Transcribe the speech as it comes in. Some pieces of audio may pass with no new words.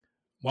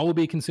While we'll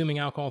be consuming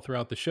alcohol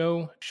throughout the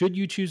show, should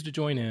you choose to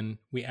join in,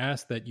 we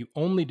ask that you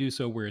only do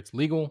so where it's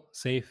legal,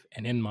 safe,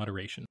 and in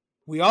moderation.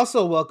 We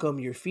also welcome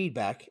your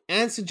feedback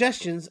and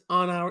suggestions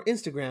on our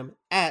Instagram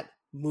at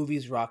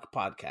Movies Rock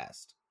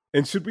Podcast.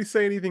 And should we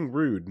say anything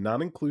rude,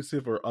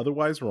 non-inclusive, or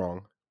otherwise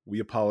wrong, we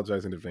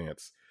apologize in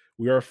advance.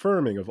 We are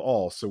affirming of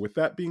all, so with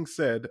that being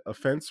said,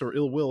 offense or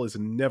ill will is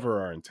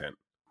never our intent.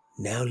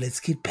 Now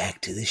let's get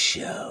back to the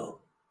show.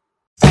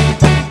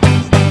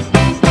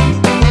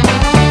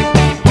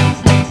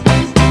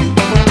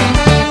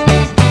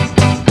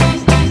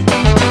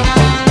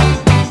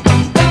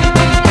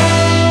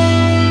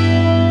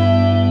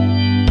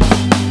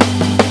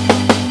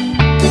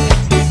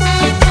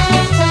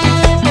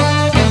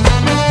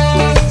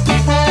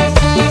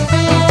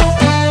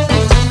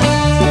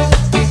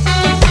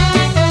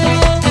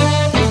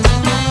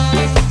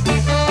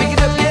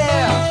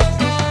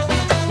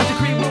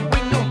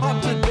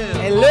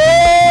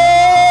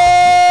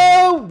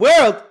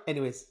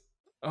 Anyways.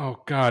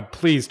 Oh, God,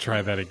 please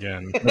try that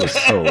again. That was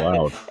so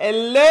loud.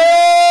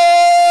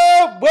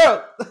 Hello,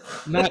 world.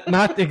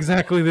 Not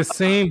exactly the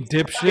same,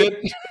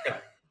 dipshit.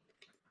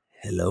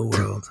 Hello,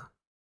 world.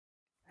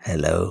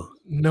 Hello.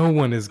 No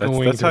one is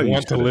going to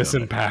want to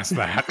listen past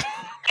that.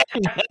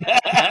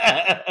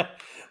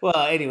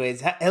 Well,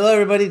 anyways, hello,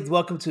 everybody.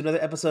 Welcome to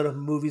another episode of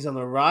Movies on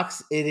the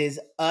Rocks. It is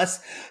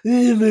us,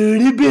 the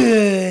Moody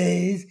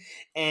Boys,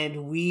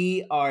 and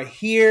we are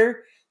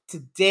here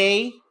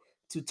today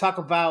to talk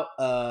about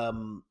a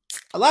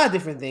lot of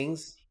different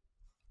things.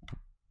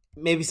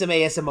 Maybe some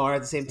ASMR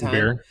at the same time.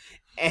 Beer.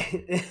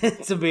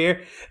 And some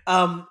beer.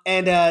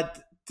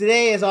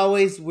 Today, as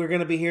always, we're going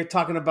to be here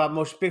talking about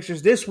motion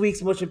pictures. This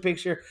week's motion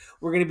picture,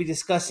 we're going to be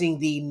discussing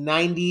the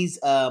 90s.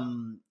 I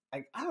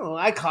don't know.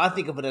 I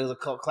think of it as a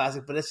cult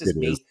classic, but it's just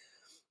me.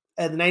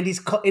 The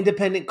 90s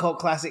independent cult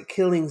classic,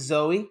 Killing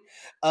Zoe.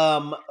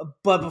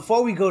 But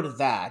before we go to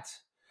that,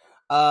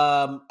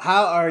 how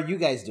are you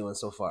guys doing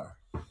so far?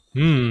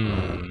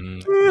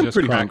 Just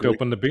cracked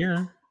open the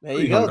beer. There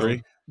you go.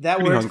 Hungry.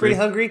 That works. Pretty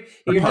hungry.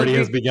 The party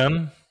has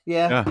begun.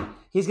 Yeah.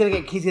 He's gonna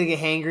get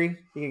hangry.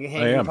 You're gonna get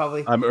hangry. I am.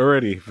 Probably. I'm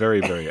already very,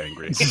 very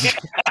angry.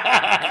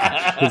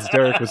 Because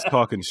Derek was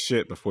talking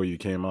shit before you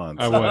came on.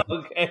 So. I was.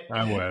 Okay.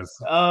 I was.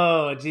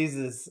 Oh,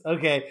 Jesus.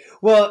 Okay.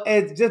 Well,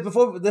 just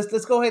before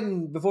let's go ahead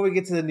and before we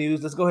get to the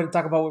news, let's go ahead and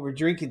talk about what we're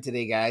drinking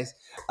today, guys.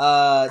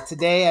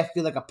 Today I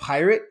feel like a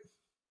pirate.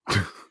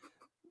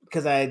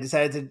 Because I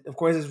decided to, of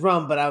course, it's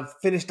rum, but I've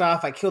finished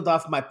off. I killed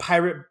off my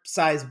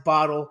pirate-sized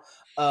bottle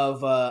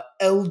of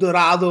El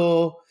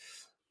Dorado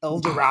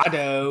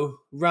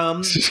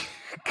rum.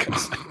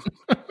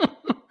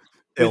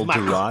 El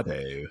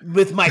Dorado.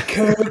 With my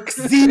Kirk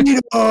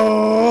Zero.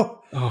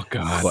 Oh,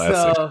 God.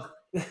 Classic.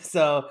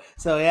 So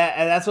yeah,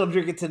 and that's what I'm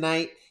drinking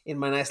tonight in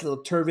my nice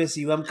little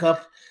Tervis UM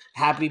cup.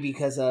 Happy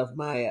because of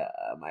my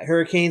my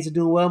Hurricanes are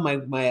doing well. My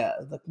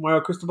the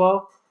Mario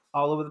Cristobal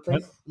all over the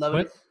place. Love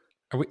it.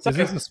 Is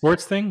this a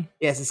sports thing?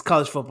 Yes, it's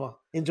college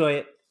football. Enjoy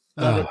it.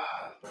 Love it.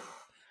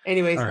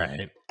 Anyways. All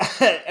right.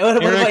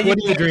 What are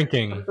you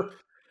drinking?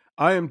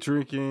 I am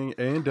drinking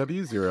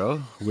A&W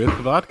Zero with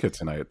vodka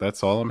tonight.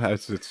 That's all I'm having.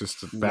 It's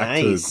just back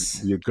to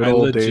the good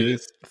old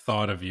days.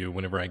 Thought of you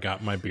whenever I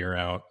got my beer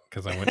out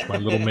because I went to my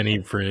little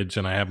mini fridge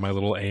and I have my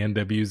little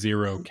A&W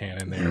Zero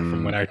can in there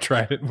from when I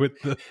tried it with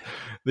the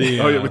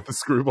with the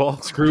screwball.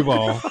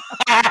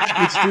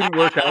 Which didn't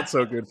work out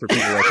so good for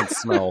people that can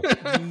smell.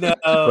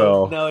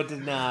 No, it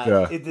did not.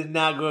 Yeah. It did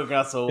not work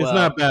out so well. It's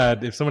not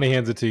bad. If somebody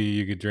hands it to you,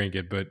 you could drink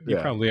it, but you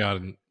probably ought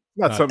to.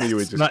 Not something you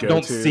would just go to.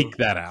 Don't seek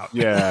that out.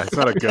 Yeah, it's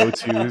not a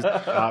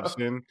go-to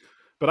option.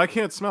 But I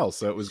can't smell,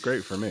 so it was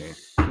great for me.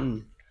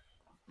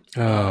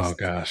 Oh,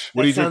 gosh.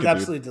 What are you drinking,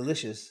 absolutely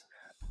delicious.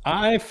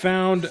 I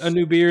found a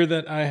new beer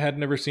that I had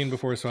never seen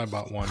before, so I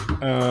bought one.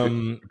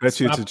 I bet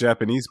you it's a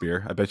Japanese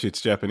beer. I bet you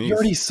it's Japanese. You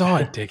already saw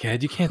it,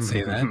 dickhead. You can't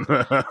say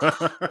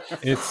that.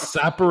 It's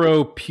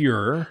Sapporo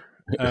Pure,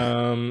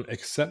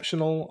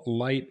 exceptional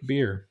light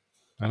beer.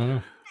 I don't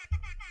know.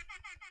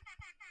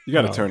 You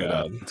got to turn it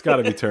up. It's got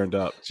to be turned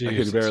up. I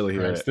can barely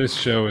hear it. This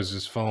show is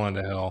just falling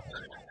to hell.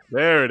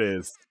 There it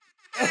is.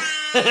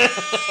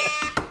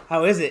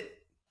 How is it?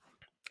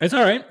 It's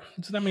all right.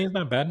 It's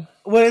not bad.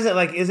 What is it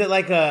like? Is it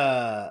like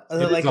a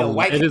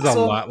White Castle? It is a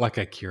lot like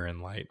a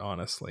Kirin Light,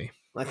 honestly.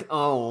 Like,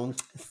 oh,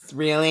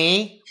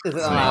 really? This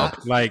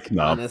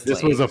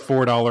was a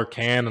 $4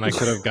 can, and I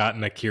could have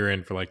gotten a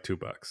Kirin for like $2.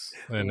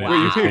 And Wait,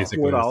 you paid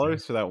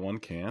 $4 for that one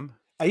can?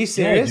 Are you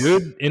serious? Yeah,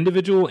 dude.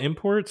 Individual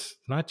imports,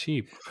 not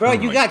cheap. Bro,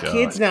 you got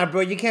kids now,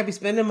 bro. You can't be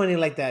spending money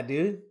like that,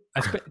 dude.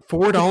 I spent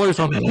 $4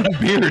 on one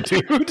beer,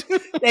 dude.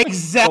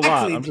 Exactly.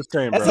 I'm just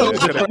saying, bro.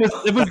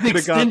 It was the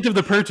extent of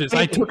the purchase.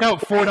 I took out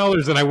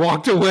 $4 and I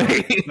walked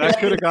away. That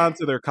could have gone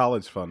to their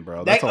college fund,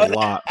 bro. That's a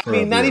lot.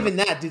 Not even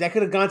that, dude. That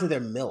could have gone to their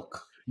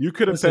milk. You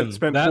could have spent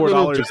that $4.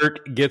 little jerk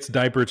gets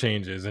diaper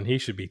changes, and he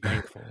should be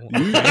thankful.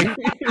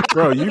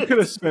 Bro, you could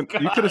have spent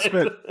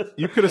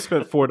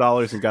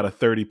 $4 and got a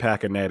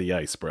 30-pack of Natty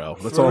Ice, bro.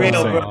 That's For all real,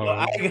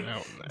 I'm saying.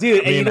 bro.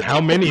 Dude, I mean,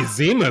 how many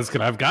Zimas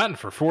could I've gotten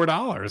for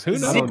 $4? Who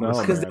knows?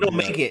 Because they don't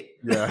make it.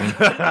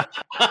 Yeah.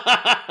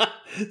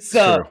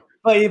 So,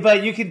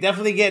 but you can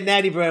definitely get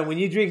Natty Bread. When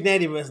you drink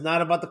Natty Bread, it's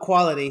not about the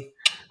quality.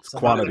 It's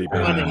quantity,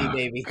 baby. Quantity,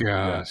 baby.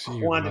 Gosh,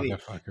 you Quantity.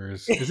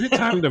 motherfuckers. Is it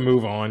time to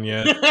move on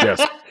yet? Yes.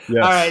 All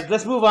right,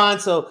 let's move on.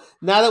 So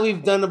now that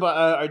we've done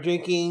about our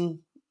drinking,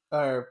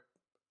 our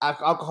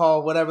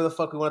alcohol, whatever the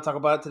fuck we want to talk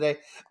about today,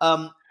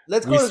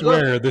 let's go. We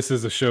swear this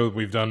is a show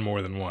we've done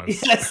more than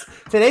once. Yes,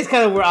 today's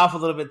we're off a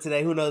little bit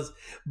today. Who knows?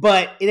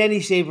 But in any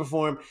shape or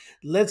form,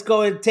 let's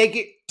go and take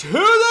it to the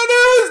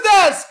news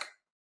desk.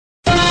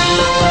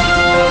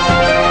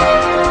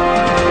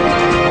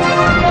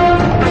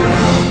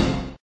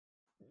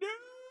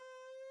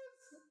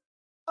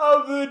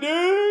 Of the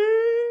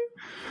day.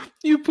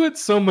 You put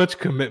so much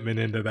commitment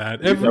into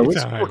that every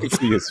time. I can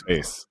see his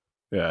face.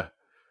 Yeah.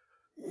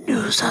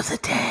 News of the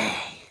day.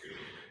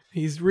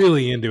 He's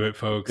really into it,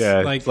 folks.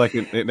 Yeah, it's like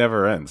it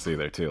never ends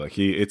either. Too like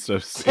it's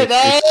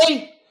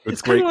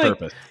great like,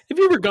 purpose. Have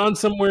you ever gone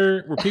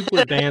somewhere where people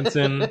are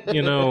dancing,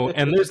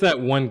 and there's that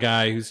one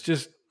guy who's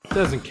just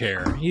doesn't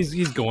care.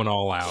 He's going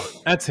all out.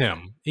 That's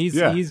him.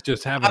 He's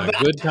just having a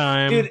good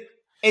time, dude.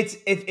 It's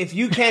if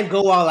you can't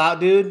go all out,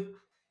 dude.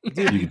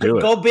 Dude, you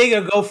do go big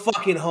or go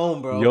fucking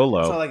home, bro. YOLO.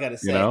 That's all I gotta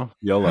say.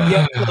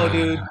 YOLO,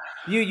 dude.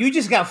 You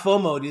just got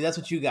FOMO, dude. That's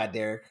what you got,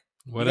 Derek.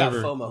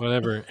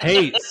 Whatever.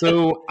 Hey,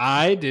 so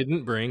I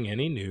didn't bring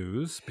any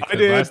news because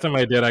last time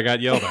I did, I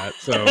got yelled at.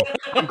 So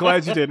I'm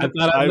glad you didn't. I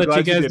thought I'd let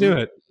you guys do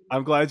it.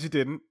 I'm glad you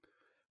didn't.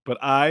 But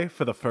I,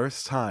 for the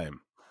first time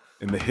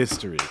in the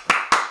history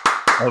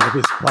of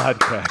this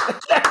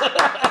podcast,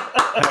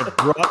 have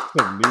brought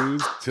some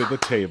news to the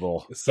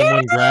table.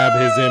 Someone grab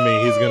his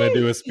Emmy. He's going to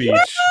do a speech.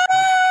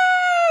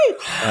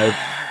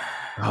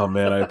 Oh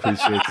man, I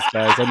appreciate this,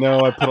 guys. I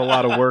know I put a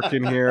lot of work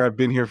in here. I've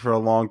been here for a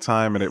long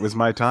time, and it was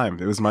my time.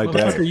 It was my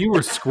day. You were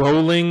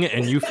scrolling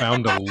and you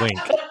found a link.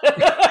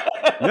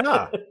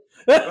 Yeah,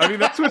 I mean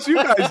that's what you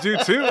guys do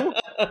too.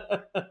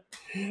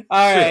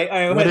 All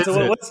right. Wait,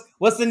 so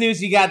what's the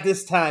news you got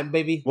this time,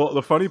 baby? Well,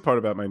 the funny part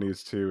about my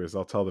news too is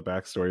I'll tell the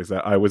backstory is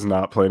that I was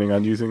not planning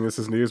on using this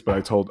as news,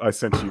 but I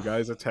sent you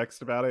guys a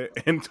text about it,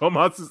 and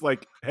Tomas is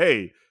like,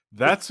 "Hey,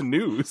 that's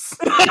news."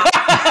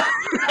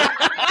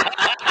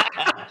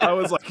 I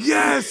was like,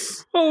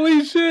 "Yes!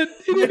 Holy shit!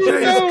 He didn't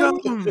even know.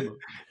 Come.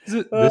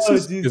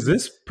 Is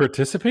this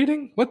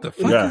participating? What the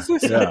fuck is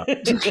this?" Yeah.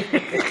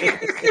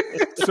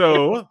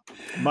 So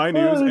my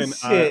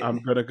news, I'm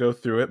going to go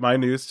through it. My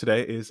news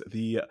today is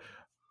the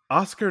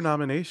Oscar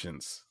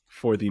nominations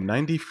for the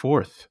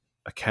 94th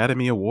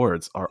Academy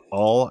Awards are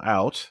all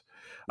out.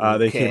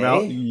 They came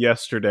out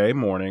yesterday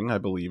morning, I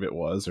believe it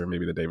was, or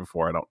maybe the day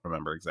before. I don't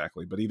remember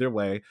exactly, but either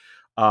way,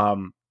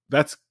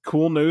 that's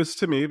cool news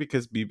to me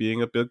because me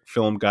being a big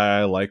film guy,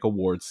 I like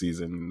award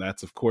season.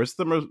 That's, of course,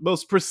 the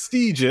most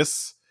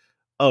prestigious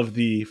of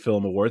the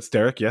film awards.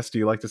 Derek, yes, do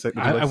you like to say?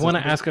 I want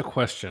to ask a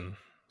question.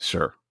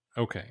 Sure.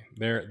 Okay.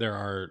 There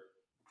are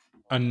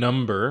a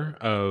number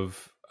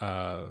of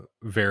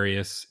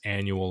various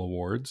annual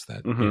awards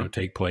that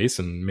take place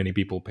and many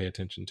people pay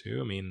attention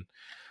to. I mean,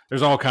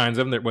 there's all kinds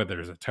of them.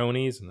 There's the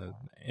Tonys and the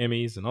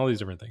Emmys and all these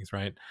different things,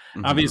 right?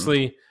 Mm-hmm.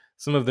 Obviously,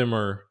 some of them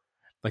are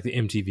like the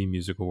MTV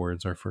Music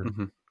Awards are for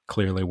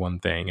clearly one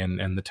thing,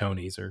 and the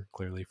Tonys are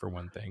clearly for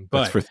one thing. But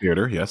that's for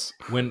theater, yes.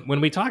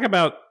 When we talk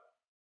about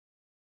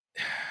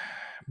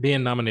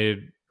being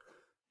nominated,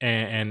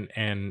 and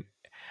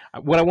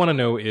what I want to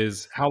know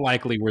is how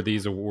likely were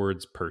these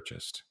awards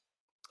purchased?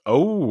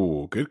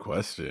 Oh, good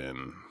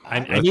question.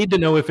 I need to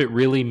know if it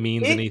really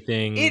means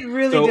anything. It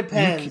really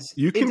depends.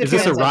 Is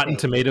this a Rotten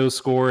Tomatoes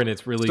score and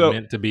it's really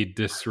meant to be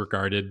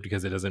disregarded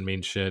because it doesn't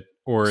mean shit?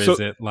 Or is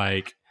it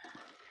like...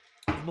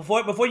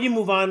 Before you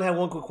move on, I have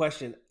one quick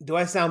question. Do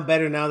I sound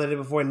better now than I did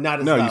before? Not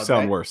as loud, you sound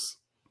right? worse.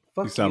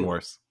 Fuck you sound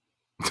worse.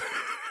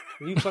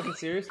 Are you fucking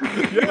serious?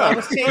 Yeah. I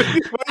was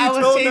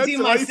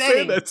changing my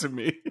settings. That to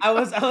me. I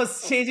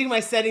was changing my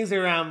settings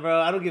around,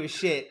 bro. I don't give a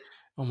shit.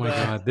 Oh my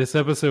god, this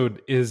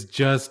episode is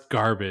just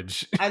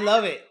garbage. I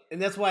love it,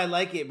 and that's why I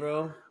like it,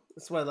 bro.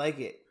 That's why I like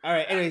it. All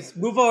right, anyways,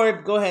 move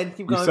forward. Go ahead,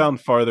 keep going. You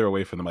sound farther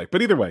away from the mic,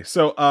 but either way.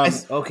 So,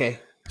 okay.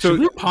 So, should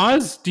we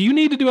pause? Do you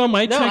need to do a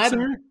mic check,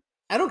 sir?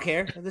 I don't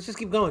care. Let's just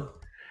keep going.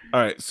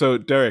 All right. So,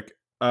 Derek,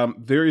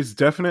 there is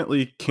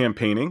definitely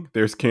campaigning.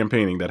 There's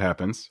campaigning that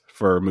happens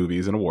for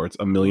movies and awards,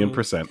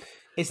 1,000,000%.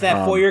 It's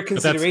that for your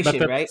consideration,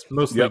 that's right?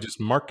 Mostly just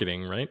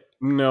marketing, right?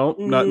 No,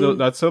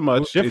 not so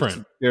much. It's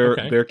different.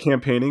 They're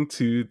campaigning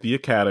to the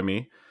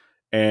Academy,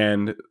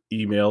 and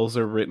emails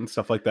are written,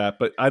 stuff like that.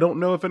 But I don't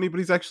know if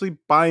anybody's actually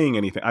buying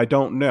anything. I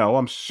don't know.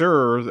 I'm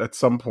sure at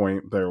some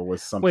point there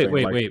was something.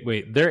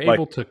 Wait. They're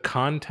able to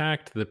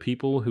contact the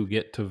people who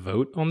get to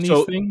vote on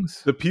these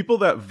things? The people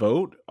that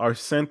vote are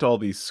sent all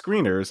these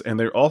screeners, and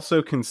they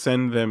also can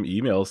send them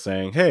emails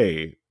saying,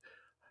 hey,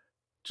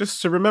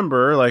 just to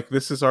remember, like,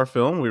 this is our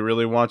film. We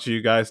really want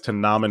you guys to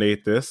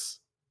nominate this.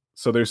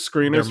 So there's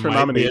screeners for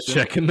nomination. Be a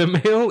check in the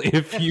mail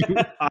if you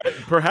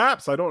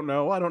perhaps. I don't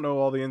know. I don't know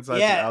all the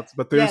insides and outs,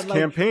 but there's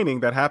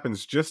campaigning that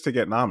happens just to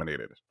get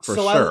nominated for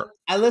sure.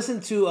 I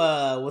listened to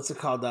what's it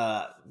called?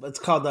 It's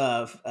called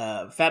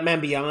Fat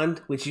Man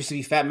Beyond, which used to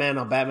be Fat Man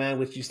on Batman,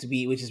 which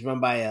is run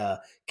by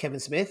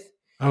Kevin Smith.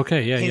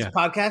 Okay, yeah, his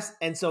podcast,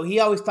 and so he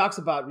always talks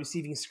about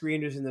receiving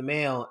screeners in the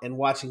mail and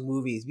watching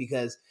movies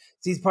because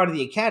he's part of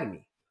the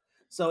Academy.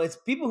 So it's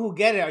people who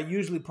get it are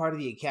usually part of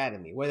the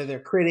Academy, whether they're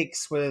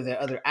critics, whether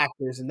they're other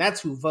actors, and that's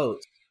who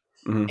votes.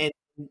 Mm-hmm.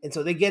 And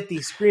so they get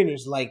these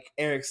screeners, like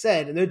Eric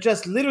said, and they're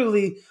just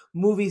literally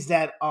movies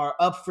that are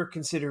up for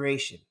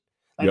consideration.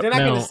 Like they're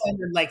not going to send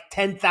them like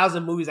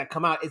 10,000 movies that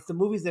come out. It's the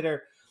movies that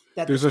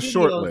there's a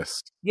short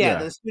list.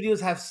 Yeah, the studios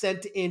have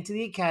sent into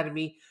the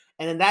Academy,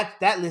 and then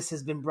that list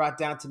has been brought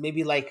down to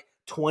maybe like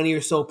 20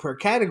 or so per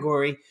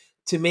category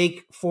to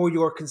make for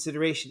your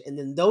consideration. And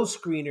then those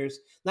screeners,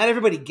 not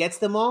everybody gets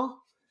them all.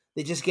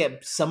 They just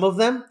get some of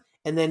them,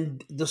 and then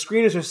the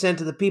screeners are sent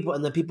to the people,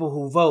 and the people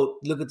who vote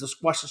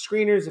watch the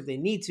screeners if they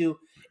need to,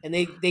 and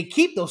they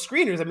keep those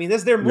screeners. I mean,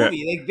 that's their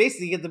movie. Yeah. They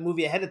basically get the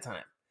movie ahead of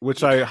time.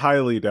 Which I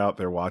highly doubt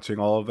they're watching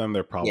all of them.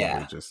 They're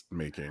probably just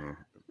making,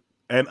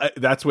 and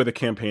that's where the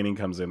campaigning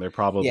comes in. They're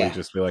probably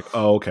just be like,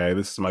 "Oh, okay,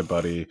 this is my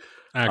buddy.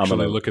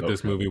 Actually, look at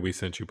this movie we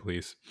sent you,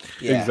 please."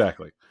 Yeah.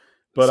 Exactly.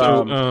 But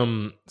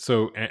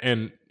so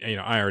and you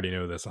know, I already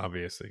know this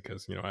obviously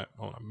because you know I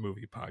own a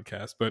movie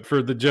podcast. But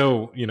for the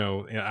Joe, you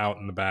know, out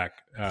in the back,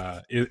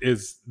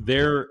 is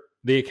there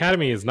the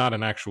Academy is not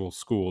an actual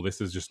school.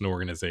 This is just an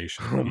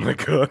organization. Oh my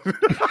god!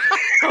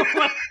 Oh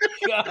my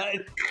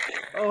god!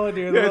 Oh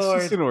dear Lord!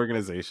 It's just an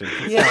organization.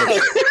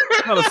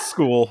 It's not a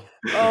school.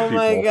 Oh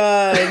my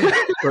god!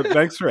 But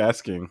thanks for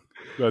asking.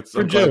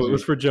 For Joe, it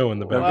was for Joe in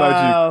the back. I'm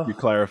glad you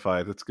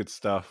clarified. That's good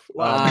stuff.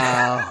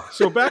 Wow.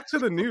 So back to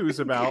the news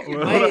about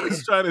what I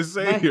was trying to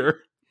say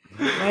here.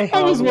 I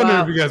was wondering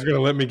if you guys are going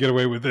to let me get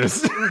away with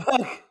this.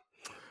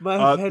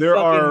 My head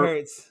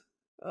hurts.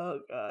 Oh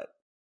god.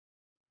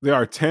 There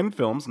are 10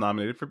 films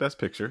nominated for Best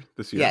Picture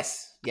this year.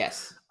 Yes.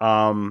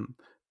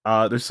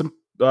 There's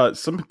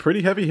some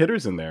pretty heavy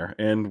hitters in there,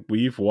 and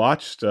we've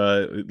watched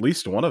at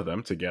least one of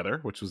them together,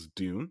 which was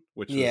Dune.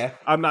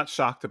 I'm not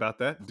shocked about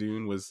that.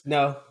 Dune was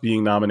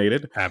being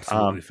nominated.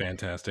 Absolutely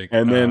fantastic.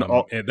 And then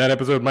that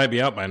episode might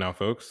be out by now,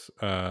 folks.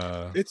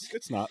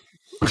 It's not.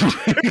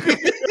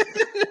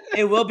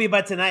 It will be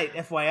by tonight,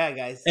 FYI,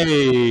 guys.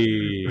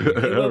 Hey,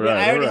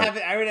 I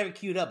already have it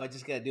queued up. I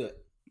just gotta do it.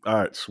 All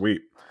right,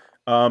 sweet.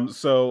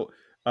 So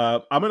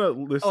I'm gonna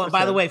list. Oh, and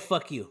by the way,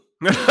 fuck you.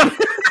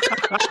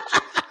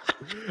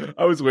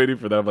 I was waiting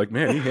for that. I'm like,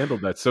 man, he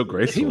handled that so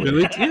gracefully. He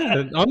really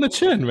did. On the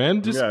chin,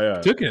 man. Just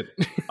took it.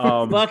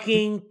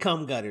 Fucking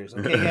cum gutters.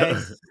 Okay,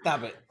 guys?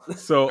 Stop it.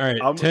 So, all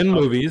right, 10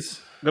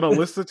 movies. I'm going to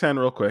list the 10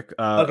 real quick.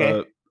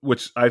 Okay.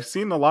 Which I've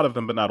seen a lot of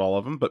them, but not all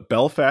of them. But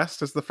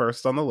Belfast is the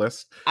first on the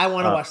list. I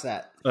want to watch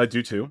that. I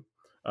do too.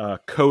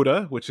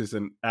 Coda, which is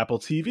an Apple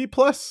TV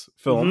Plus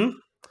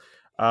film.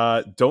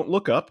 Mm-hmm. Don't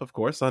Look Up, of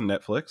course, on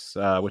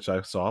Netflix, which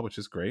I saw, which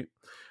is great.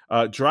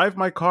 Drive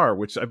My Car,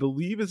 which I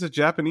believe is a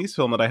Japanese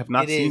film that I have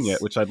not seen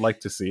yet, which I'd like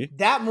to see.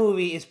 That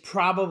movie is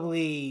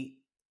probably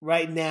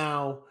right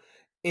now,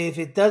 if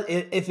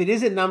it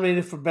isn't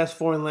nominated for Best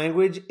Foreign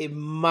Language, it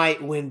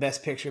might win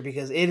Best Picture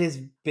because it has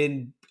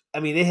been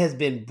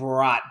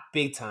brought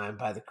big time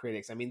by the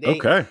critics. I mean,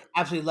 they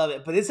absolutely love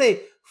it, but it's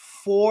a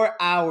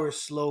 4-hour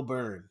slow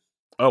burn.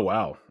 Oh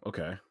wow!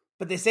 Okay.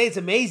 But they say it's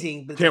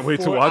amazing. But can't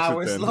wait to watch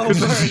it then. Because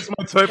this is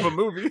my type of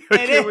movie. I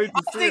can't wait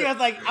to see it. I was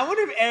like, I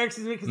wonder if Eric's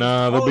is because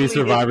there'll be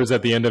survivors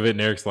at the end of it,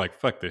 and Eric's like,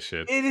 "Fuck this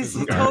shit." It is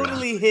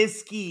totally his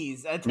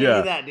skis. I tell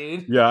you that,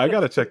 dude. Yeah, I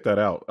gotta check that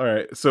out. All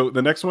right, so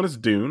the next one is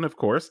Dune, of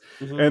course,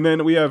 and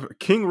then we have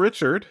King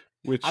Richard,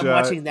 which I'm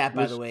watching that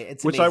by the way.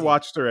 It's which amazing. I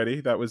watched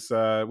already. That was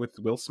with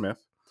Will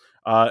Smith,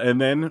 and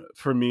then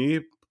for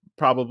me,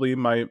 probably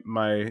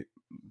my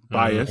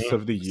bias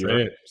of the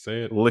year.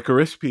 Say it.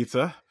 Licorice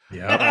Pizza.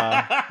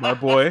 Yeah, my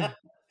boy.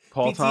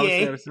 Paul Thomas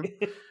Anderson.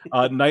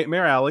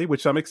 Nightmare Alley,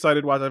 which I'm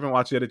excited to watch. I haven't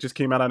watched it yet. It just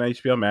came out on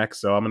HBO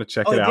Max, so I'm going to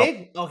check it out.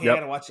 Did? Okay, I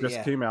got to watch it.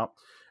 Just came out.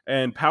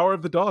 And Power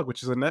of the Dog,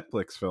 which is a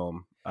Netflix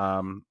film.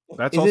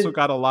 That's also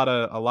got a lot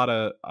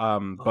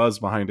of buzz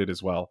behind it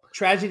as well.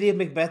 Tragedy of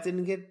Macbeth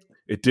didn't get?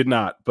 It did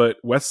not, but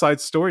West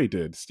Side Story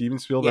did. Steven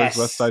Spielberg's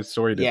West Side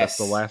Story did. Yes.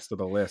 That's the last of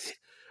the list.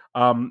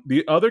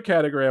 The other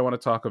category I want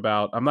to talk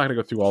about, I'm not going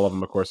to go through all of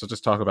them, of course. I'll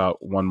just talk about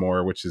one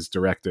more, which is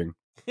directing.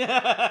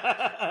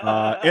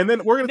 And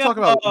then we're going to talk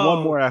about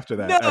one more after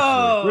that. Actually.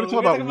 We're going to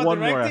talk about one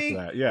more after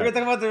that. Yeah, we're going to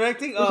talk about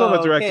directing. We're talk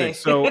about directing.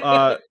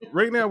 So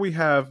right now we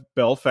have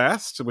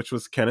Belfast, which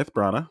was Kenneth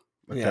Branagh.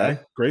 Okay,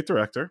 great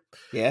director.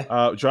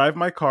 Yeah. Drive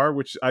My Car,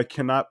 which I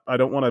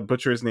don't want to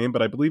butcher his name,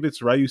 but I believe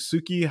it's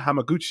Ryusuke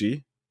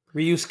Hamaguchi.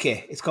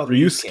 Ryusuke. It's called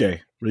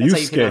Ryusuke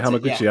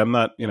Hamaguchi. Yeah. I'm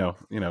not,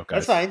 guys.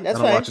 That's fine. I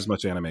don't watch as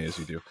much anime as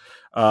you do.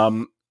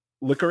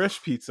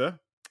 Licorice Pizza.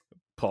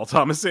 Paul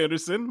Thomas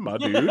Anderson, my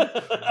dude.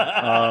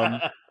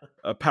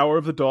 Power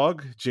of the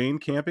Dog, Jane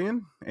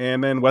Campion,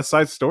 and then West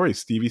Side Story,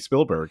 Stevie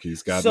Spielberg.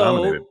 He's got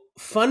nominated.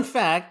 Fun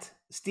fact,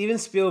 Steven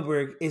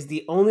Spielberg is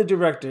the only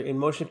director in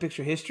motion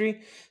picture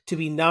history to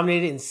be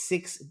nominated in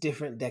 6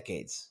 different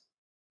decades.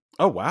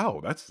 Oh, wow.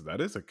 That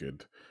is a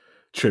good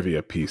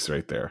trivia piece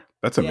right there.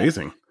 That's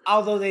amazing.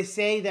 Although they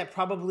say that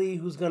probably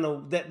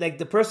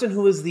the person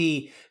who is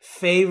the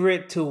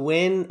favorite to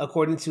win,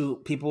 according to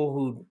people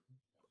who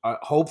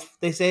hope,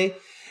 they say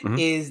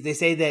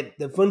that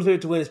the fun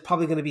favorite to win is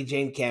probably going to be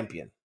Jane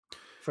Campion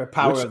for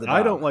Power of the Dog.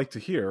 I don't like to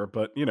hear,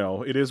 but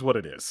it is what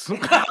it is.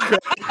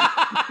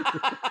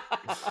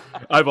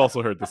 I've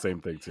also heard the same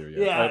thing too.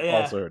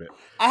 I've also heard it.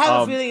 I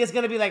have a feeling it's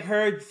going to be like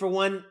her. For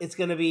one, it's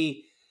going to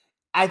be.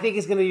 I think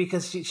it's going to be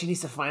because she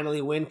needs to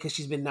finally win because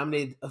she's been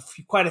nominated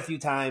quite a few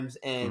times,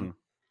 and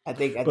I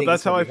think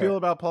that's how I feel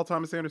about Paul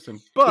Thomas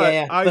Anderson.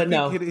 But I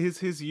think it is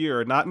his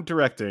year, not in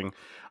directing.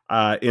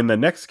 In the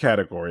next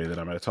category that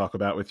I'm going to talk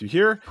about with you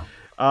here,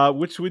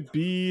 which would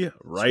be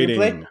writing.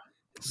 Screenplay?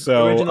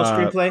 So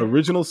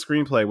original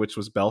screenplay, which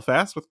was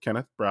Belfast with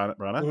Kenneth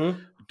Branagh.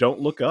 Don't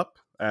Look Up,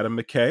 Adam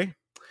McKay.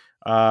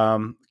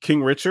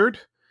 King Richard,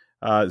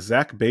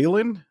 Zach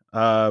Baylin,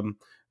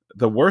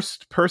 The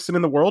Worst Person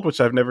in the World, which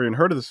I've never even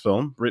heard of this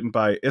film, written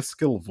by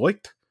Eskil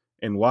Voigt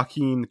and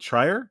Joaquin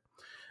Trier.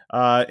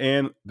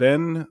 And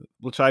then,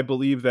 which I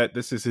believe that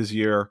this is his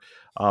year,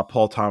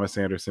 Paul Thomas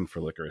Anderson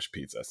for Licorice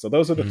Pizza. So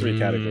those are the 3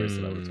 categories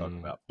that I would talk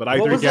about. But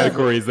three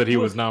categories that he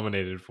was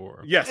nominated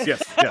for. Yes,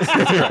 that's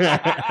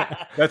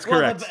correct. That's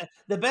correct.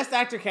 The best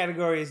actor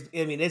category is,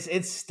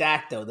 it's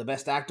stacked though. The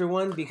best actor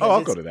one because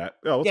I'll go to that.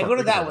 Go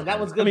to that one. That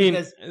one's good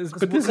because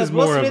this is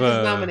Will more Smith of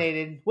is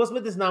nominated. Will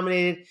Smith is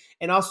nominated,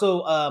 and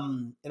also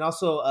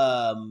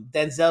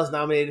Denzel's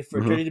nominated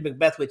for Journey to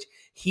Macbeth, which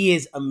he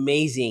is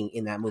amazing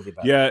in that movie.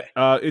 By the way.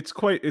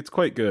 It's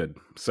quite good.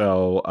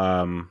 So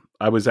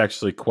I was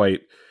actually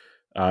quite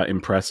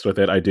impressed with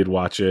it. I did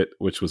watch it,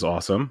 which was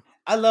awesome.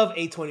 I love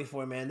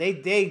A24, man. They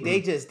go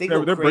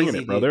they're crazy, bringing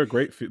it, bro. They're a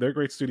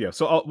great studio.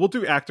 So we'll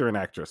do actor and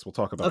actress. We'll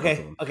talk about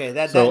okay.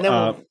 Then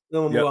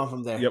we'll move on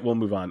from there. Yeah, we'll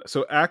move on.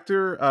 So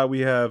actor, we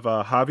have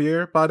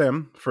Javier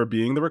Bardem for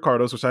Being the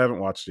Ricardos, which I haven't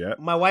watched yet.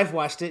 My wife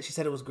watched it. She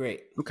said it was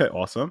great. Okay,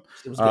 awesome.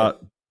 It was good.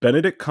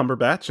 Benedict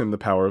Cumberbatch in The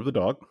Power of the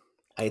Dog.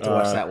 I hate to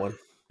watch that one.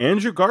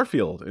 Andrew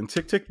Garfield in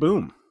Tick, Tick,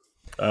 Boom.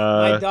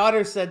 My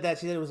daughter said that.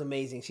 She said it was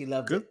amazing. She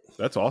loved it.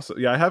 That's awesome.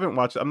 Yeah, I haven't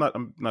watched. I'm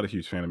not a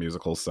huge fan of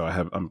musicals, so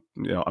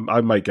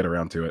I might get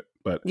around to it.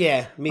 But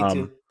yeah, me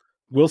too.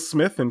 Will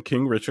Smith and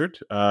King Richard.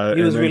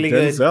 He was really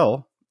good.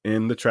 Denzel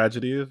in The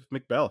Tragedy of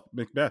Macbeth.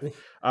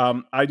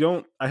 I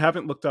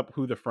haven't looked up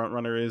who the front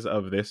runner is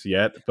of this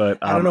yet, but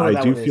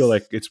I do feel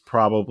like it's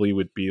probably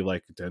would be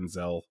like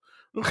Denzel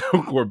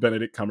or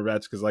Benedict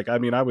Cumberbatch because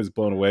I was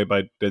blown away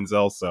by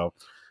Denzel, so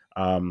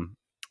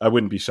I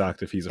wouldn't be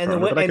shocked if he's a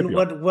front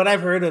runner. What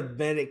I've heard of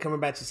Benedict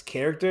Cumberbatch's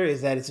character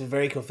is that it's a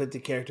very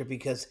conflicted character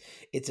because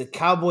it's a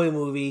cowboy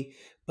movie,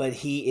 but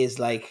he is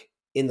like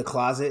in the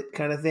closet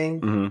kind of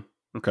thing.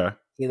 Mm-hmm. Okay.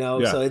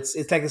 So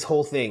it's like this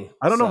whole thing.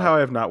 I don't know how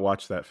I have not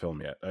watched that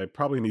film yet. I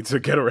probably need to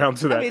get around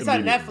to that. It's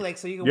on Netflix,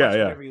 so you can watch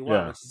whatever you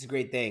want, which is a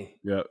great thing.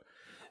 Yeah.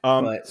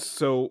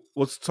 So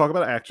let's talk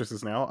about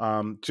actresses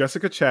now.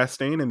 Jessica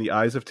Chastain in The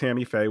Eyes of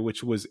Tammy Faye,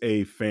 which was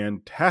a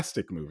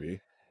fantastic movie.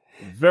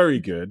 Very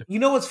good. You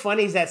know what's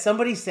funny is that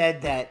somebody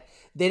said that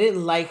they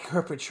didn't like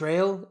her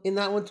portrayal in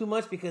that one too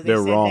much because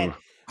they're wrong.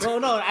 I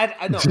know.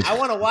 I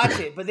want to watch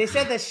it, but they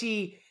said that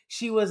she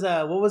was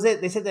what was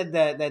it? They said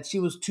that she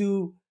was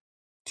too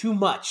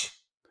much.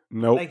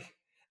 Nope.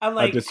 I'm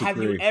like,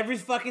 have you ever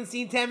fucking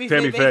seen Tammy Faye?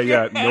 Tammy Faye,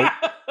 yeah. Nope.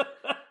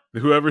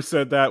 Whoever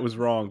said that was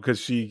wrong because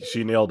she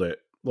nailed it.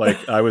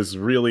 I was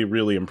really,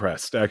 really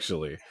impressed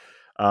actually.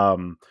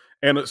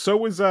 And so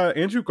was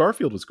Andrew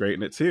Garfield was great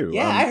in it too.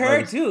 Yeah, I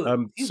heard too.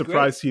 I'm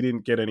surprised he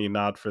didn't get any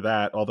nod for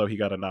that, although he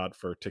got a nod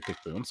for Tick, Tick,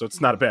 Boom. So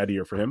it's not a bad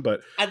year for him. But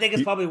I think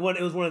it's probably one.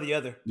 It was one or the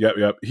other.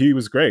 Yep. He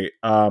was great.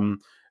 And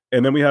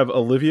then we have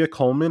Olivia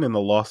Colman in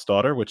The Lost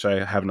Daughter, which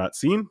I have not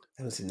seen.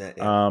 I haven't seen that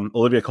yet.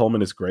 Olivia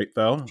Colman is great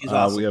though. She's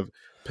awesome. We have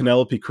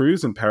Penelope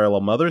Cruz in Parallel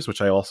Mothers, which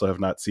I also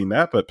have not seen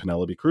that, but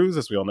Penelope Cruz,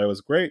 as we all know,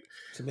 is great.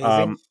 It's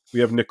amazing. We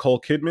have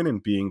Nicole Kidman in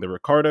Being the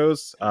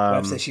Ricardos.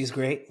 I've said she's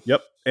great.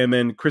 Yep. And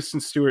then Kristen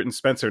Stewart and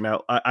Spencer.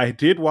 Now, I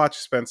did watch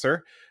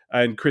Spencer,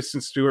 and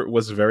Kristen Stewart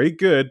was very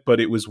good, but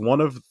it was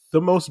one of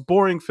the most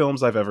boring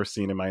films I've ever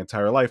seen in my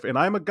entire life. And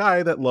I'm a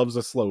guy that loves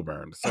a slow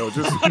burn. So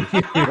just want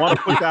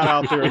to put that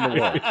out there in the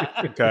world.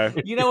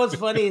 Okay. You know what's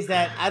funny is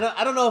that I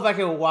don't know if I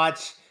can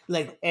watch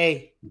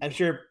I'm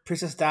sure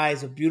Princess Di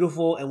is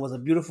was a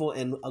beautiful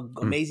and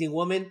amazing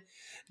woman,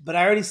 but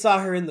I already saw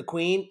her in The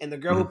Queen, and the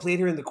girl who played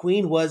her in The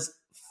Queen was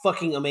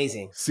fucking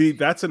amazing. See,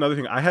 that's another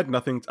thing. I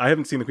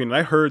haven't seen The Queen, and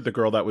I heard the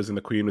girl that was in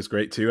The Queen was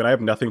great too, and I have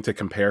nothing to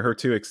compare her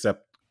to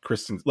except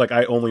Kristen.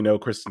 I only know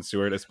Kristen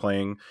Stewart as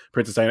playing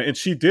Princess Diana,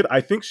 and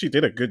I think she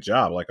did a good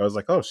job. I was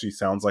like, oh, she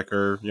sounds like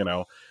her,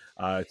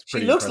 It's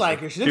pretty. She looks impressive. like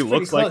her. She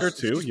looks like her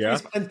too. Yeah,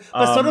 but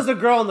so does the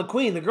girl in the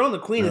Queen. The girl in the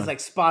Queen is like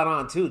spot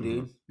on too,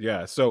 dude.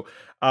 Yeah. So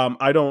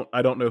I don't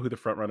know who the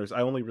front runners.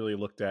 I only really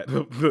looked at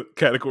the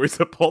categories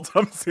that Paul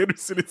Thomas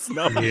Anderson is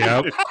nominated.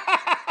 Yep.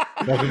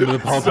 Welcome to the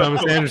Paul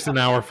Thomas Anderson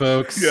Hour,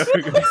 folks. Yeah.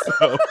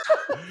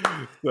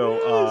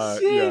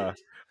 Yeah.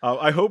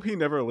 I hope he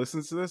never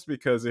listens to this,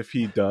 because if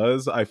he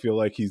does, I feel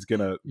like he's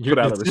gonna put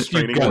out a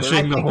restraining order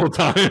the whole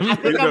time.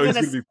 He's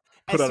gonna be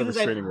put out a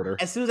restraining order.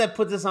 As soon as I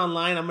put this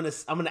online, I'm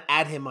gonna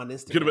add him on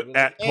Instagram. Get him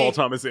at Paul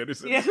Thomas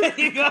Anderson. Yeah, there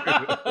you go.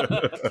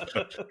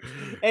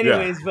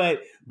 Anyways, yeah.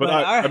 but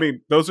I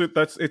mean,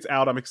 it's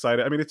out. I'm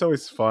excited. I mean, it's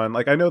always fun.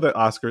 Like, I know that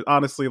Oscars,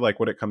 honestly, like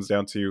when it comes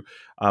down to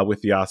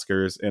with the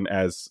Oscars and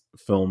as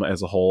film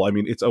as a whole, I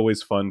mean, it's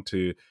always fun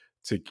to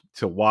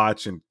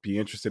watch and be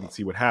interested and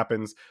see what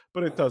happens,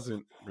 but it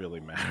doesn't really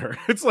matter.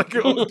 It's like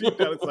deep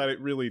down inside,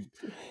 it really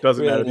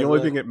doesn't matter. The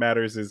only thing that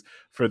matters is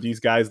for these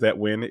guys that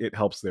win, it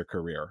helps their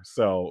career.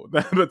 So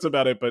that's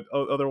about it. But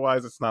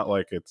otherwise, it's not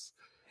like it's.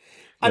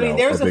 I mean,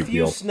 there's a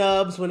few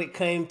snubs when it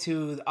came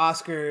to the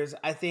Oscars.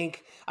 I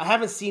think I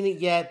haven't seen it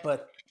yet,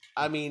 but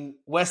I mean,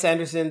 Wes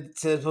Anderson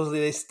supposedly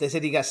they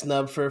said he got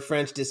snubbed for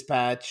French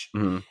Dispatch,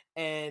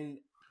 and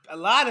a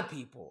lot of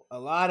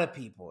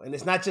people, and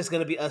it's not just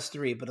going to be us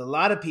three, but a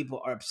lot of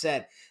people are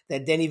upset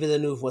that Denis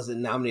Villeneuve wasn't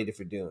nominated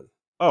for Dune.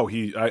 Oh, I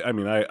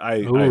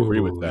agree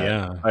with that.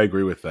 Yeah. I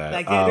agree with that.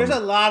 Like, there's a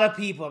lot of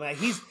people. Like,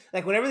 he's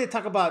like, whenever they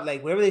talk about,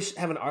 like, whenever they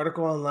have an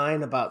article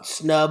online about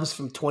snubs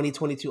from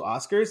 2022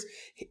 Oscars,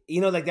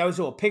 you know, like, that was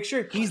a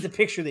picture. He's the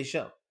picture they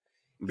show.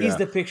 He's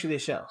the picture they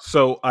show.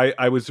 So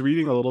I was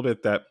reading a little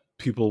bit that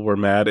people were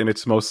mad, and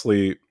it's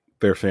mostly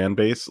their fan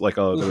base. Like,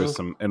 there was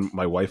some, and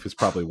my wife is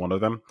probably one of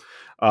them,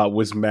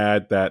 was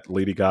mad that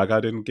Lady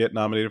Gaga didn't get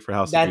nominated for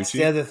House of Gucci. That's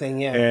the other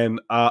thing, yeah.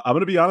 And I'm going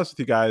to be honest with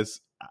you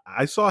guys.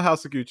 I saw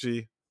House of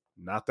Gucci,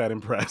 not that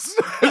impressed.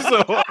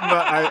 So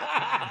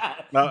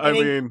I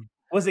mean,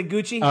 was it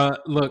Gucci?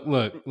 Look.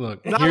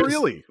 Not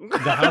really. The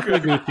House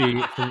of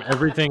Gucci, from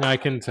everything I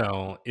can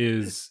tell,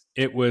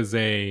 it was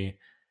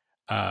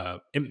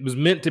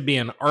meant to be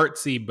an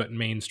artsy but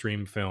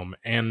mainstream film,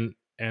 and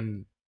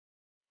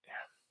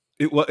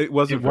it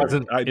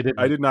wasn't. I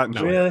did not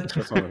enjoy it.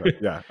 Really?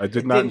 Yeah, I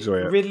did not enjoy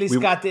it. Ridley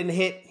Scott didn't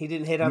hit. He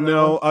didn't hit on.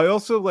 No, I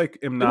also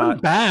am not. It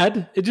wasn't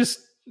bad. It just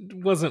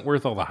wasn't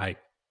worth all the hype.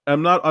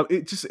 I'm not.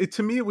 It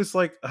to me, it was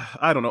like,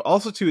 I don't know.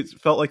 Also, too, it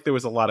felt like there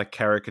was a lot of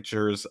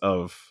caricatures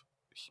of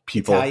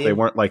people. Italian. They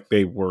weren't like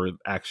they were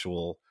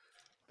actual.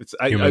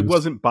 I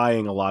wasn't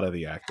buying a lot of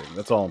the acting.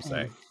 That's all I'm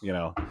saying. You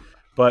know,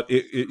 but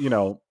it you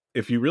know,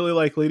 if you really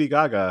like Lady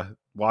Gaga,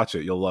 watch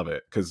it. You'll love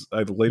it, because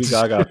Lady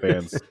Gaga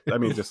fans, I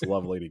mean, just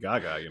love Lady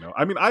Gaga. You know,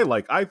 I mean,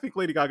 I think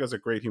Lady Gaga is a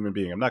great human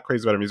being. I'm not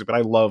crazy about her music, but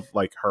I love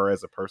like her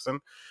as a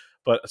person.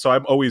 But so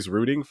I'm always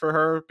rooting for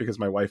her because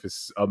my wife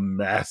is a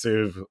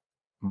massive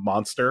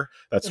monster.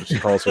 That's what she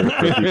calls her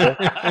people.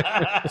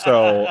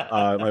 So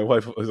my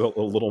wife was a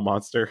little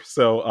monster.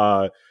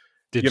 So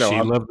did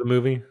she love the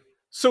movie?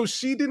 So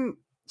she didn't.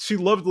 She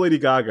loved Lady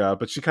Gaga,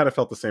 but she kind of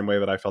felt the same way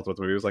that I felt about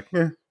the movie. It was like,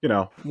 you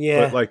know,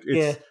 yeah, but like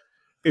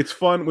it's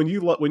fun when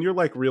you're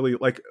like really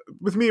like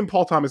with me and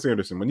Paul Thomas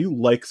Anderson. When you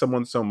like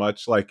someone so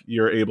much, like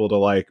you're able to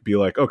like be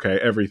like, okay,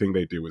 everything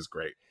they do is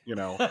great, you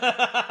know.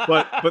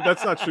 but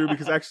that's not true,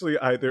 because actually,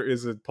 there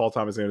is a Paul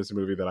Thomas Anderson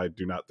movie that I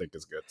do not think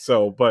is good.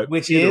 So, but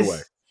which either is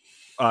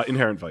way,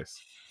 Inherent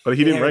Vice. But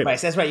he didn't write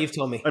it. That's right. You've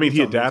told me. I mean,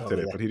 he adapted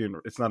it, but he didn't.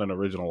 It's not an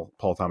original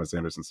Paul Thomas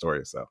Anderson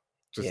story. So,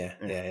 just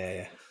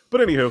yeah. But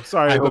anywho,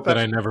 sorry. I hope that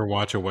I never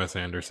watch a Wes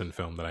Anderson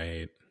film that I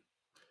hate.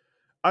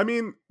 I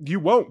mean, you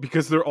won't,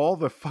 because they're all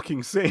the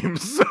fucking same.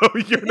 So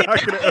you're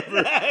not gonna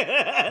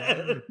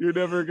ever. You're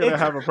never gonna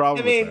have a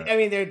problem. With that. I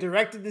mean, they're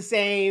directed the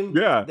same.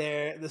 Yeah,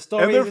 the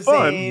story is the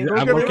fun. same.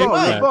 Don't get me wrong,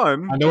 they're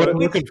fun. I know what I'm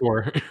looking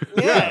for.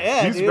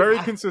 Yeah. He's very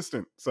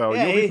consistent, so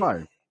you'll be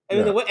fine. I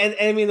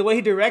mean, the way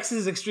he directs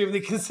is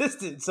extremely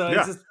consistent. So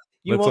it's just,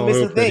 you Let's won't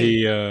miss a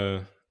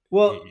thing.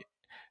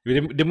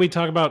 Didn't we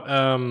talk about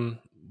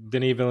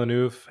Denis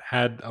Villeneuve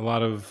had a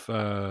lot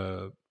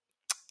of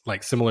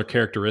like similar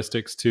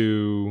characteristics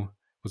to,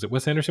 was it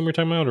Wes Anderson we're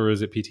talking about, or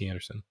is it P.T.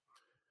 Anderson?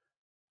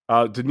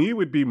 Denis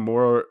would be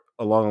more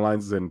along the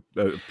lines than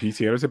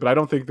P.T. Anderson, but I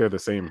don't think they're the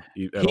same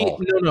at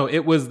all. No,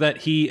 it was that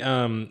he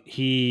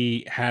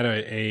had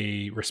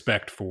a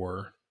respect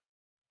for,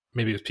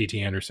 maybe it was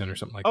P.T. Anderson or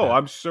something like that. Oh,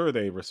 I'm sure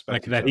they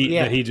respect that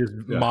he just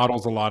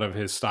models a lot of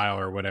his style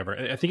or whatever.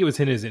 I think it was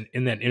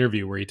in that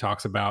interview where he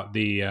talks about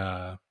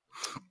the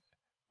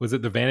was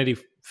it the Vanity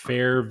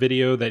Fair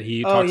video that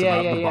he talks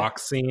about the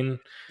box scene?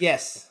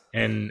 Yes.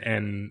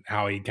 And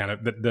how he kind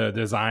of the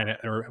design,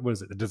 or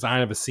was it the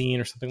design of a scene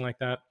or something like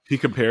that?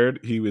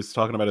 He was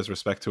talking about his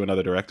respect to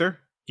another director.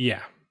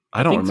 Yeah.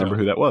 I don't remember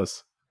who that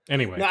was.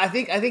 Anyway. No, I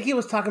think he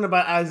was talking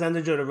about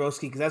Alexander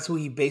Jodorowsky, because that's who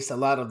he based a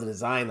lot of the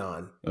design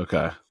on.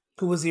 Okay.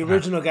 Who was the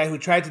original guy who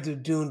tried to do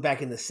Dune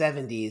back in the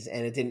 70s,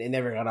 and it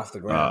never got off the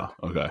ground.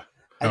 Oh, okay.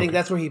 I think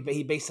that's where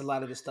he based a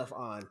lot of his stuff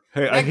on.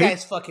 Hey, that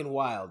guy's fucking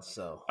wild.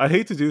 So I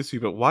hate to do this to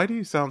you, but why do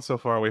you sound so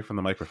far away from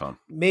the microphone?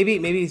 Maybe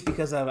it's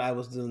because I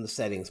was doing the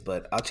settings,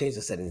 but I'll change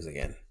the settings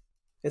again.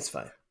 It's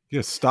fine.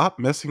 Yeah, stop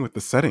messing with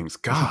the settings.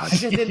 God,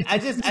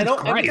 I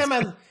don't.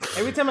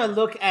 Every time I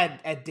look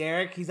at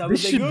Derek, he's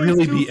always this like, should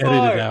really be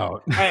edited out.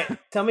 All right,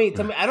 tell me.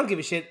 I don't give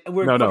a shit.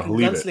 We're fucking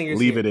gunslingers.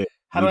 Leave it in.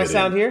 How do I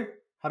sound here?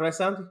 How do I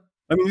sound?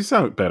 I mean, you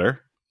sound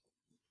better.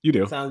 You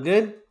do. Sound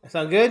good? I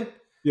sound good?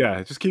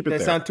 Yeah, just keep it there.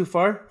 Did I sound too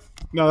far?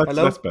 No,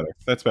 that's better.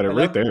 That's better.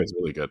 Hello? Right there is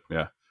really good.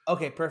 Yeah.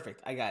 Okay,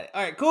 perfect. I got it.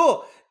 All right,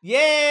 cool.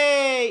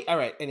 Yay! All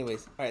right,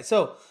 anyways. All right,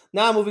 so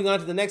now moving on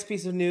to the next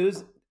piece of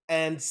news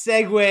and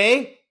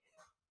segue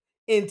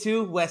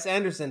into Wes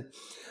Anderson.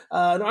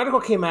 An article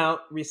came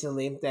out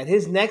recently that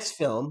his next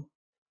film,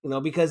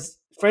 because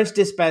French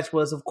Dispatch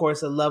was, of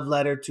course, a love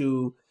letter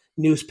to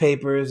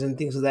newspapers and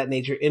things of that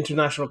nature,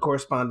 international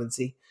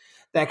correspondency,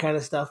 that kind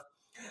of stuff.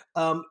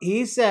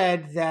 He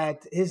said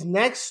that his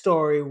next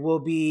story will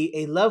be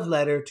a love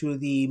letter to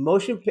the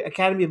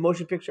Academy of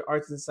Motion Picture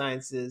Arts and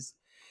Sciences.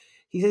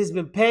 He says he's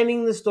been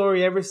penning the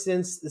story ever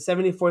since the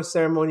 74th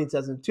ceremony in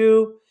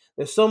 2002.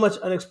 There's so much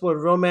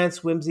unexplored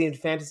romance, whimsy, and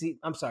fantasy.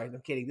 I'm sorry,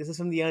 I'm kidding. This is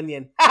from The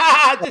Onion.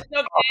 Just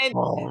joking.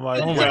 Oh my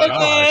god!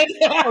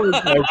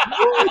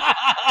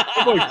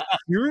 I'm like,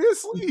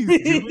 seriously? He's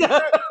doing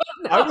that?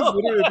 No. I was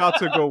literally about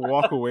to go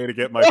walk away to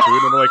get my food,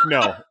 and I'm like,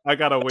 no, I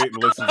gotta wait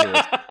and listen to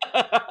this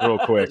real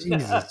quick.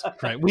 Jesus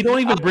Christ! We don't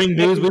even bring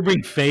news; we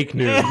bring fake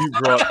news. He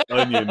brought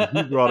onion.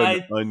 He brought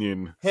an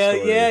onion. Hell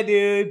story. Yeah,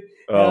 dude.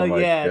 Oh Hell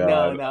yeah!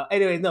 God. No.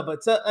 Anyway, no. But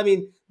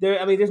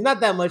there's not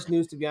that much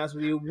news, to be honest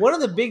with you. One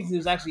of the big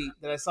news actually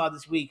that I saw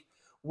this week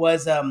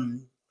was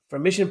for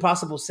Mission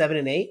Impossible 7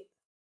 and 8.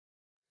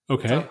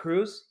 Okay. Tom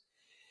Cruise.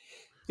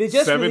 They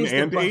just 7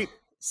 and 8.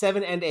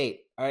 7 and 8.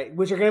 All right,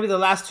 which are going to be the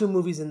last two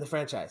movies in the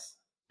franchise.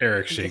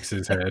 Eric shakes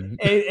his head.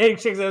 Eric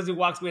shakes his head as he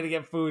walks away to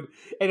get food.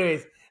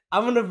 Anyways,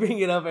 I'm going to bring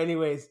it up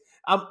anyways.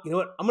 You know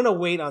what? I'm going to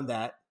wait on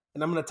that,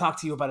 and I'm going to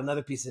talk to you about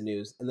another piece of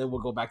news, and then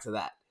we'll go back to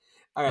that.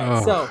 All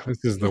right, so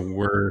this is the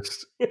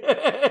worst.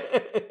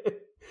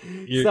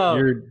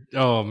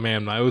 Oh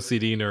man, my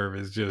OCD nerve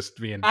is just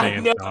being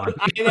danced on.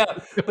 I know,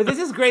 but this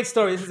is a great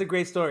story. This is a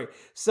great story.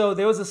 So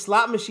there was a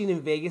slot machine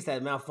in Vegas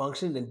that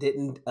malfunctioned and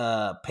didn't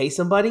pay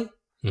somebody,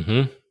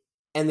 and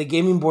the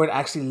gaming board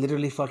actually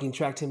literally fucking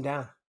tracked him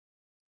down.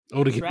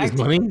 Oh, to get his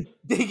money?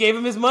 They gave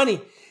him his money.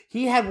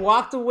 He had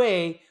walked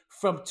away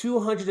from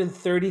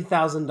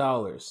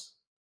 $230,000,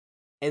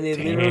 and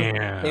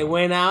they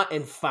went out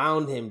and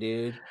found him,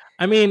 dude.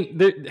 I mean,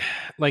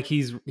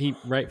 he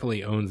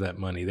rightfully owns that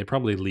money. They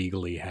probably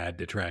legally had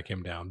to track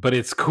him down. But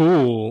it's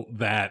cool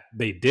that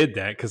they did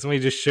that because somebody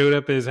just showed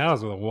up at his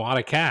house with a wad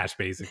of cash,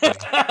 basically.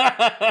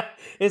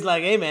 It's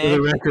like, hey, man. For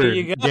the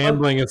record,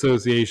 Gambling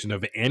Association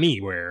of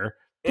anywhere.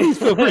 Please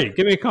feel free.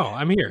 Give me a call.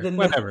 I'm here.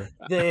 Whatever.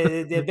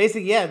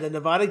 The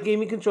Nevada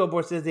Gaming Control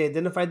Board says they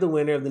identified the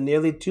winner of the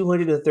nearly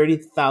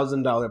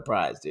 $230,000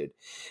 prize, dude.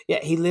 Yeah,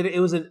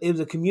 it was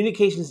a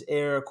communications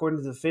error according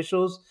to the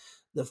officials.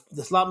 The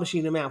slot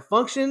machine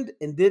malfunctioned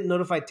and didn't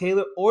notify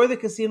Taylor or the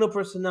casino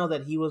personnel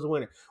that he was a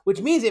winner,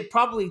 which means it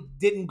probably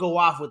didn't go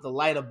off with the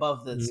light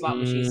above the slot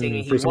machine saying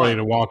he for somebody won.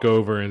 To walk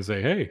over and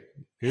say, "Hey,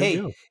 and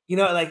then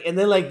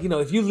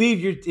if you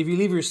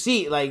leave your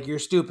seat, like, you're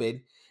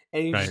stupid,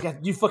 and you just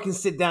you fucking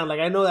sit down. Like,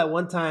 I know that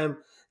one time,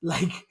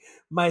 like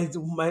my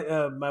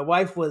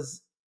wife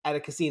was at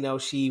a casino.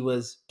 She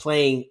was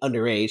playing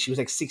underage. She was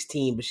like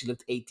 16, but she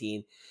looked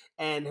 18.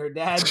 And her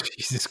dad,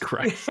 Jesus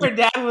Christ, her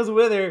dad was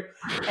with her,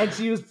 and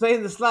she was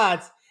playing the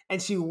slots, and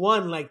she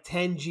won like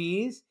 10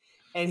 G's.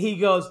 And he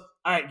goes,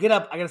 "All right, get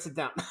up. I gotta sit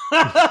down."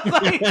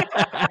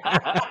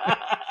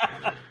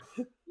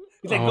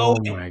 He's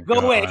like, "Go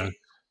away."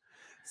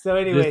 So,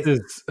 anyways, this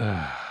is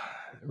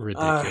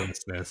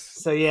ridiculousness.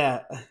 So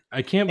yeah,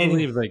 I can't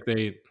believe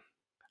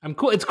I'm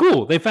cool. It's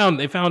cool. They found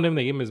him.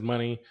 They gave him his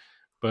money,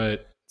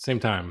 but same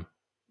time,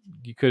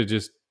 you could have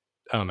just,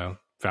 I don't know,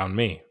 found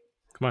me.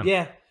 Come on.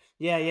 Yeah.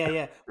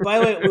 By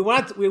the way,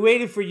 we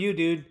waited for you,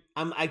 dude.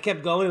 I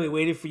kept going and we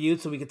waited for you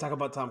so we could talk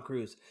about Tom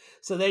Cruise.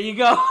 So there you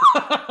go.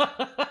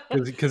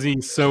 Because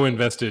he's so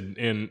invested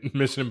in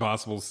Mission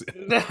Impossible.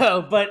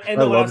 No, but I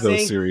love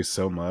those series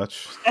so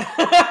much.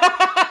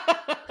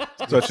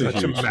 Such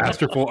a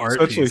masterful art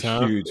piece.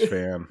 Such a huge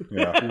fan.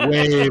 Yeah,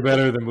 way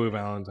better than Blue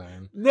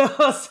Valentine. No,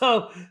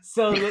 so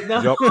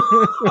no.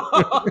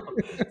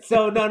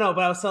 But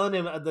I was telling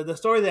him the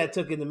story that I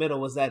took in the middle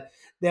was that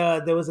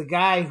there was a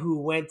guy who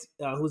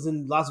was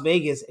in Las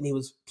Vegas and he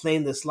was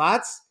playing the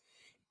slots,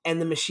 and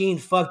the machine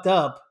fucked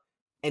up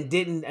and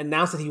didn't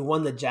announce that he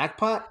won the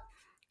jackpot,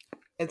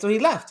 and so he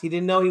left. He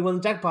didn't know he won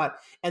the jackpot,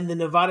 and the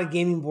Nevada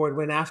Gaming Board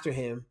went after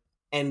him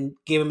and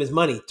gave him his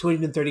money,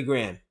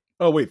 $230,000.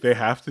 Oh, wait, they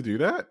have to do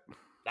that?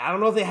 I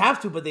don't know if they have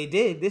to, but they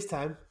did this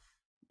time.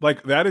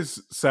 Like, that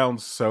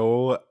sounds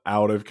so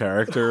out of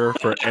character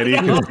for any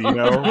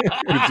casino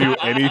to do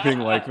anything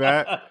like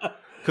that.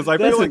 Because I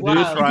feel like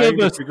they're trying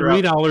to figure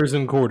out $3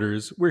 in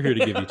quarters. We're here to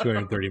give you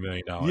 $230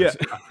 million. Yeah,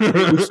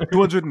 it was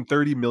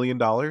 $230 million.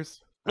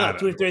 No,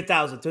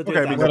 230,000. Okay,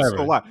 I mean that's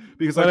still a lot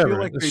because I feel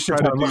like they try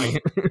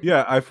to do.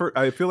 Yeah, I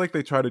feel like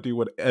they try to do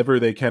whatever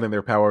they can in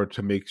their power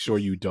to make sure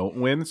you don't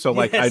win. So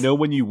like, I know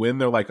when you win,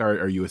 they're like,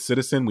 "Are you a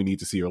citizen? We need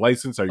to see your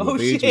license. Are you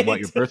of age? We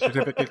want your birth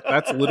certificate."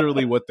 That's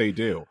literally what they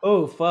do.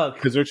 Oh fuck!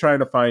 Because they're trying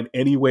to find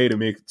any way to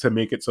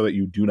make it so that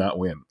you do not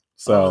win.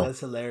 So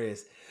that's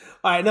hilarious.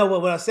 All right, no,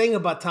 what I was saying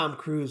about Tom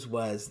Cruise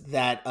was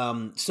that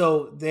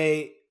so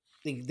they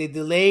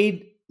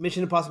delayed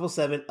Mission Impossible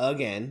 7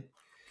 again.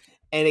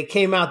 And it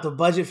came out, the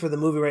budget for the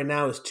movie right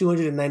now is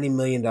 $290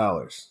 million.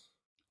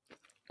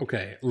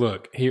 Okay,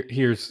 look,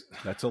 here's...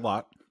 That's a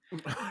lot.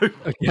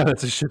 Yeah,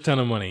 that's a shit ton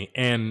of money.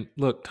 And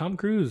look, Tom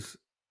Cruise,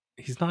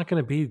 he's not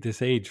going to be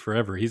this age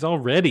forever. He's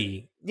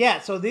already... Yeah,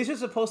 so these are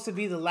supposed to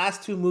be the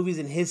last two movies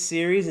in his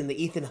series, in the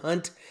Ethan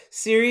Hunt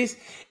series.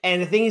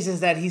 And the thing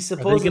is that he's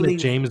supposedly... Are they going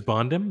to James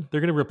Bond him?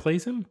 They're going to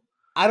replace him?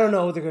 I don't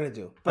know what they're going to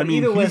do. But I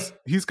mean, either way...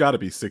 He's got to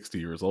be 60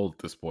 years old at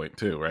this point,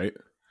 too, right?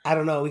 I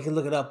don't know. We can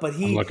look it up, but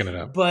I'm looking it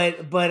up.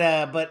 But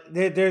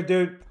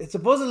they're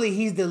supposedly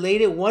he's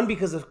delayed it. One,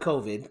 because of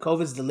COVID.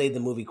 COVID's delayed the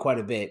movie quite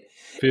a bit.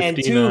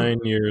 59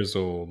 years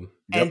old.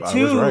 And yep,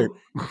 I was right.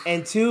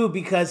 And two,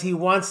 because he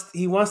wants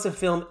to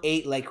film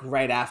 8 like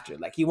right after.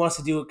 Like he wants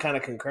to do it kind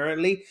of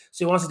concurrently.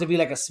 So he wants it to be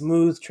like a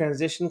smooth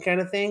transition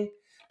kind of thing.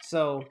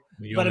 So,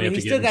 but I mean,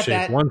 he still got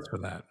that once for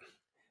that.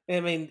 I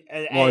mean,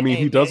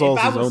 he does all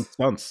his own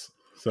stunts.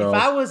 So if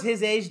I was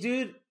his age,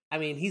 dude. I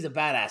mean, he's a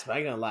badass, but I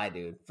ain't gonna lie,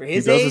 dude. For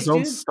his age, he does his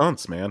own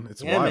stunts, man.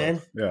 It's wild.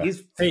 Man. Yeah,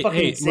 he's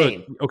fucking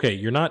insane. Look, okay,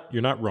 you're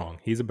not wrong.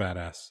 He's a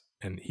badass,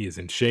 and he is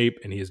in shape,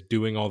 and he is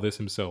doing all this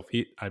himself.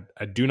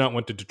 I do not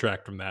want to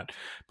detract from that,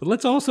 but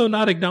let's also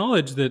not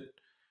acknowledge that.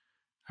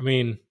 I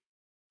mean,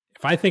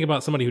 if I think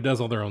about somebody who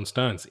does all their own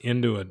stunts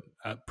into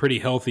a pretty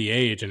healthy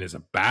age and is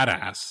a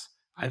badass,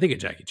 I think of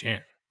Jackie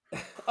Chan.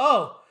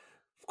 Oh,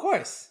 of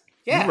course,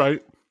 yeah. You're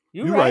right.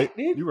 You're right,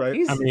 dude. You're right.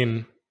 I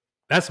mean.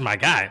 That's my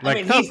guy.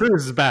 Like Tom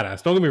Cruise is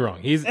badass. Don't get me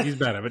wrong. He's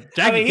badass. But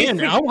Jackie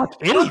Chan, I'll watch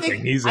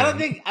anything he's in.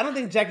 I don't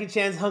think Jackie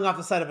Chan's hung off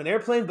the side of an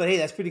airplane, but hey,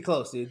 that's pretty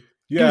close, dude.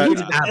 Yeah, he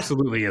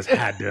absolutely has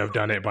had to have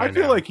done it by now. I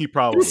feel like he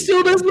probably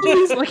still does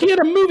movies. Like he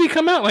had a movie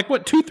come out like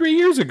 2-3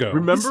 years ago.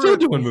 Remember, he's still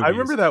doing movies. I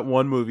remember that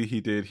one movie he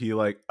did. He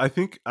I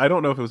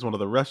don't know if it was one of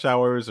the Rush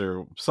Hours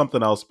or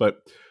something else,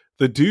 but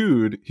the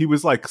dude, he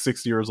was like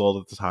 60 years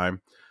old at the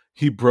time.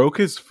 He broke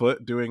his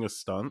foot doing a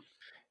stunt.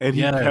 And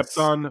he kept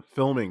on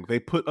filming. They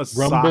put a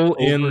Rumble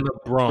in the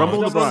Bronx.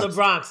 Rumble in the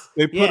Bronx.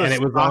 They put and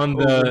it was on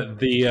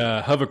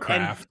the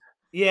hovercraft.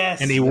 Yes.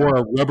 And he wore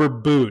a rubber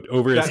boot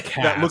over his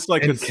cast. That looked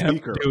like a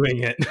sneaker.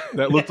 Doing it.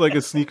 That looked like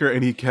a sneaker,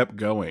 and he kept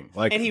going.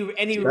 Like, and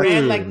he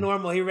ran like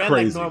normal. He ran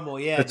like normal.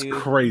 Yeah, that's dude.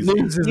 crazy.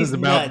 He's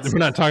about. We're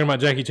not talking about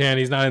Jackie Chan.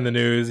 He's not in the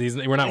news.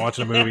 We're not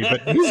watching a movie,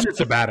 but he's just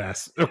a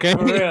badass. Okay,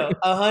 for real,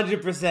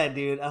 100%,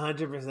 dude,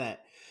 100%.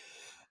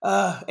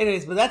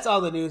 Anyways, but that's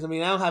all the news. I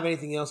mean, I don't have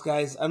anything else,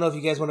 guys. I don't know if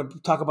you guys want to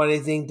talk about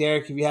anything,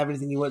 Derek. If you have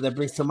anything that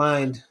brings to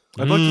mind,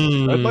 I'd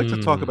like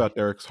to talk about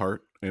Derek's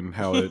heart and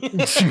how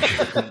it's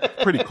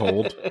pretty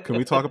cold. Can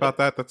we talk about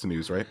that? That's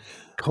news, right?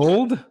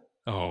 Cold?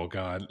 Oh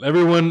God!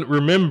 Everyone,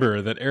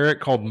 remember that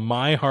Eric called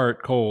my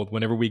heart cold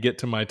whenever we get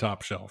to my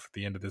top shelf at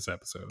the end of this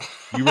episode.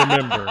 You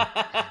remember?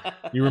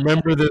 You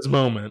remember this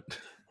moment?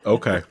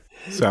 Okay,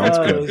 sounds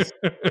good.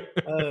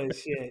 Oh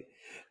shit!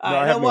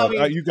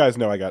 You guys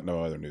know I got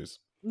no other news.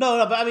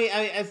 No, but I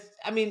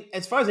mean,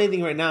 as far as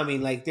anything right now, I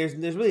mean, like, there's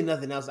really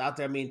nothing else out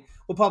there. I mean,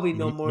 we'll probably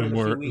know more in a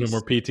few weeks. No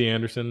more P.T.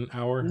 Anderson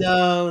hour?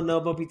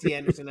 No P.T.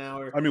 Anderson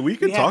hour. I mean, we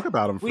can talk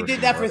about him. We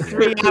did that for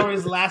 3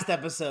 hours last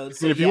episode.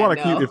 So if you want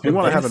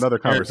to have another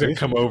conversation,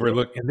 come over.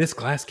 Look, in this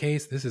glass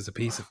case, this is a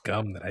piece of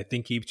gum that I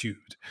think he chewed.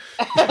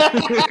 I'm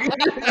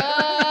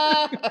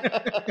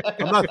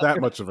not that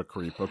much of a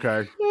creep,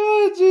 okay?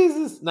 Oh,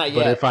 Jesus. Not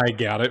yet. But if I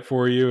got it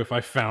for you, if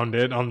I found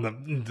it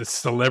on the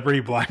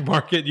celebrity black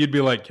market, you'd be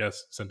like,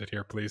 yes, send it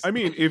here, please. I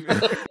mean, if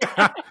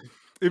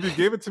if you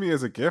gave it to me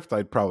as a gift,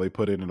 I'd probably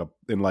put it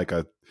in like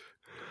a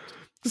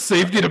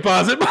safety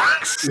deposit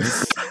box.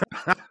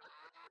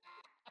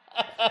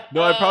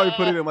 No, I'd probably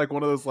put it in like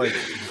one of those like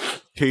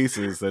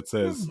cases that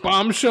says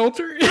bomb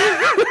shelter.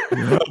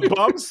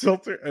 Bomb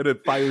shelter and a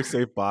fire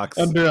safe box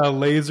under a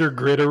laser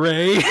grid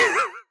array.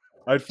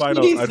 I'd find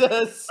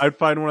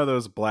one of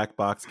those black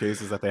box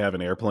cases that they have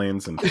in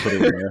airplanes and put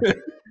it in there.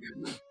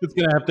 It's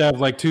gonna have to have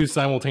like 2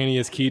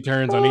 simultaneous key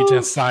turns on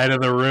each side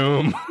of the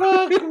room.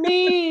 Fuck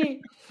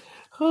me.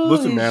 Holy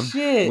Listen, man.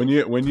 Shit. When you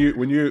admire,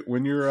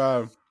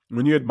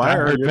 you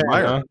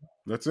admire. Huh?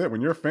 That's it. When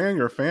you're a fan,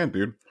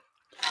 dude.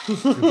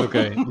 It's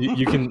okay.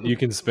 You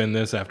can spin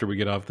this after we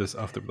get off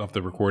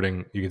the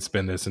recording. You can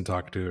spin this and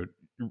talk to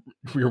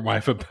your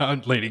wife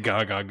about Lady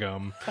Gaga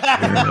gum.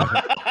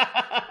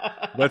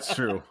 That's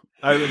true.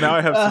 I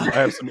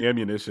have some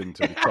ammunition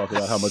to talk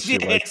about how much she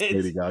likes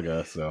Lady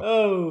Gaga. So,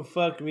 oh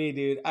fuck me,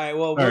 dude. All right,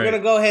 well, we're gonna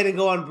go ahead and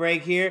go on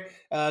break here.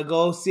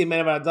 Go see a man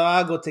about a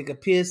dog. Go take a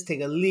piss,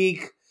 take a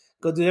leak.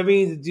 Go do everything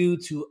you need to do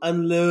to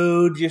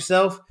unload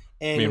yourself.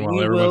 And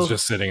meanwhile, everyone's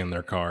just sitting in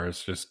their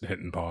cars, just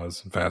hitting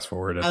pause and fast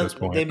forward at this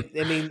point. I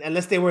mean,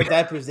 unless they wear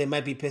diapers, they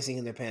might be pissing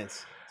in their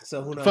pants.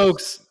 So who knows?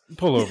 Folks,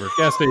 pull over.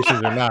 Gas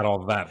stations are not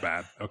all that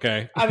bad,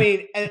 okay? I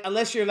mean,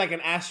 unless you're like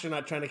an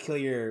astronaut trying to kill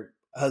your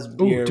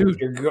husband, Ooh, your dude.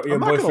 your I'm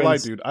not gonna lie,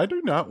 boyfriend's. dude. I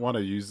do not want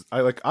to use.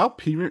 I'll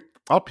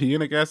pee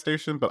in a gas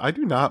station, but I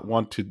do not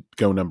want to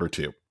go number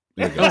 2.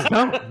 No,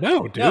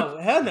 dude. No,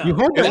 hell no. You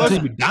hold that Unless-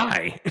 until you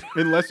die.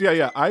 Unless,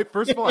 I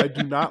first of all, I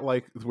do not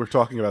like. We're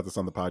talking about this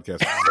on the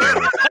podcast.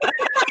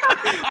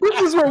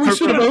 This is what we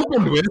should have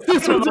opened with.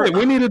 This was it.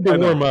 We needed to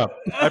warm up.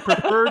 I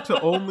prefer to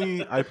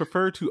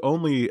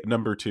only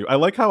number 2. I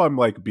like how I'm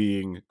like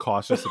being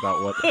cautious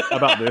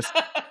about this,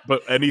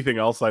 but anything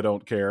else I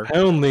don't care. I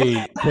only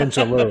pinch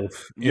a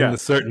loaf Yeah. in the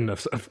certain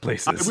of I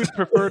places. would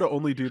prefer to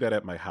only do that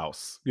at my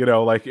house.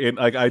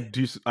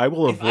 I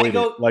will avoid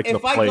it like the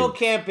if I plague. go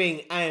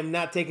camping, I am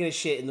not taking a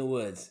shit in the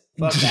woods.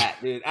 Fuck that,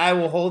 dude. I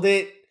will hold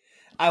it.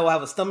 I will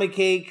have a stomach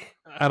ache.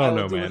 I don't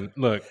know, man.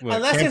 Look,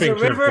 Unless there's camping a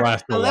river, trips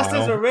last a unless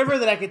there's while. a river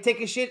that I can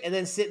take a shit and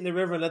then sit in the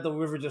river and let the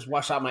river just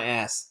wash out my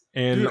ass.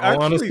 And Dude, all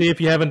actually- honesty,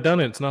 if you haven't done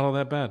it, it's not all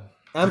that bad.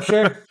 I'm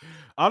sure.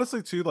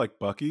 Honestly, too, like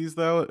Buc-ee's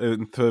though,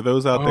 and to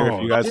those out there,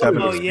 if you guys Oh,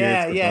 haven't Oh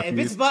experienced yeah. the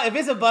If Buc-ee's,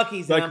 it's a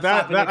Buc-ee's, then like I'm that,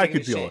 stopping and I taking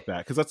could a deal shit. with that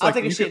because that's I'll like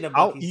take a shit in a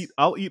Buc-ee's.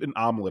 I'll eat an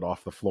omelet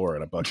off the floor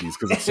at a Buc-ee's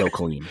because it's so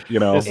clean.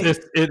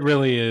 It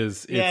really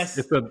is. Yes.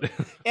 It's a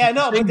Yeah,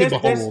 no, thing but to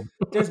behold.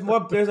 there's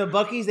more. There's a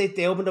Buc-ee's.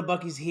 They opened a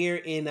Buc-ee's here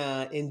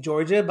in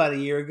Georgia about a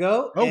year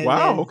ago. Oh And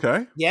wow, then-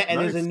 okay. Yeah, and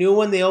Nice. there's a new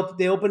one. They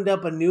opened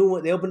up a new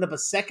one. They opened up a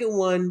second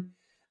one,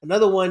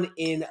 another one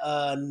in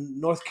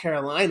North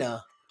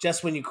Carolina.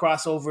 Just when you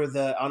cross over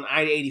on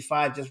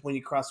I-85, just when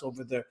you cross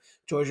over the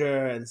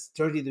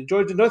either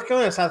North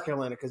Carolina, or South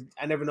Carolina, because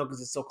I never know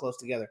because it's so close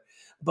together.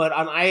 But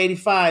on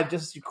I-85,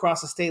 just as you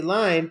cross the state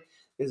line,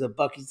 there's a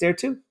Buc-ee's there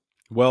too.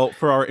 Well,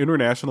 for our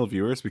international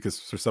viewers, because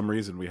for some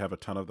reason we have a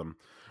ton of them,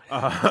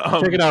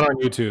 check it out on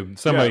YouTube.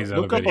 Somebody's on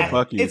a look up video. a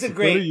Buc-ee's. It's a Go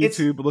great-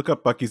 to YouTube. Look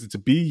up Buc-ee's. It's a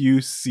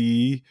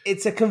BUC.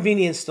 It's a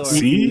convenience store.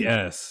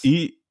 CES.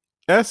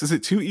 ES. Is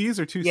it 2 E's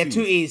or 2 Yeah, C's?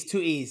 2 E's, 2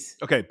 E's.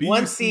 Okay,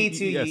 One C,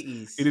 2 BUCES.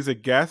 E's. It is a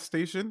gas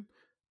station,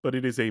 but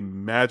it is a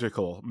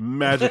magical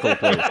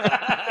place.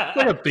 It's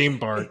like a theme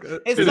park.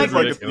 It's It like is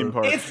like a ridiculous. theme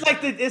park.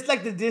 It's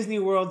like the Disney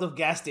World of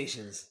gas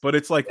stations. But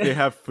it's like they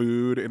have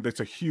food, and it's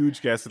a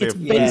huge gas. They It's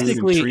have food and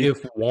basically treats,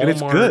 if and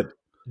it's Walmart good.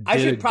 I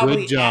did should a probably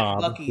good add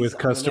job Buc-ee's with on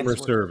the customer next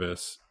one.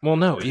 service. Well,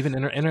 no, even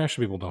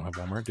international people don't have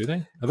Walmart, do they?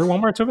 Are there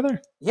Walmarts over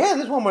there? Yeah,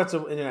 there's Walmart's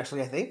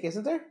internationally, I think,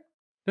 isn't there?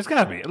 There's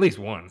got to be at least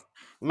one.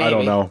 Maybe. I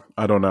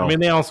don't know. I mean,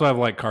 they also have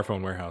like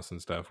Carphone Warehouse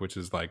and stuff, which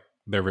is like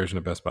their version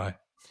of Best Buy.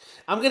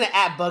 I'm gonna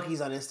add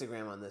Buc-ee's on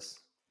Instagram on this.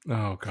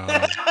 Oh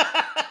God,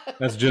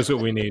 that's just what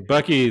we need.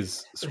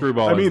 Buc-ee's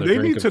Screwball. I mean, is their they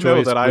drink need of to know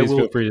choice. that I Please will-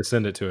 feel free to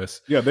send it to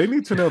us. Yeah, they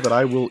need to know that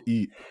I will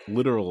eat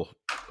literal.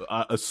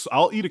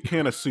 I'll eat a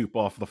can of soup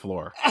off the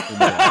floor. in the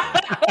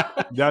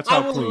bathroom. That's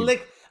how clean.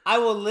 I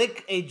will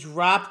lick a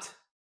dropped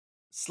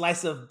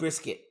slice of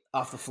brisket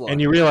off the floor. And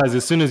you realize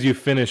as soon as you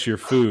finish your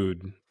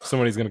food,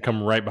 somebody's going to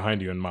come right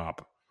behind you and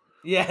mop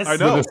yes, I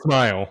know. with a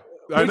smile.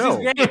 I Which is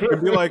know. great.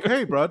 And be like,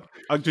 hey, bud,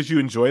 did you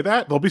enjoy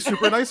that? They'll be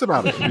super nice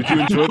about it. Did you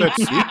enjoy that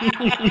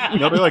soup?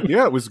 They'll be like,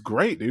 yeah, it was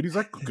great, dude. He's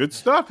like, good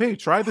stuff. Hey,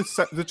 try the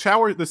He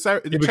cherry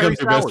becomes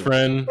your best sour.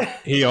 friend.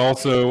 He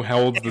also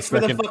holds the Thanks for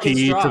the second fucking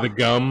key straw. to the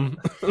gum,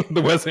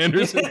 the Wes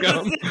Anderson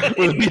gum,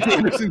 or the Pete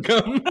Anderson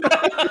gum.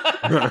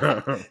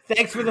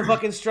 Thanks for the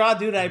fucking straw,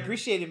 dude. I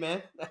appreciate it,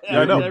 man.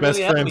 Yeah, I know. That Best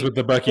really helped friends me. with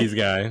the Buc-ee's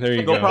guy. There you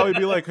They'll go. probably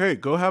be like, hey,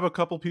 go have a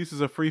couple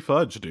pieces of free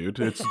fudge, dude.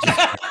 It's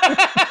just,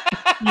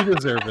 You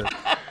deserve it.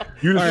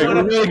 you All just right,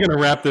 we're really going to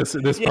wrap this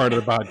part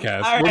of the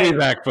podcast. All We'll be right.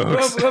 back,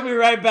 folks. We'll be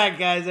right back,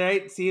 guys. All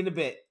right, see you in a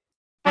bit.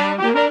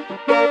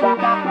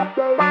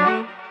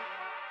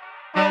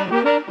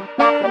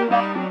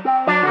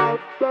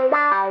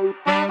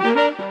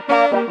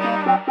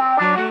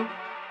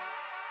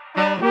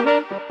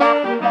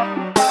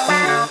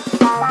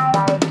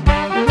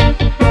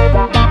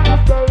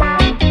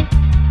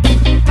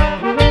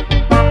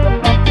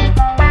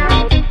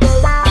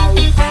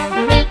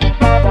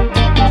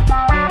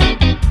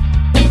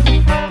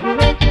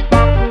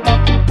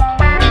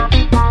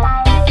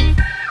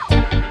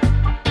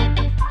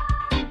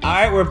 All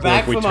right, we're So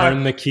back if we from turn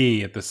our the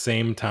key at the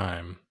same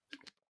time,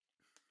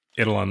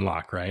 it'll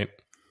unlock, right?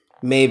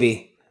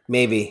 maybe.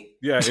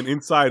 Yeah, and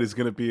inside is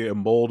going to be a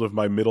mold of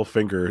my middle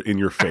finger in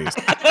your face.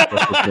 That's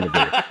what's going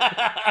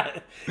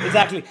to be.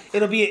 Exactly.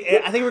 It'll be.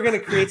 I think we're going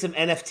to create some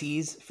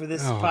NFTs for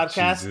this Oh,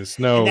 podcast. Jesus.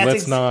 No, And that's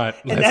let's ex- not.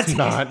 and Let's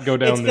not go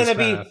down it's this gonna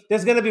path. be.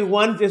 There's gonna be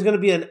one. There's gonna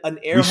be an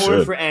air We horn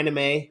should. for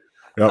anime.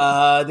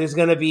 Yep. There's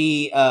gonna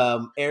be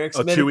Eric's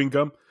A chewing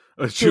gum.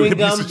 A chewing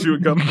piece of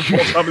chewing gum. Paul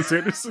Thomas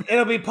Anderson.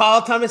 It'll be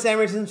Paul Thomas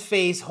Anderson's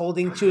face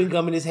holding chewing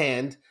gum in his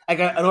hand. I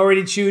got an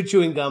already chewed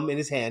chewing gum in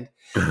his hand.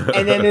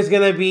 And then there's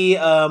gonna be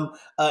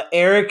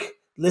Eric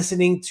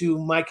listening to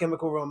My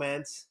Chemical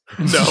Romance.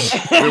 No,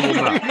 it will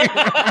not.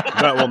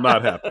 That will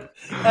not happen.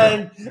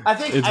 And I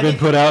think It's I been think-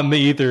 put out in the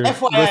ether.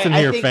 FYI, Listen I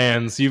here, think-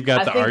 fans. You've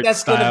got I the think art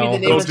that's gonna be style. the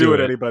name Don't of do the-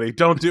 it, anybody.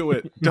 Don't do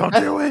it. Don't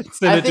do it.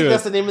 Send I it think to that's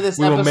us. the name of this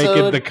We will episode.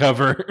 make it the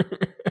cover.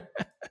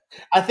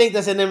 I think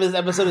that's the name of this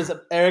episode. Is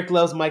Eric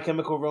Loves My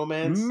Chemical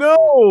Romance? No,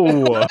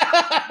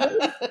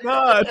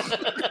 not.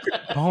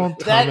 Paul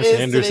Thomas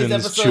Anderson's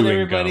episode, chewing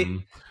everybody.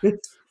 gum.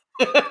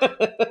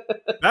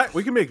 That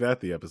we can make that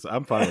the episode.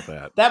 I'm fine with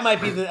that. That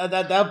might be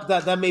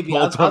that may be.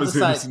 Paul Thomas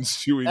decide. Anderson's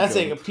chewing That's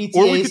gum. like a PTA's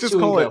Or we could just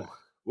call gum. it.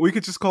 We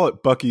could just call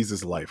it Bucky's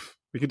is life.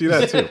 We could do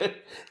that too.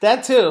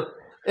 That too.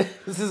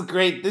 This is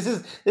great. This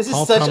is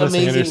Paul such Thomas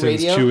amazing Anderson's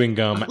radio. chewing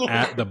gum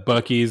at the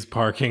Bucky's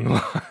parking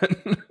lot.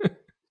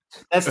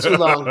 That's too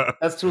long.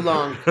 That's too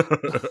long.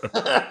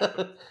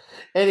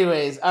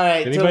 Anyways, all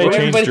right. Anybody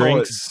change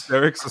drinks?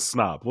 Derek's a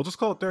snob. We'll just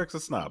call it Derek's a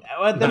snob.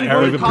 Well, then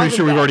I'm pretty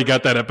sure we've already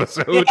got that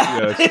episode.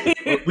 Yeah.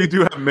 Yes. We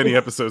do have many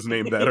episodes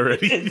named that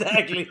already.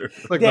 Exactly.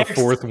 It's like Derek's, the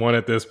fourth one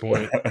at this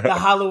point. The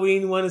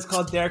Halloween one is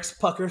called Derek's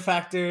Pucker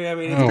Factor. I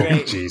mean, it's Oh,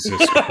 great.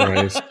 Jesus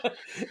Christ.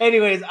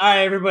 Anyways, all right,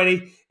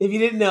 everybody. If you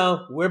didn't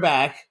know, we're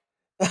back.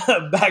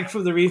 Back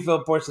from the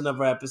refill portion of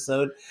our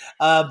episode.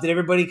 Did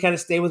everybody kind of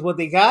stay with what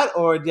they got,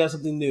 or do you have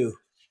something new?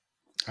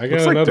 I got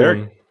Looks like another Derek-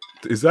 one.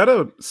 Is that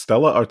a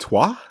Stella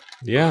Artois?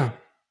 Yeah.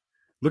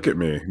 Look at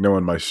me,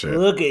 knowing my shit.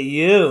 Look at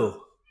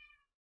you.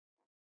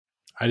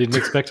 I didn't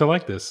expect to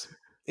like this.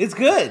 It's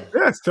good.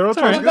 Yeah, Stella It's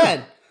Artois. not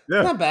bad. Yeah.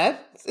 It's not bad.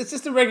 It's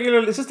just a regular.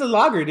 It's just a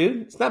lager,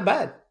 dude. It's not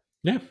bad.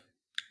 Yeah.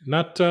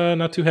 Not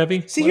too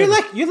heavy. See,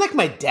 Whatever. you're like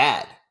my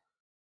dad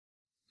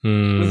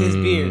with his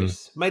Hmm.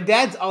 beers. My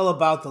dad's all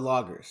about the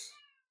lagers.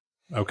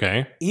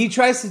 Okay. He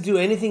tries to do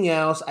anything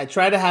else. I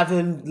try to have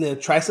him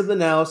try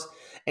something else,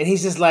 and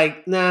he's just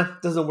like, nah,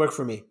 doesn't work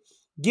for me.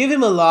 Give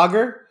him a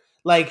lager.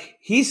 Like,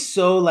 he's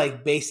so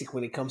like basic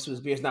when it comes to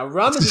his beers. Now,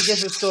 rum is a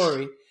different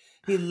story.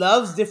 He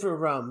loves different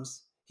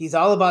rums. He's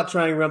all about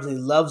trying rums, and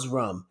he loves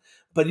rum.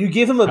 But you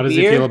give him a How does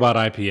beer, he feel about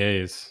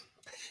IPAs?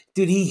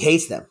 dude, he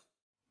hates them.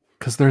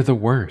 Because they're the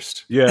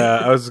worst.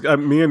 Yeah,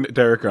 me and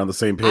Derek are on the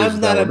same page. I'm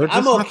with not. that one. They're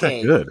I'm just not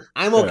okay. that good.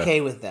 I'm Yeah.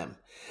 okay with them.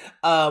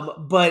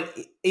 But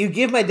you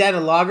give my dad a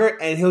lager,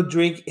 and he'll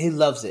drink. He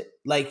loves it.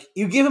 Like,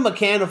 you give him a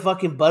can of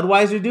fucking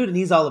Budweiser, dude, and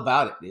he's all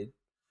about it, dude.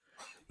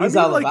 He's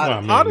all like, about Oh,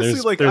 it. man,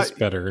 honestly, there's like,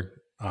 better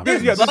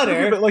There's options.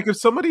 butter. but like if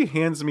somebody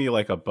hands me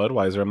like a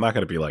Budweiser, I'm not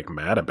going to be like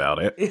mad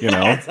about it. You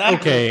know,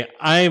 Exactly.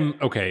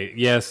 Okay.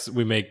 Yes,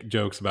 we make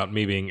jokes about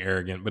me being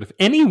arrogant, but if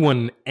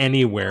anyone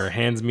anywhere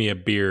hands me a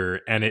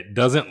beer and it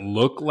doesn't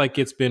look like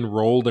it's been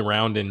rolled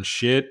around in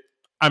shit,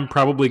 I'm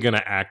probably going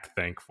to act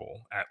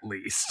thankful at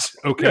least.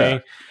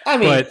 Okay. Yeah. I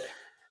mean, But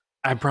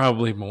I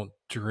probably won't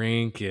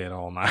drink it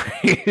all night.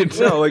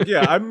 no, like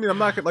yeah, I mean, I'm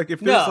not gonna like if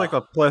there's No. like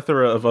a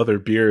plethora of other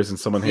beers and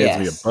someone hands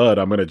me Yes. a Bud,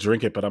 I'm going to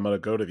drink it, but I'm going to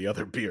go to the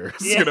other beers.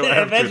 yeah, you know,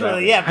 after eventually,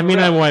 that. yeah. I mean,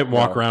 I for real. might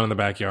walk No. around in the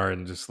backyard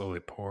and just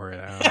slowly pour it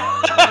out.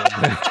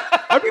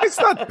 I mean, it's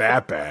not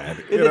that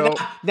bad. You know,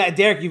 Now,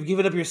 Derek, you've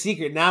given up your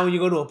secret. Now, when you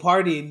go to a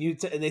party and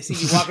and they see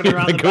you walking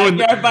around the Go in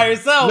the- backyard by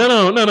yourself,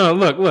 No.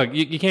 Look.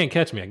 You can't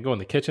catch me. I can go in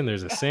the kitchen.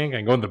 There's a sink. I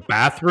can go in the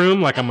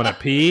bathroom like I'm gonna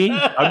pee.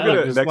 I'm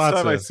gonna There's next lots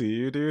time I of- see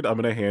you, dude, I'm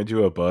gonna hand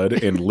you a Bud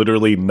and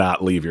literally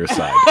not leave your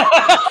side.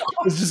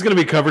 It's just gonna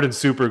be covered in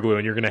super glue,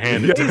 and you're gonna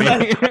hand it to me.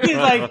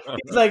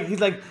 he's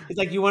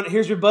like, you want?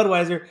 Here's your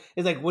Budweiser.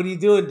 He's like, what are you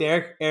doing,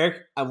 Derek?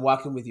 Eric, I'm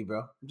walking with you, bro.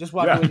 I'm just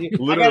walking Yeah, with you.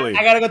 literally.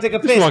 I gotta go take a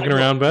piss. Just walking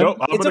around, bud. Nope,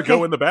 I'm It's gonna go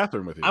okay. in the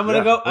bathroom with you. I'm gonna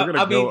Yeah, go. we're gonna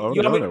I mean, go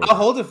you want me, I'll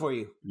hold it for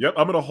you. Yep,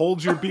 I'm gonna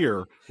hold your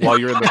beer while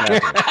you're in the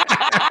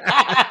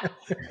bathroom.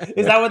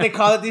 Is that what they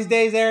call it these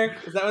days, Eric?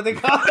 Is that what they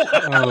call it?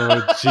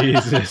 Oh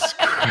Jesus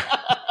Christ!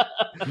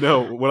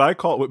 No,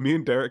 what me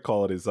and Derek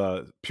call it is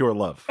pure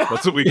love.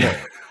 That's what we call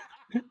it.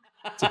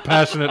 It's a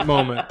passionate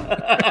moment.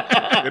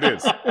 It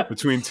is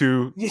between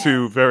two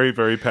very,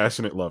 very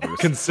passionate lovers,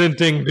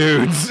 Consenting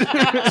dudes.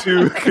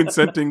 two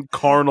consenting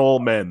carnal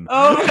men.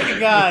 Oh my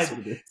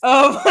god!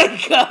 Oh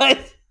my god!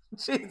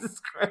 Jesus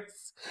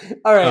Christ!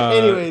 All right.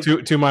 Anyways,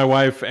 to my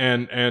wife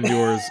and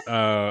yours.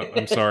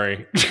 I'm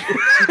sorry.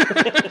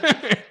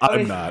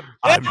 I'm not.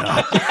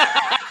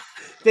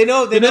 they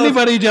know. They Did know.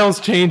 anybody else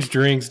change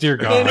drinks? Dear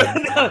They God.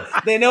 know,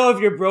 they know of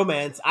your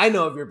bromance. I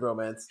know of your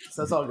bromance,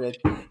 so it's all good.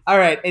 All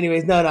right.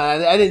 Anyways, no,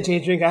 I didn't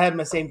change drink. I had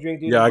my same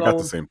drink, dude. Yeah, I I'm got the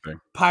going same thing.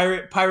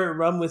 pirate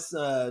rum with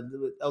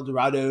El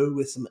Dorado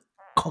with some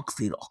Coke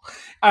Zero.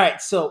 All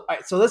right, so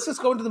let's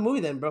just go into the movie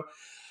then, bro.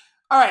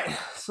 All right,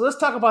 so let's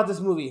talk about this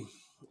movie.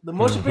 The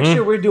motion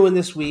picture we're doing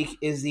this week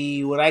is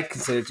the what I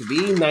consider to be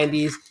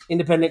 90s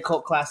independent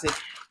cult classic,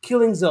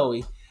 Killing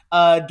Zoe,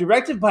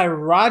 directed by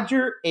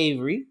Roger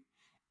Avary.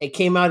 It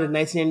came out in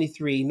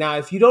 1993. Now,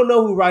 if you don't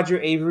know who Roger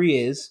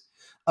Avary is,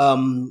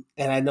 and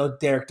I know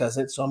Derek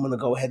doesn't, so I'm going to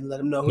go ahead and let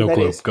him know who No that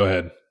clue. is. Go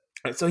ahead. All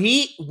right, so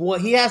he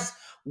has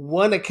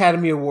one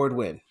Academy Award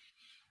win.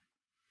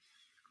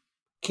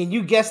 Can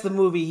you guess the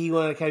movie he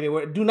won an Academy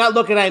Award? Do not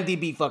look at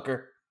IMDb,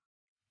 fucker.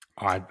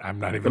 I'm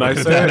not even Can I looking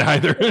at say that it?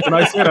 either. When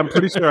I said I'm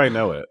pretty sure I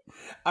know it.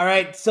 All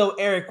right, so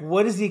Eric,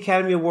 what is the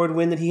Academy Award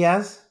win that he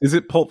has? Is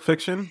it Pulp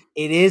Fiction?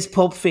 It is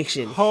Pulp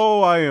Fiction.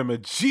 Oh, I am a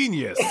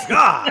genius.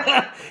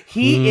 Ah!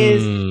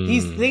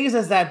 He's the thing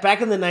is that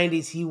back in the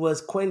 90s, he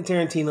was Quentin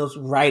Tarantino's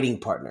writing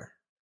partner.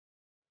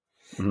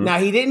 Mhm. Now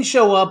he didn't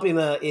show up in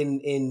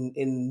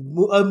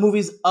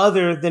movies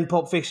other than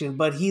Pulp Fiction,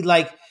 but he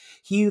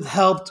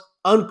helped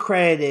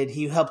uncredited,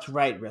 he helped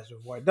write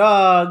Reservoir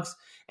Dogs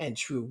and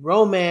True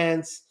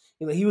Romance.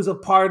 He was a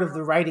part of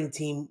the writing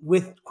team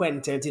with Quentin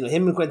Tarantino.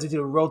 Him and Quentin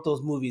Tarantino wrote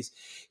those movies.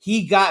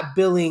 He got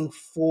billing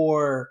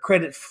for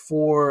credit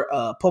for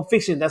Pulp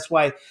Fiction. That's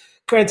why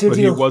Quentin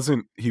Tarantino.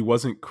 But he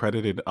wasn't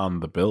credited on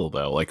the bill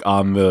though. Like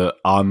in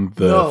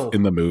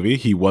the movie,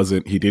 he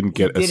didn't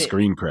get a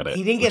screen credit.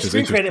 He didn't get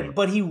screen credit,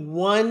 but he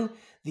won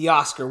the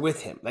Oscar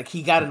with him. Like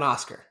he got an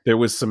Oscar.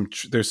 There's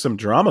some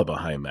drama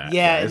behind that.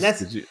 Yeah,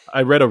 guys. and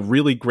I read a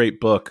really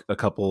great book a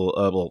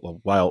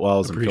while I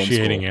was in film school.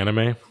 Appreciating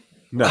anime.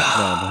 No,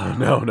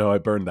 I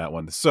burned that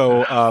one.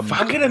 So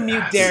I'm gonna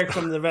mute Derek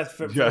from the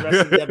rest of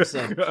the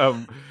episode.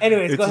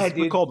 Anyways, go ahead,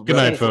 dude. Good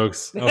night,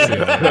 folks. I'll see you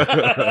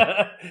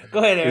later. Go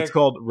ahead, Eric. It's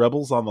called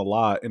Rebels on the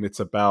Lot, and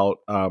it's about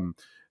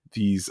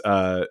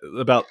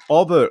about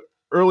all the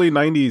early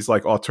 90s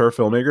like auteur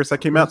filmmakers that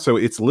came out. So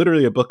it's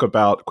literally a book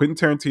about Quentin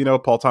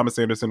Tarantino, Paul Thomas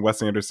Anderson,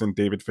 Wes Anderson,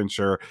 David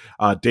Fincher,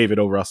 David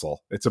O.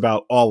 Russell. It's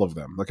about all of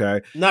them. Okay,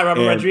 not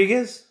Robert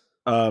Rodriguez.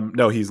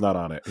 No, he's not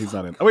on it. He's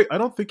not in. Oh wait, I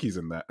don't think he's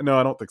in that. No,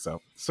 I don't think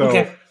so. So,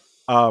 okay.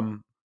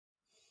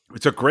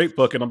 It's a great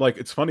book, and I'm like,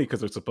 it's funny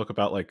because it's a book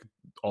about like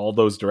all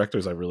those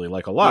directors I really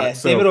like a lot. Yeah,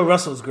 so, David O.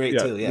 Russell's great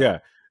too. Yeah.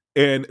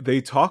 And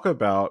they talk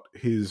about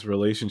his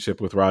relationship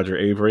with Roger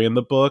Avery in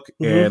the book,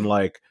 and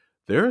like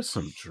there's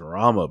some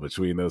drama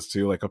between those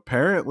two. Like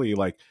apparently,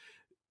 like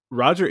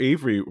Roger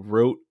Avery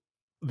wrote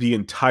the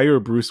entire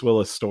Bruce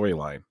Willis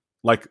storyline.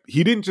 Like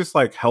he didn't just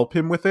like help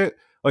him with it.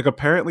 Like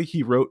apparently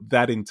he wrote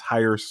that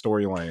entire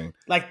storyline,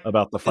 like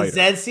about the fighter. The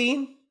Zed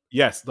scene.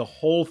 Yes, the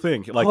whole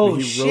thing. Like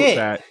he wrote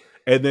that,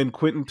 and then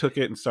Quentin took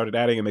it and started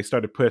adding, and they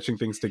started putting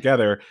things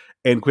together.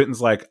 And Quentin's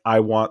like,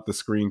 "I want the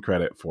screen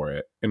credit for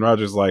it," and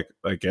Roger's like,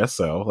 "I guess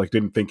so." Like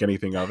didn't think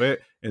anything of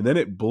it, and then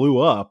it blew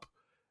up.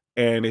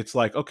 And it's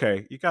like,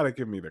 okay, you got to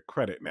give me the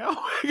credit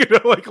now.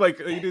 Like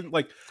he didn't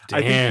like. Damn.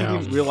 I think he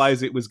didn't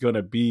realize it was going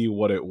to be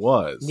what it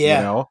was.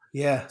 Yeah,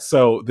 yeah.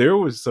 So there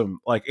was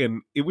some like,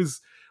 and it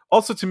was.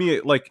 Also, to me,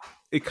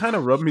 it kind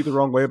of rubbed me the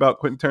wrong way about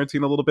Quentin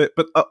Tarantino a little bit.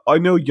 But I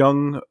know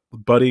young,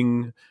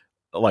 budding,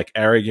 like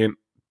arrogant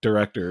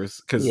directors.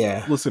 Because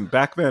listen,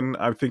 back then,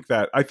 I think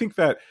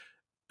that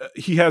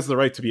he has the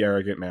right to be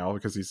arrogant now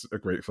because he's a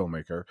great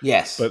filmmaker.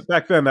 Yes, but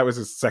back then, that was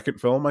his second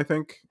film, I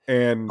think.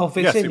 And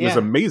yes, it was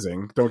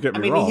amazing. Don't get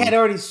me wrong. He had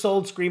already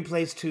sold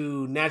screenplays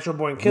to Natural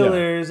Born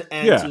Killers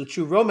and to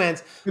True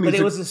Romance, but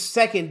it was his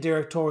second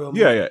directorial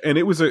movie. Yeah, and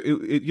it was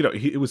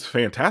it was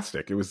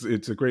fantastic.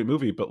 It's a great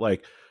movie, but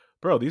like.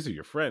 Bro, these are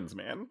your friends,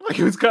 man. Like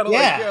it was kind of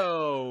like,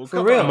 yo,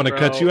 for real. I'm gonna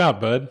cut you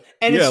out, bud.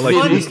 And it's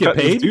funny. He's get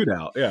paid. Dude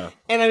out, yeah.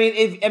 And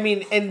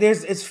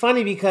it's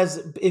funny because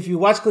if you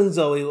watch Clean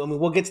Zoe,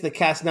 we'll get to the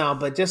cast now,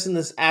 but just in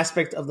this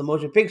aspect of the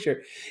motion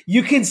picture,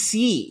 you can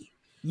see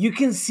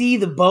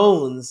the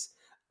bones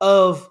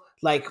of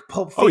like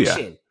Pulp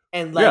Fiction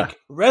and like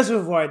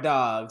Reservoir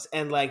Dogs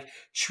and like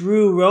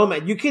True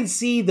Romance. You can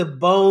see the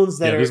bones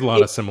that there's a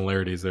lot of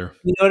similarities there.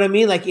 You know what I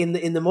mean? Like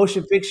in the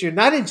motion picture,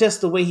 not in just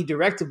the way he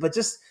directed, but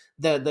just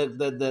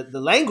the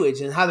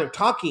language and how they're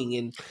talking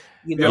and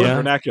the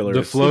vernacular,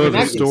 the flow of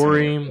the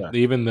story,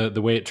 even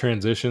the way it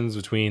transitions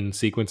between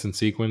sequence and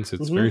sequence,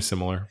 it's very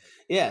similar.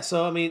 Yeah,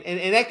 so I mean,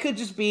 and that could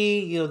just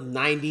be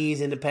 90s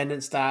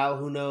independent style.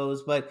 Who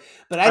knows? But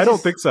I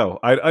don't think so.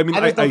 I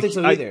don't think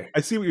so either.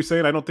 I see what you're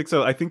saying. I don't think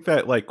so. I think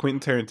that like Quentin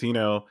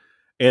Tarantino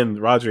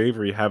and Roger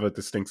Avery have a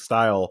distinct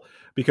style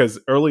because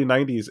early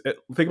 90s.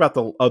 Think about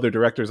the other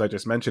directors I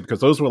just mentioned because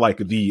those were like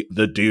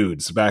the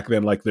dudes back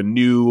then, like the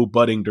new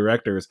budding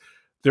directors.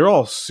 They're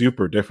all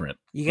super different.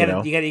 You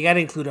gotta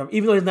include him,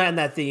 even though he's not in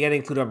that thing. You gotta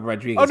include Robert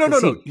Rodriguez. Oh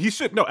no, he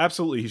should. No,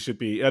 absolutely, he should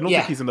be. I don't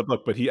think he's in the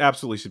book, but he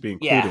absolutely should be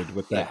included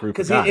with that group.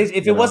 Because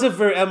if it wasn't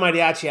for El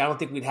Mariachi, I don't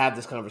think we'd have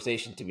this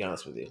conversation. To be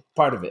honest with you,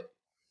 part of it,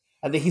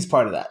 I think he's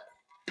part of that.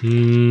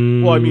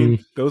 Well, I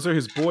mean, those are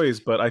his boys,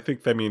 but I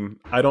think,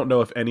 I don't know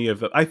if any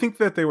of them. I think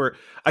that they were.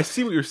 I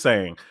see what you're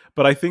saying,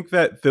 but I think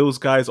that those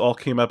guys all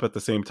came up at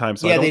the same time,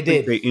 so I don't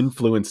think they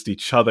influenced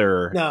each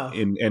other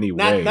in any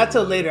way. Not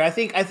till later. I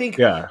think.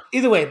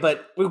 Either way,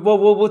 but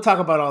we'll talk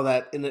about all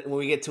that when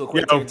we get to a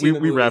quick.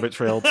 We rabbit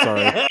trailed.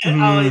 Sorry,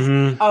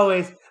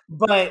 always.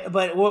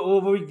 But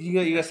what were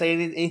you gonna say?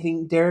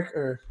 Anything, Derek?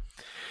 Or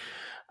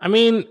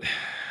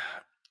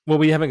well,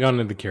 we haven't gone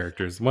into the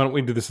characters. Why don't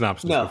we do the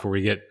synopsis before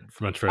we get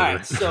much further? All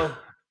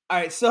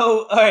right.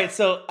 So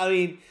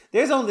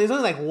there's only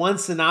like one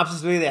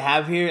synopsis really they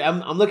have here.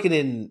 I'm looking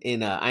in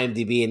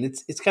IMDb and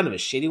it's kind of a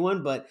shitty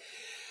one, but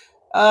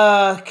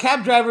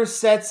cab driver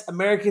sets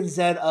American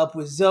Zed up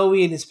with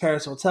Zoe in his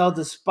Paris hotel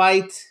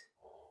despite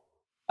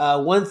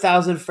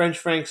 1,000 French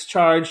francs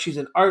charged. She's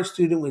an art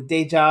student with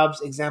day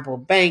jobs. Example,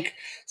 bank.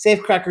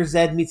 Safecracker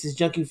Zed meets his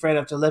junkie friend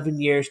after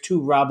 11 years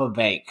to rob a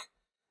bank.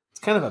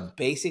 Kind of a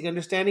basic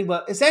understanding,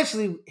 but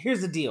essentially, here's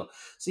the deal.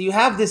 So you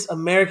have this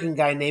American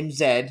guy named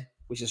Zed,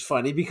 which is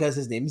funny because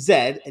his name's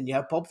Zed, and you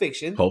have Pulp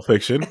Fiction.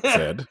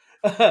 Zed.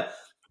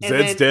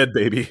 Zed's dead,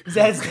 baby.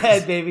 Zed's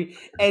dead, baby.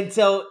 And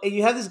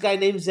you have this guy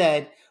named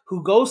Zed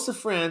who goes to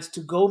France to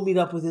go meet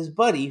up with his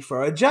buddy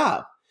for a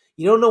job.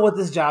 You don't know what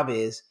this job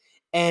is.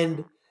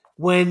 And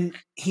when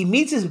he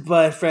meets his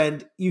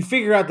boyfriend, you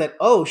figure out that,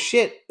 oh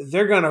shit,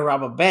 they're gonna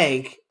rob a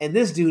bank, and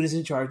this dude is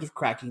in charge of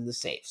cracking the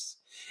safes,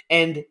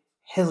 and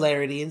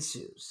hilarity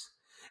ensues.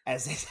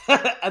 As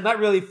not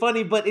really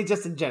funny, but it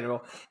just in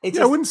general.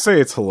 I wouldn't say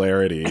it's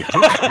hilarity.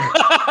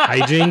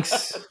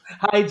 Hijinks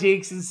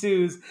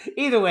ensues.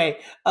 Either way,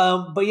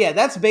 but yeah,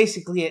 that's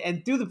basically it.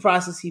 And through the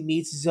process, he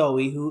meets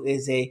Zoe, who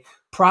is a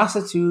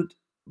prostitute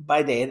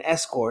by day, an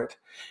escort.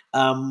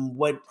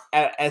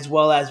 As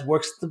well as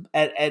works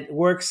at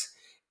works.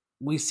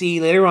 We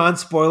see later on,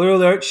 spoiler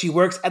alert, she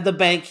works at the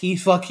bank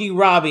he's fucking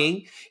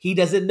robbing. He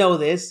doesn't know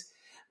this.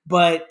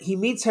 But he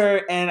meets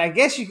her, and I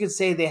guess you could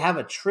say they have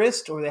a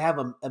tryst, or they have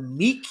a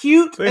meet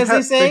cute, they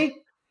say.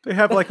 They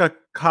have like a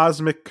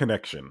cosmic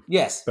connection.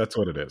 Yes, that's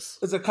what it is.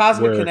 It's a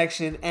cosmic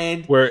connection,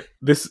 and where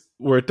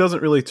it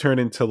doesn't really turn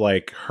into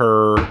like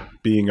her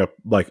being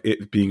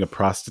a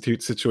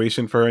prostitute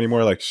situation for her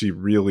anymore. Like she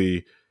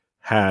really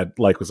had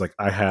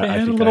I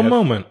had a little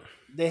moment.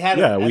 They had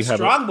a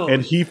strong moment,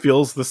 and he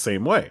feels the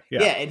same way.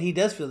 Yeah, and he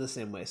does feel the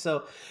same way.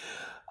 So,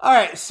 all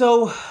right,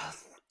 so.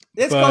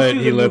 But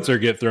he lets her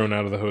get thrown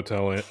out of the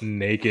hotel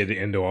naked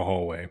into a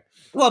hallway.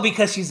 Well,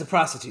 because she's a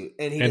prostitute,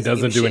 and he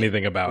doesn't do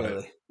anything about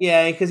it.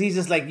 Yeah, because he's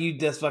just like, you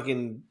just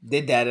fucking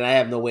did that, and I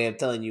have no way of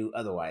telling you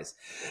otherwise.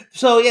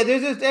 So yeah,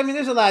 there's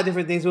a lot of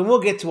different things, but we'll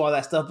get to all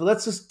that stuff. But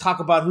let's just talk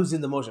about who's in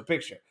the motion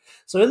picture.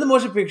 So in the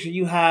motion picture,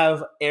 you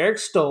have Eric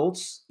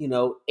Stoltz,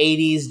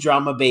 80s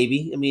drama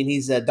baby. I mean,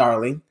 he's a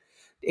darling,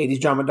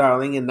 80s drama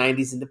darling, and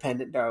 90s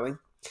independent darling.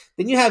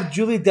 Then you have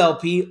Julie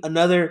Delpy,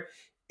 another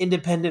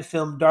independent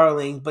film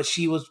darling, but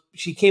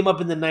she came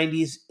up in the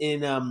 90s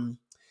in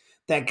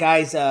that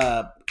guy's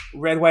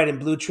Red, White,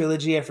 and Blue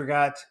trilogy. I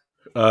forgot.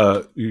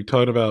 You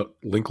talking about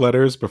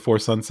Linkletters, Before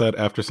Sunset,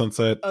 After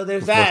Sunset? Oh,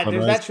 there's that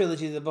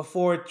trilogy, the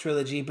Before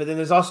trilogy, but then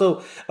there's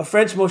also a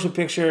French motion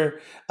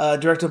picture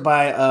directed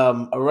by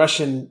a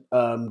Russian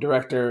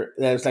director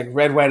that was like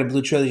Red, White, and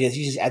Blue trilogy.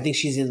 I think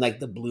she's in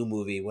like the Blue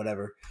movie,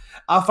 whatever.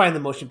 I'll find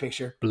the motion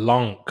picture.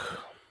 Blanc.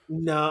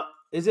 No,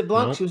 is it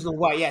Blanc? Nope. She was in the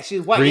white. Yeah,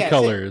 she's white. Three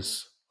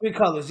colors. Three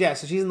colors, yeah.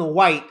 So she's in the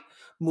White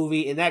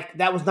movie, and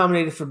that was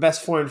nominated for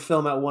Best Foreign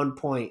Film at one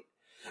point.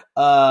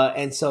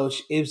 And so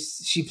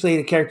she played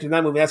a character in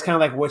that movie. That's kind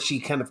of like what she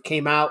kind of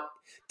came out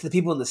to the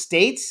people in the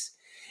States,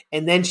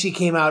 and then she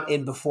came out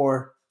in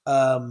Before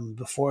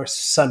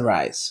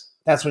Sunrise.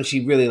 That's when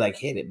she really like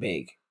hit it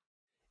big.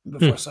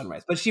 Before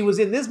Sunrise, but she was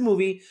in this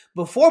movie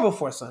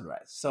before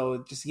Sunrise. So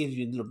it just gives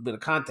you a little bit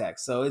of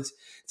context. So it's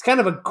kind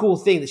of a cool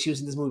thing that she was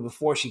in this movie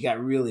before she got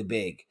really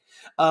big.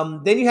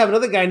 Then you have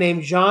another guy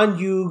named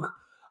Jean-Hugues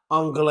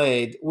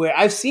Anglade, where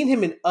I've seen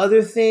him in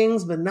other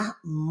things, but not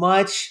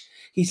much.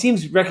 He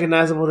seems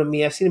recognizable to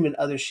me. I've seen him in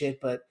other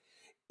shit, but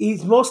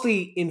he's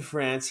mostly in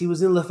France. He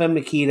was in La Femme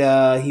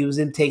Nikita. He was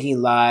in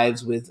Taking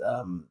Lives with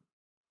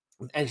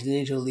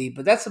Angelina Jolie,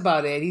 but that's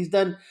about it. He's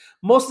done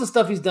most of the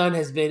stuff he's done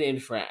has been in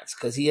France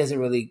because he hasn't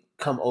really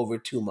come over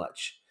too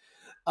much.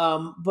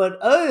 But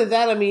other than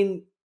that, I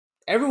mean,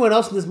 everyone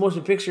else in this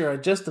motion picture are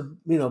just a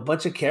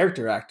bunch of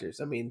character actors.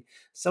 I mean,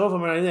 some of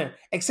them are not in there,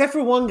 except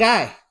for one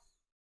guy.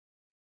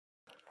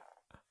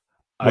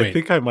 I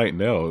think I might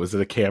know. Was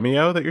it a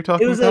cameo that you're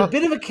talking about? It was a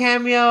bit of a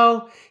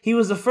cameo. He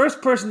was the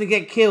first person to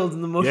get killed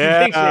in the motion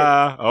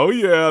picture. Oh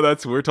yeah,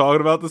 we're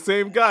talking about the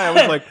same guy. I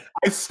was like,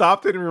 I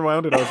stopped it and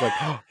reminded. I was like,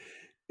 oh,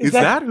 is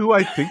that who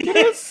I think it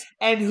is?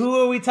 And who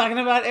are we talking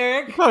about,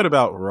 Eric? We're talking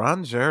about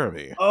Ron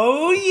Jeremy.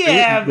 Oh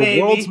yeah,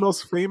 the world's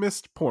most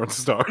famous porn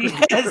star.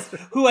 Yes,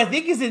 who I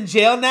think is in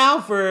jail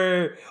now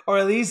or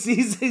at least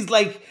he's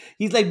like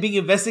being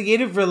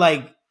investigated for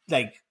like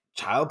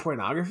child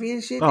pornography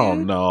and shit. Oh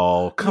dude.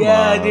 No, come on.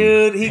 Yeah,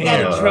 dude, he got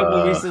in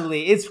trouble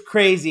recently. It's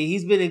crazy.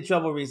 He's been in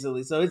trouble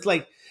recently, so it's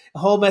like a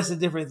whole mess of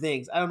different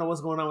things. I don't know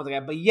what's going on with the guy,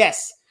 but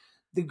yes.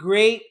 The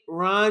great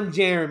Ron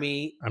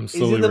Jeremy. I'm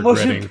slowly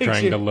regretting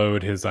trying to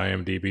load his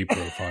IMDb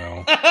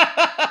profile.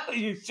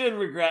 You should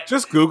regret.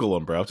 Just Google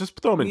him, bro. Just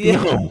throw him in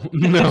Google.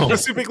 No.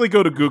 Specifically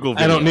go to Google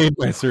Video. I don't need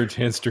my search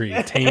history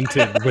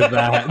tainted with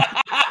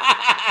that.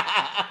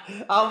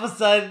 All of a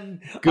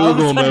sudden,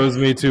 Google knows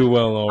me too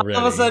well already.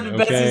 All of a sudden,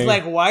 Betsy's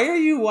like, why are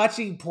you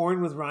watching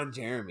porn with Ron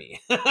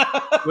Jeremy?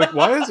 Like,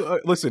 why is...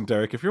 listen,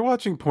 Derek, if you're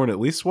watching porn, at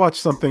least watch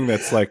something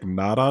that's, like,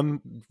 not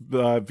on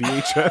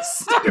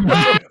VHS.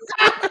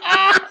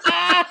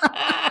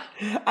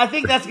 I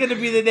think that's going to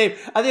be the name.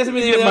 I think that's going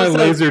to be the name of the episode.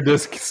 My laser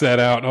disc set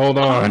out. Hold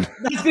on.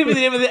 That's going to be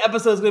the name of the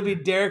episode. It's going to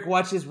be Derek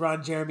watches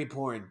Ron Jeremy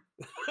porn.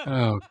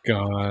 Oh,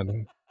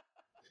 God.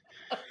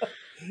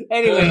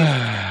 Anyway.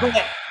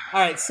 All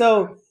right,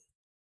 so...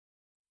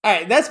 All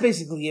right, that's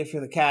basically it for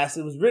the cast.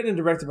 It was written and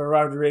directed by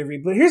Roger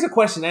Avery. But here's a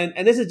question,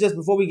 and this is just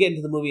before we get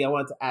into the movie, I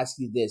wanted to ask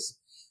you this,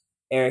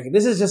 Eric. And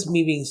this is just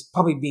me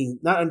being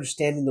not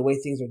understanding the way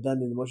things are done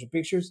in the motion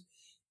pictures.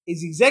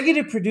 Is the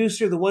executive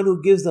producer the one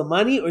who gives the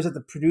money, or is it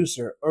the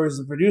producer? Or is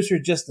the producer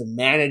just the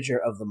manager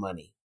of the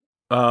money?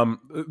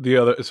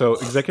 So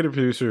executive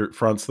producer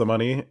fronts the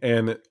money,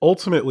 and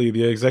ultimately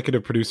the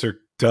executive producer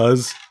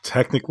does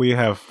technically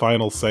have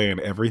final say in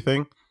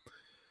everything.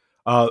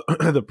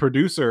 The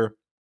producer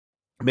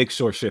make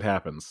sure shit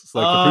happens. It's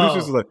like the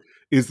producers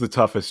is the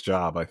toughest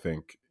job, I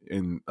think,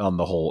 in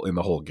the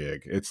whole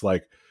gig. It's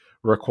like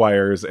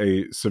requires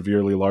a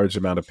severely large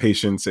amount of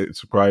patience. It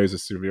requires a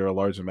severe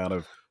large amount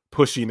of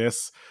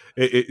pushiness.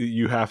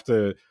 You have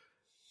to.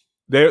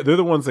 They're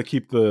the ones that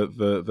keep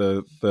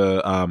the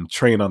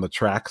train on the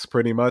tracks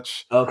pretty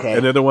much. Okay.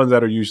 And they're the ones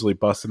that are usually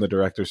busting the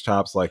director's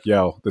chops like,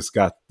 yo,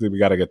 we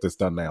got to get this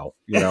done now,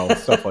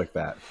 stuff like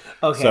that.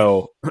 Okay.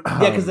 So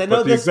yeah, because I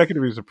know the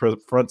executive producer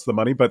fronts the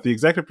money, but the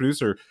executive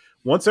producer,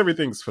 once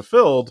everything's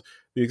fulfilled,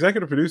 the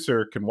executive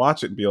producer can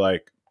watch it and be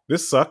like,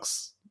 this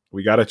sucks.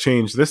 We got to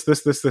change this,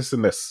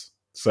 and this.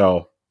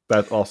 So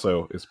that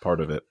also is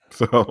part of it.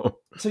 So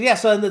yeah.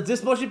 So in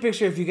this motion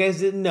picture, if you guys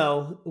didn't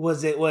know,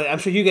 I'm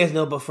sure you guys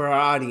know, but for our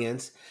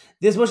audience,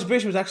 this motion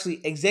picture was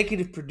actually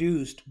executive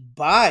produced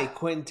by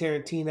Quentin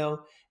Tarantino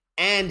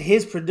and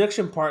his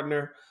production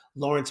partner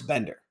Lawrence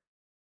Bender.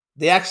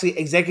 They actually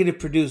executive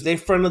produced. They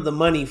fronted the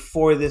money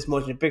for this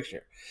motion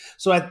picture.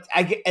 So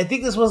I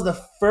think this was the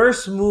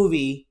first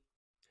movie,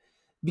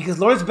 because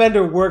Lawrence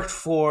Bender worked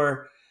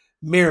for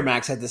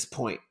Miramax at this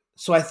point.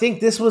 So I think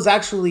this was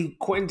actually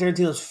Quentin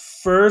Tarantino's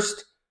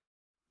first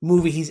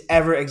movie he's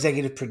ever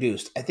executive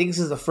produced. I think this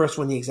is the first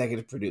one he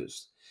executive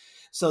produced.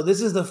 So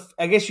this is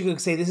I guess you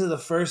could say this is the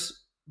first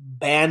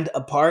band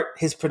apart,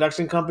 his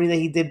production company that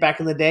he did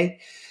back in the day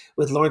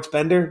with Lawrence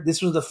Bender.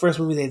 This was the first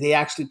movie that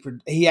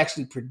he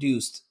actually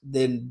produced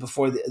then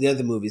before the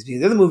other movies.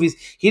 Because the other movies,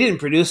 he didn't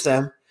produce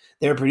them.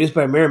 They were produced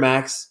by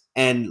Miramax,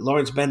 and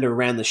Lawrence Bender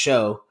ran the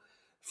show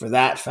for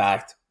that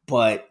fact.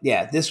 But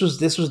yeah, this was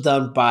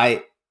done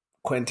by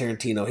Quentin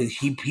Tarantino.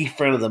 He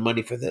fronted the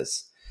money for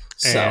this.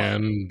 So,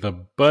 and the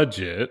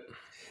budget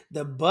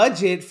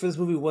for this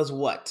movie was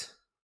what?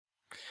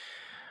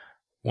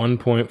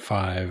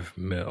 1.5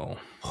 mil.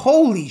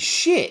 Holy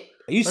shit!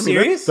 Are you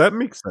serious? That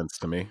makes sense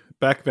to me.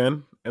 Back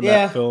then, in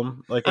that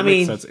film,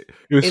 makes sense.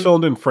 It was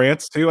filmed in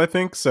France too, I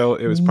think, so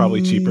it was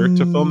probably cheaper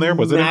to film there.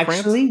 Was it in France?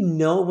 Actually,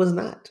 no, it was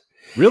not.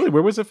 Really?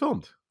 Where was it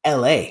filmed?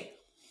 L.A.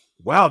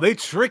 Wow, they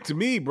tricked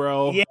me,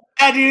 bro. Yeah,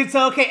 dude.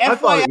 So okay, FYI. I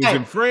thought it was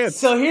in France.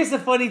 So here's the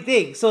funny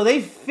thing. So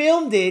they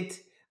filmed it.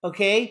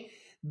 Okay,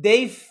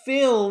 they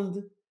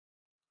filmed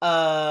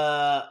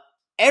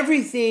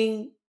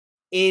everything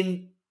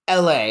in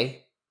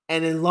L.A.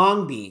 and in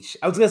Long Beach.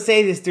 I was gonna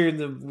say this we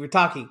were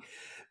talking,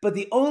 but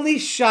the only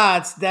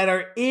shots that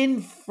are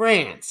in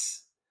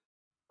France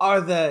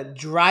are the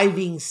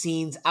driving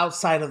scenes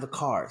outside of the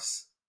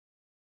cars.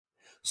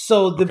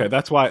 So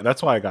that's why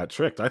I got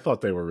tricked. I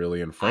thought they were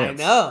really in France.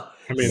 I know.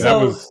 I mean,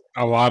 that was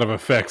a lot of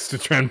effects to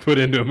try and put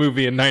into a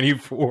movie in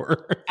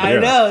 '94. I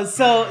know.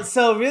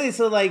 So really,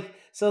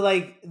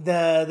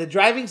 the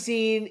driving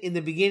scene in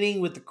the beginning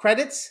with the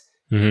credits,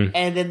 and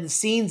then the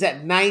scenes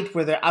at night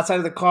where they're outside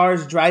of the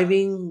cars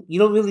driving. You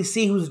don't really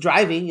see who's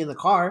driving in the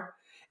car.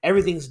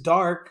 Everything's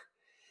dark.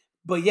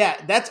 But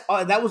yeah,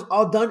 that was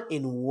all done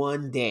in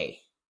one day.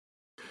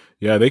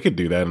 Yeah, they could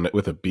do that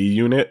with a B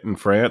unit in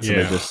France, and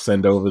they just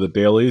send over the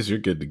dailies. You're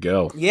good to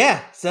go. Yeah,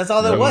 so that's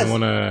all that was.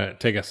 Want to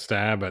take a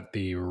stab at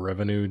the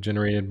revenue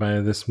generated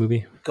by this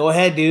movie? Go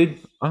ahead, dude.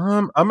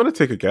 I'm gonna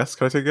take a guess.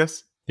 Can I take a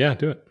guess? Yeah,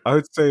 do it. I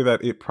would say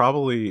that it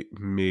probably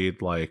made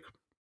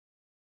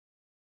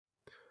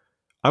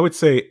I would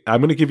say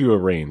I'm gonna give you a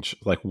range,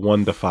 like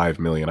 1 to 5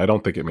 million. I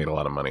don't think it made a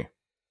lot of money.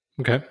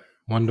 Okay,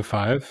 1 to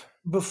 5.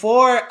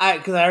 Because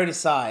I already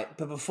saw it,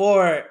 but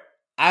before.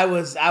 I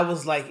was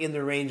like in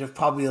the range of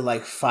probably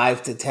like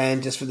 5 to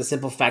 10, just for the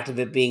simple fact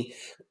of it being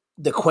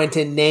the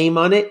Quentin name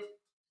on it.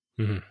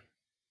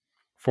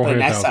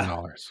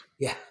 $400,000.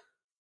 Yeah,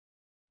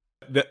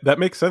 that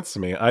makes sense to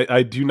me.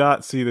 I do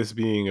not see this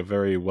being a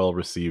very well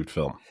received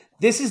film.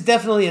 This is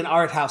definitely an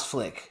art house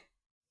flick.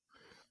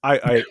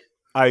 I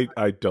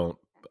don't.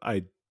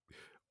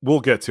 We'll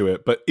get to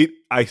it, but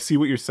I see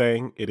what you're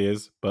saying. It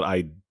is, but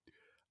I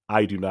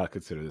do not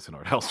consider this an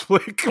art house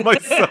flick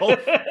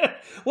myself.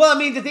 Well, I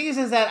mean, the thing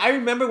is that I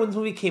remember when this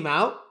movie came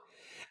out.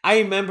 I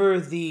remember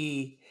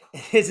this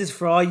is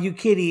for all you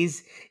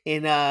kiddies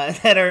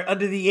that are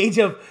under the age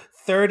of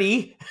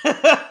 30,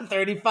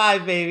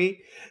 35,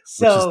 baby.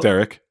 So,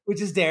 which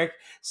is Derek.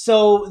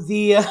 So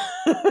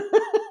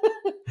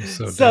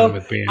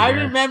I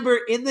remember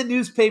in the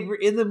newspaper,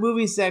 in the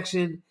movie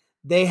section,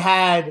 they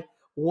had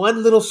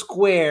one little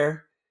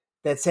square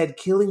that said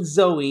Killing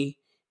Zoe,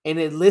 and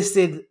it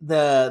listed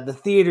the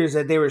theaters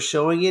that they were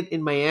showing it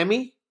in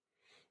Miami.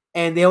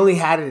 And they only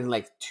had it in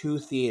like 2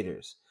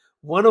 theaters.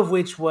 One of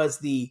which was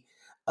the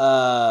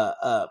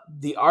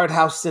Art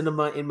House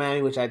Cinema in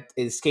Miami, which it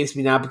escapes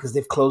me now because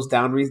they've closed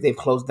down. They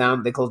closed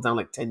down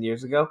like 10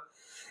 years ago.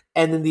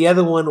 And then the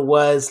other one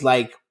was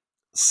like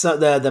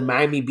the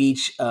Miami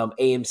Beach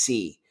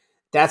AMC.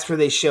 That's where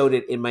they showed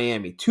it in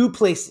Miami. 2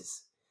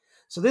 places.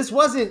 So this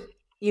wasn't,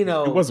 it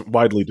wasn't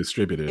widely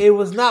distributed. It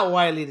was not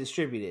widely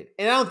distributed,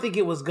 and I don't think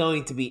it was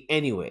going to be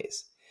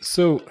anyways.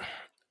 So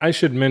I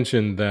should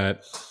mention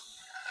that.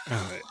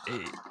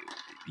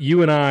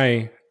 You and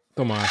I,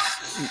 Tomas,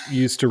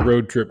 used to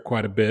road trip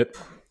quite a bit.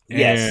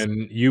 Yes.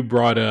 And you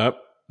brought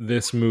up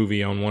this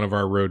movie on one of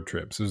our road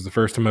trips. It was the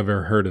first time I've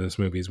ever heard of this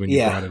movie, is when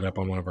you brought it up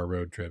on one of our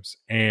road trips.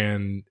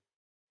 And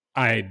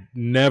I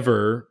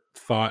never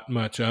thought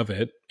much of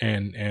it,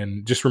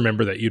 and just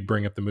remember that you'd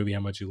bring up the movie, how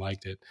much you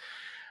liked it.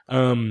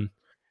 And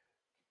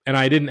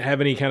I didn't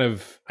have any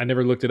I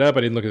never looked it up.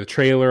 I didn't look at the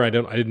trailer. I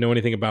didn't know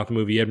anything about the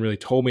movie. You hadn't really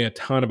told me a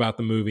ton about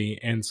the movie.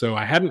 And so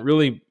I hadn't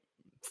really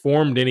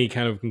formed any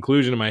kind of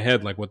conclusion in my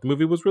head, like what the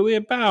movie was really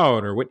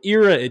about or what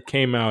era it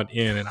came out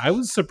in. And I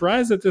was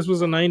surprised that this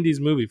was a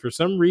 90s movie. For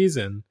some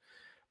reason,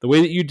 the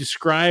way that you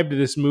described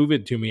this movie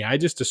to me, I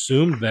just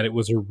assumed that it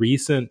was a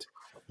recent,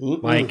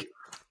 like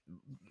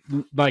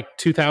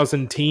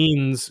 2000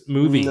 teens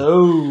movie.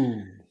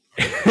 No.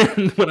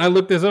 And when I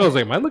looked this up, I was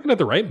like, am I looking at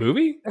the right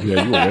movie?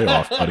 Yeah, you were way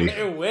off, buddy.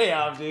 You're way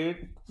off, dude.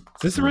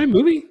 Is this the right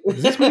movie?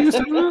 Is this what he was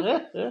talking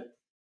about?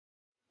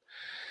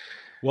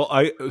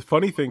 Well,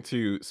 funny thing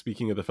too,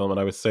 speaking of the film, and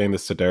I was saying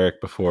this to Derek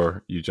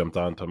before you jumped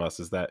on, Tomas,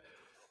 is that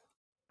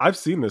I've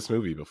seen this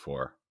movie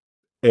before,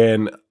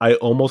 and I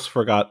almost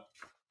forgot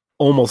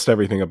almost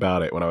everything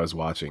about it when I was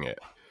watching it.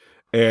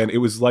 And it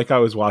was like I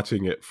was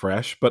watching it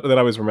fresh, but then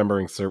I was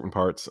remembering certain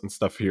parts and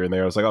stuff here and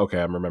there. I was like, okay,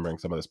 I'm remembering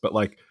some of this, but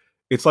like,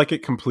 it's like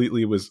it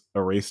completely was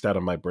erased out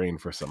of my brain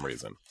for some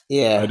reason.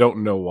 Yeah. I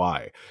don't know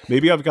why.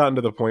 Maybe I've gotten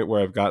to the point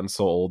where I've gotten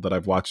so old that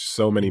I've watched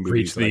so many movies.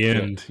 Reached the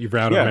end. You've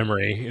run out of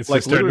memory. It's like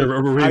just starting to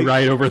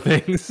rewrite over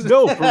things.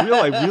 No, for real.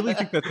 I really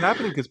think that's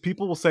happening because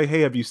people will say, hey,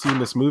 have you seen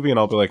this movie? And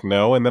I'll be like,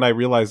 no. And then I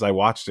realize I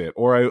watched it.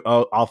 Or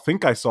I'll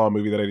think I saw a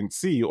movie that I didn't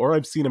see. Or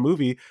I've seen a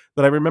movie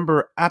that I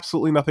remember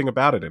absolutely nothing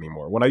about it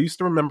anymore. When I used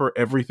to remember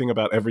everything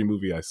about every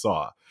movie I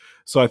saw.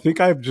 So I think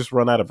I've just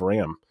run out of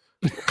RAM.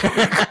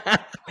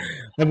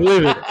 I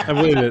believe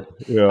it.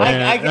 Yeah.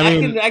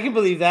 I can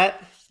believe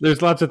that.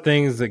 There's lots of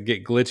things that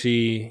get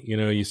glitchy. You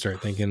know, you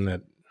start thinking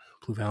that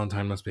Blue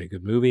Valentine must be a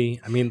good movie.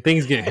 I mean,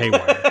 things get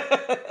haywire.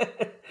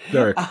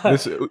 Derek,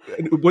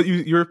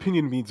 your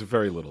opinion means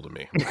very little to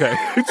me. Okay,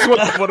 I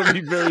just want to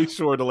be very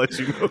sure to let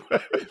you know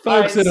that.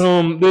 Folks at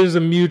home, there's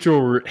a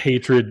mutual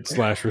hatred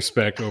 /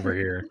 respect over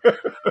here,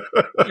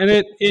 and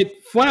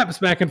it flaps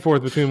back and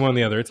forth between one and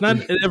the other. It's not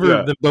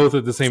ever both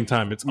at the same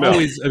time. It's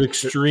always an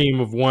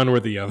extreme of one or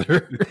the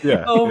other.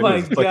 Yeah. Oh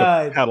my god. Like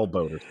a paddle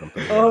boat or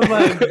something. Oh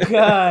my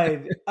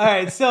god. All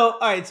right. So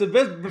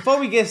before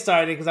we get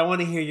started, because I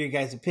want to hear your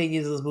guys'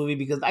 opinions of this movie,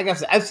 because like I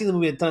said, I've seen the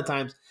movie a ton of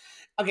times.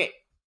 Okay.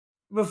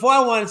 Before I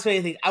want to say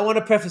anything, I want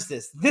to preface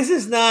this. This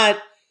is not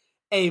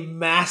a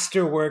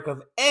masterwork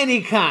of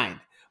any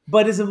kind,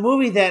 but it's a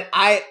movie that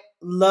I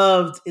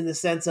loved in the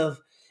sense of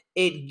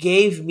it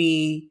gave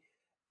me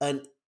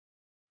an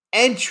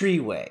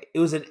entryway. It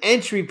was an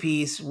entry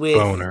piece with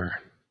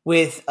boner.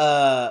 With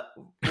a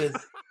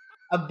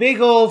big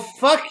old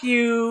fuck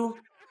you.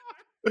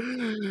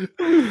 Actually,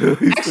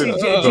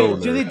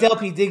 Julie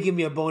Delpy did give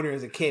me a boner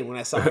as a kid when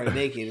I saw her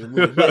naked in the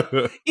movie.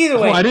 But either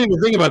way, I didn't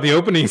even think about the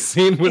opening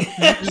scene with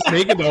just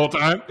naked the whole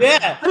time.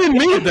 Yeah, I didn't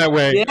mean it that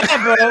way.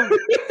 Yeah, bro.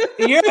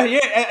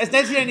 It's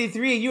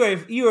 1993.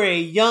 You are a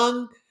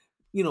young,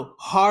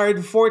 hard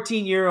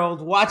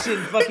 14-year-old watching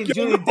fucking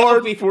Julie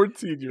Delpy.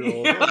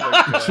 14-year-old.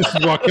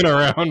 Just walking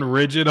around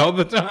rigid all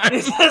the time.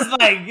 It's just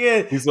like,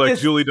 he's like,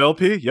 Julie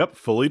Delpy. Yep,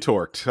 fully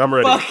torqued. I'm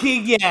ready.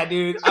 Fucking yeah,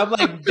 dude. I'm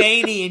like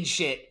veiny and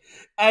shit.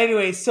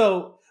 Anyway,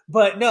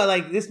 but no,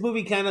 like this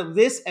movie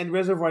this and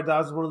Reservoir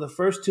Dogs was one of the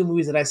first two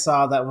movies that I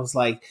saw that was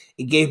like,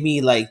 it gave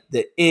me like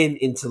the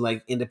into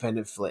like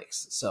independent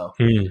flicks. So,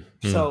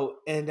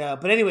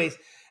 but anyways,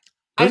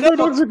 Reservoir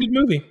Dogs is a good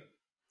movie.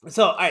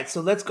 So, all right,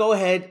 so let's go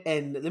ahead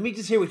and let me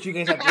just hear what you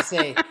guys have to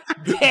say.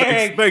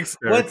 Derek, thanks,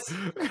 Derek.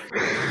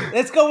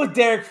 Let's go with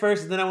Derek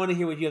first, and then I want to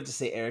hear what you have to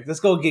say, Eric. Let's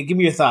go. Give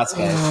me your thoughts,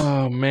 guys.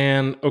 Oh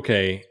man,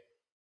 okay.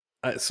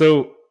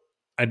 So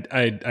I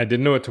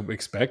didn't know what to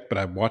expect, but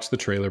I watched the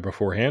trailer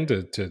beforehand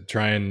to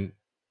try and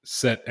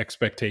set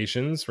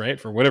expectations, right,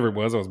 for whatever it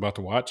was I was about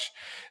to watch,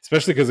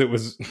 especially because it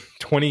was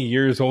 20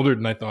 years older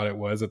than I thought it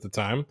was at the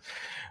time.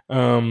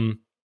 And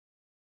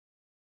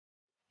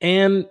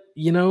dude,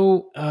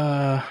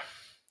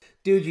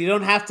 you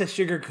don't have to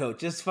sugarcoat.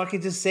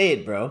 Just say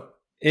it, bro.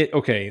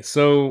 Okay,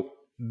 so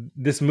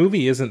this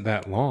movie isn't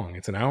that long.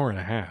 It's an hour and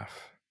a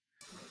half.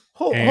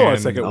 Hold on a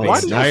second.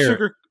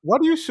 Why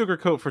do you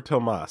sugarcoat for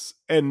Tomas?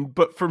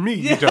 But for me,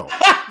 you don't.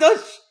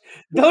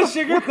 Don't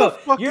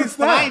sugarcoat. You're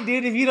fine,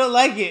 dude, if you don't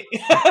like it.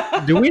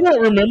 Do we not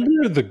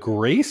remember the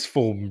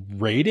graceful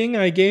rating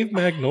I gave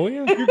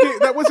Magnolia?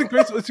 That wasn't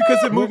graceful. It's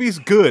because the movie's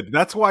good.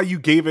 That's why you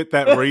gave it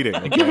that rating.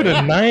 I give it a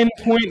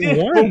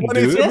 9.1,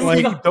 dude.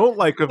 You don't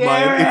like of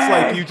mine. It's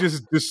like you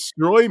just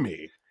destroy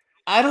me.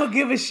 I don't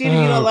give a shit if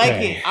you don't like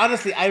it.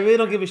 Honestly, I really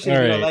don't give a shit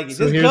if you don't like it.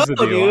 So here's the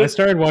deal. Dude. I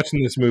started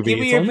watching this movie.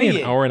 It's only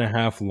an hour and a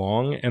half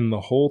long, and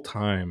the whole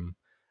time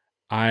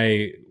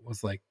I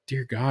was like,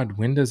 dear God,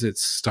 when does it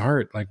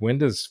start? Like, when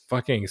does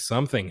fucking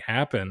something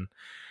happen?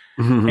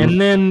 Mm-hmm.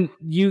 And then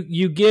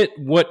you get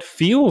what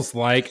feels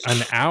like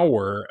an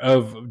hour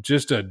of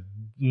just a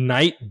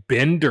night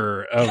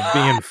bender of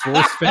being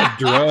force-fed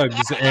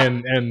drugs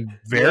and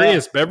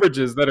various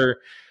beverages that are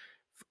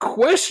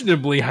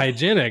questionably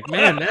hygienic.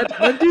 Man, that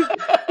dude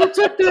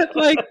took that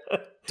like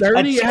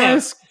dirty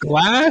ass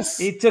glass.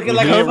 He took it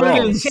like a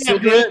fucking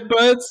cigarette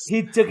butts.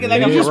 He took it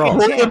like a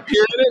fucking champ.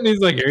 And he's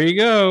like, "Here you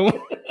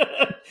go,"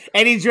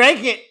 and he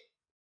drank it.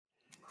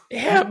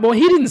 Yeah, well,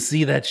 he didn't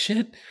see that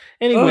shit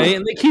anyway.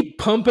 And they keep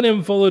pumping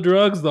him full of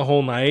drugs the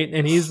whole night,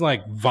 and he's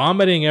like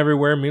vomiting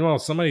everywhere. Meanwhile,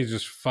 somebody's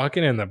just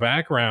fucking in the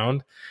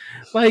background,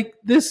 like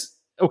this.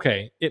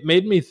 Okay, it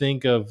made me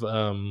think of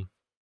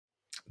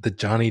the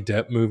Johnny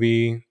Depp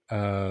movie,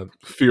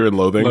 Fear and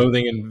Loathing,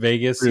 Loathing in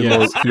Vegas. Fear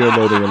and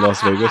Loathing in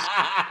Las Vegas.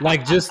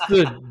 Like just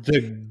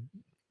the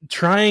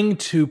trying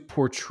to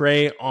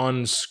portray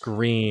on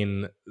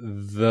screen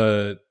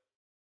the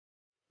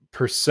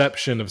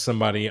perception of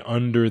somebody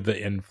under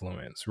the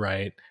influence,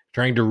 right?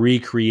 Trying to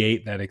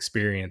recreate that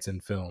experience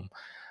in film.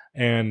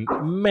 And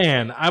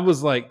man, I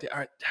was like,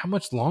 how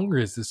much longer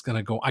is this going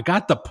to go? I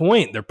got the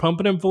point. They're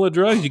pumping him full of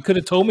drugs. You could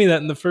have told me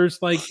that in the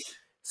first like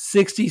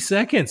 60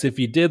 seconds if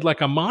you did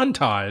like a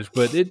montage,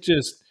 but it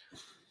just,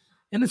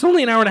 and it's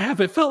only an hour and a half.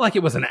 It felt like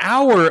it was an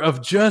hour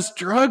of just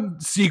drug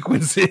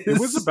sequences. It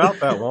was about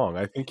that long.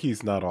 I think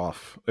he's not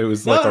off. It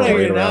was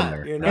right around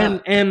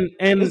there. And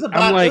it was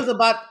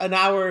about an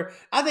hour.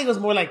 I think it was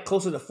more like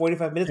closer to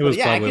 45 minutes. It was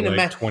I can like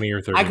imagine 20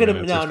 or 30. I could have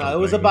it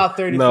was about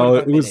 30. No,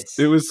 45 minutes.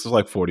 It was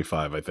like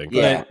 45. I think.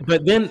 Yeah,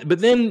 but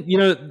then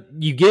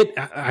you get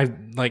I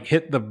like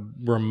hit the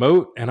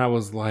remote and I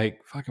was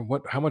like, fucking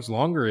what? How much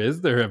longer is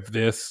there of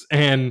this?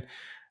 And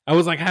I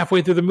was like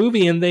halfway through the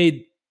movie and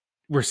they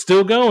were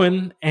still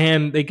going,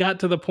 and they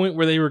got to the point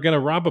where they were going to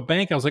rob a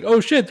bank. I was like,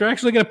 "Oh shit! They're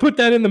actually going to put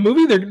that in the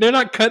movie. They're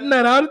not cutting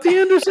that out at the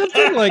end or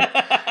something." Like,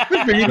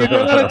 I figured they'd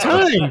run out of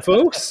time,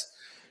 folks.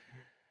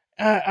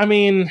 I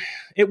mean,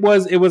 it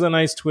was a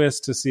nice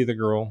twist to see the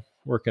girl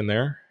working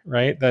there,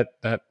 right? That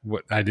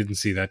what I didn't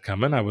see that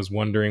coming. I was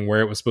wondering where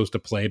it was supposed to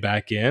play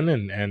back in,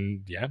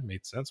 and yeah, it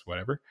made sense.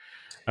 Whatever.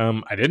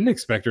 I didn't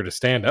expect her to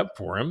stand up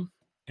for him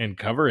and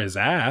cover his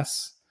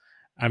ass.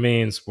 I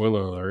mean,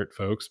 spoiler alert,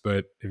 folks,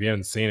 but if you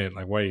haven't seen it,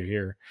 like, why are you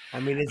here? I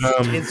mean,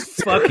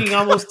 it's fucking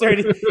almost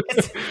 30.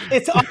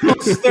 It's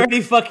almost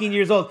 30 fucking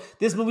years old.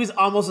 This movie's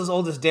almost as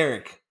old as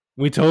Derek.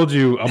 We told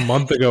you a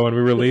month ago when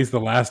we released the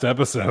last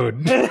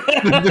episode.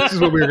 This is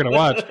what we were going to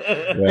watch.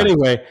 Yeah.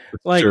 Anyway,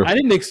 like, I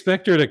didn't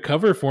expect her to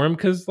cover for him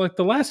because, like,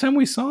 the last time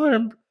we saw her,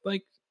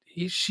 like,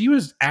 she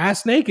was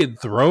ass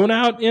naked, thrown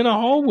out in a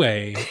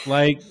hallway.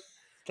 Like,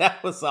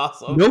 that was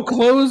awesome. No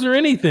clothes or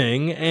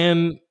anything.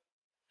 And,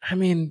 I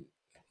mean...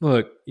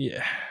 Look,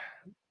 yeah,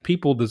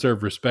 people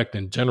deserve respect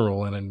in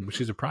general, and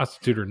she's a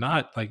prostitute or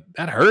not, like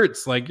that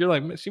hurts. Like you're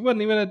like, she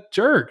wasn't even a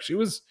jerk. She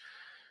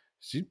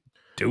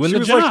doing the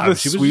job. Like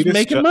she was just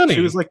making money.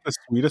 She was like the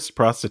sweetest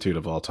prostitute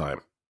of all time.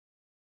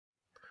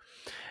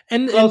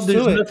 And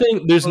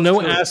there's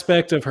no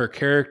aspect of her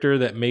character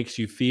that makes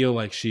you feel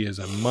like she is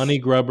a money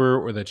grubber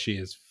or that she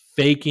is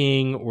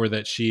faking or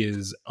that she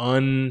is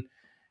ungenuine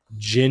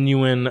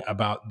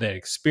about the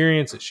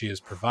experience that she is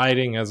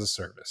providing as a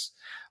service.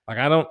 Like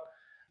I don't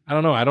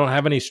know. I don't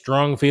have any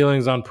strong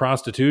feelings on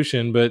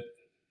prostitution, but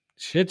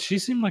shit, she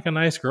seemed like a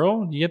nice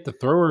girl. You get to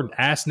throw her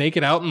ass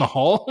naked out in the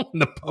hall in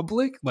the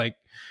public, like,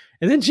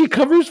 and then she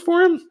covers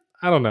for him.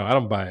 I don't know. I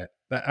don't buy it.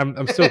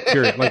 I'm still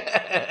curious. Like,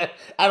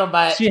 I don't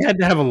buy it. She had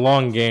to have a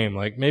long game.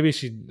 Like maybe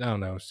I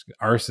don't know,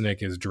 arsenic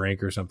his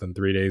drink or something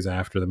 3 days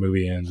after the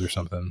movie ends or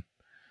something.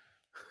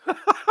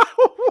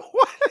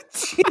 What?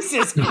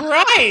 Jesus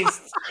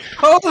Christ!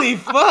 Holy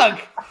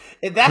fuck!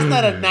 If that's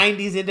not a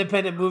 90s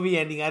independent movie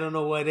ending, I don't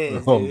know what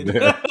is, dude.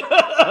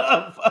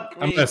 I'm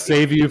going to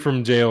save you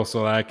from jail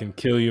so I can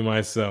kill you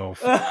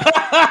myself.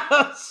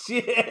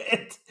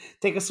 Shit.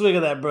 Take a swig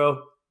of that,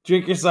 bro.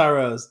 Drink your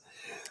sorrows.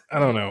 I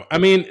don't know. I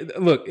mean,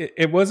 look,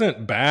 it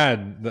wasn't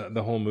bad,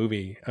 the whole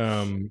movie.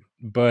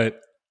 But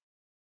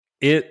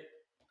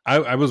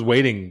I was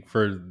waiting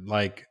for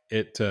like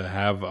it to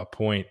have a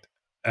point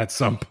at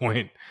some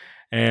point,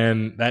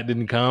 and that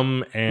didn't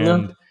come. And...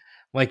 No.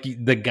 Like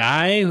the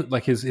guy,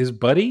 like his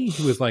buddy,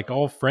 he was like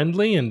all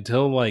friendly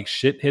until like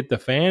shit hit the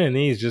fan, and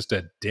then he's just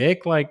a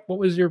dick. Like, what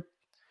was your?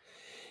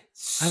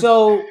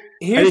 So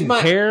here's I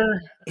didn't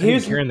care. I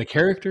didn't care in the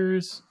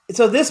characters.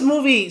 So this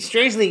movie,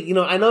 strangely,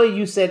 I know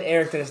you said,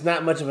 Eric, that it's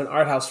not much of an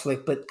art house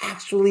flick, but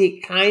actually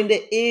it kind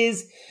of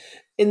is,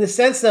 in the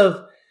sense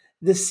of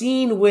the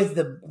scene with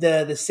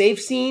the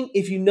safe scene.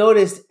 If you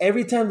noticed,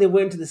 every time they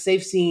went into the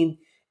safe scene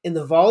in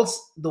the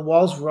vaults, the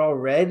walls were all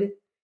red.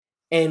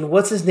 And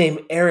what's his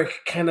name? Eric,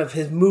 kind of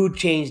his mood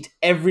changed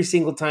every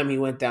single time he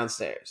went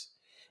downstairs.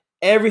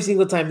 Every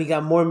single time he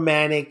got more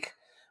manic,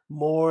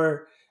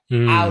 more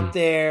out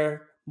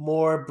there,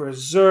 more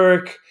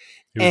berserk.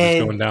 He was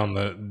just going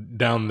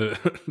down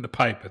the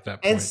pipe at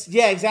that point. And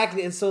yeah,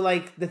 exactly. And so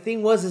like the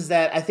thing is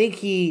that I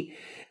think the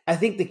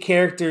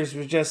characters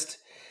were just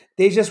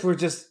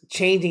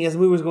changing as the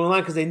movie was going on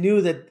because they knew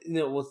that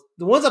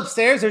the ones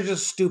upstairs, they're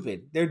just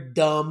stupid. They're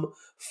dumb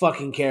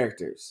fucking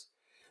characters.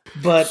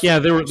 But yeah,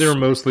 they were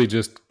mostly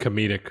just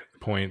comedic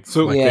points.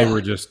 So they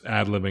were just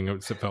ad-libbing,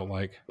 it felt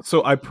like.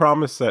 So I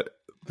promise that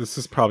this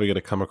is probably going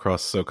to come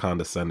across so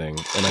condescending,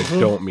 and I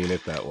don't mean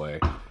it that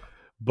way.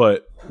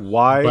 But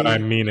why? But I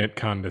mean it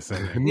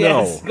condescending.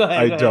 No,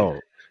 I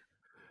don't.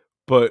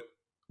 But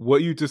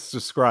what you just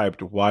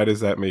described, why does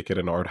that make it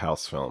an art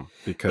house film?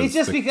 Because it's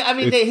just because I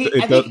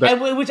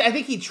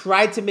think he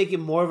tried to make it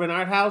more of an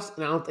art house,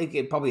 and I don't think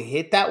it probably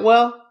hit that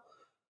well.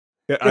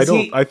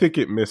 I think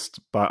it missed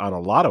on a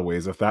lot of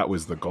ways if that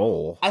was the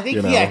goal. I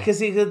think because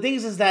the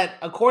things is that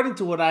according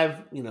to what I've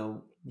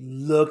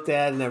looked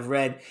at and I've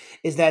read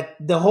is that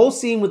the whole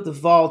scene with the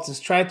vaults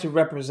is trying to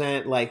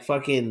represent like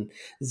fucking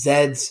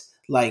Zed's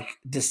like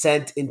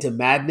descent into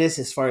madness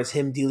as far as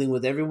him dealing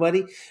with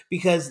everybody,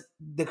 because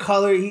the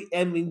color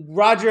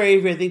Roger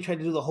Avery I think tried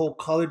to do the whole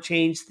color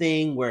change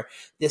thing where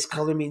this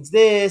color means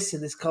this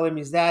and this color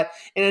means that,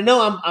 and I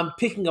know I'm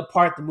picking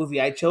apart the movie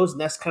I chose,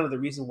 and that's kind of the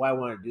reason why I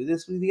want to do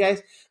this with you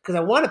guys, because I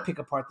want to pick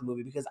apart the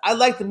movie because I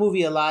like the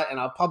movie a lot and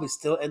I'll probably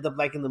still end up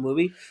liking the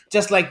movie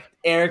just like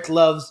Eric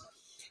loves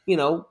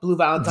Blue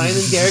Valentine,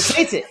 and Derek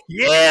hates it.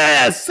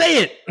 Yeah,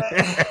 say it.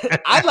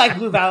 I like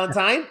Blue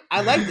Valentine.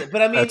 I liked it,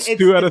 but I mean, that's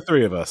 2 out of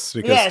 3 of us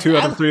because 2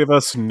 out of 3 of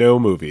us know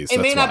movies.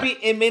 It may not be,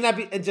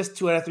 and just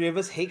 2 out of 3 of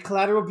us hate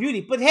Collateral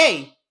Beauty. But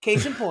hey,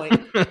 case in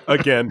point.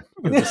 Again,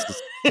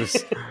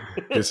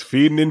 just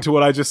feeding into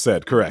what I just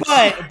said. Correct.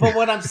 But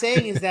what I'm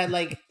saying is that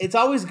like it's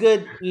always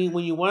good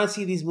when you want to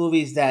see these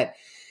movies that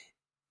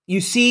you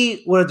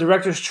see what a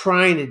director's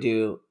trying to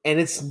do, and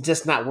it's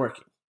just not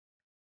working.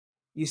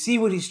 You see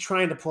what he's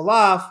trying to pull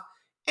off,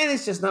 and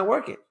it's just not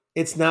working.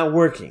 It's not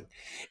working.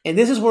 And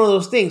this is one of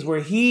those things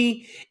where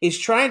he is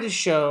trying to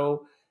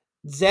show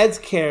Zed's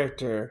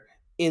character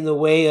in the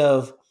way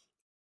of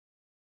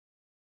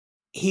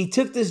he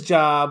took this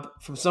job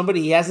from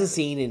somebody he hasn't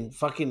seen in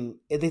fucking,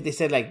 I think they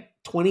said like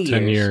 20 years.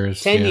 10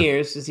 years. 10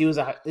 years since he was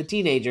a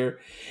teenager.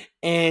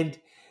 And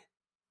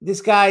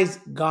this guy's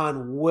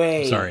gone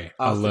way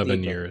off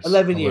 11 years.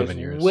 11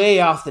 years. Way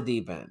off the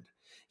deep end.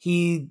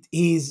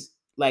 He's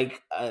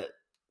like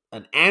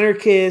an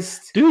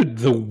anarchist. Dude,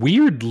 the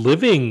weird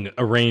living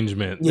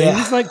arrangement. Yeah.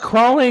 He's like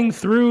crawling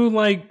through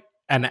like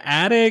an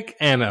attic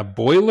and a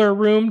boiler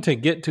room to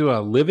get to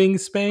a living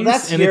space.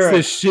 That's and Europe.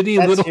 It's this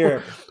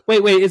shitty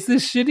wait, it's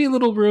this shitty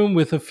little room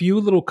with a few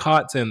little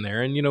cots in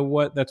there. And you know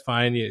what? That's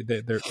fine.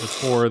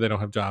 It's poor. They don't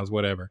have jobs,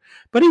 whatever.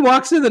 But he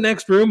walks to the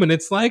next room and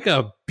it's like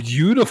a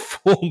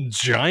beautiful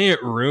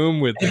giant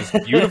room with this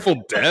beautiful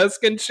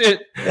desk and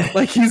shit.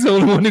 Like he's the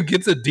only one who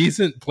gets a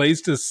decent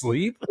place to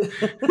sleep.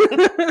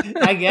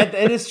 I get that.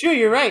 And it's true.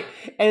 You're right.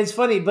 And it's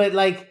funny, but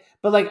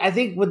I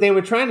think what they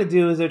were trying to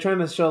do is they're trying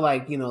to show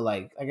like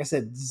I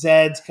said,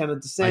 Zed's kind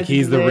of descent. Like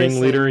he's the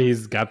ringleader.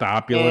 He's got the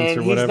opulence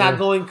or whatever. He's not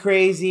going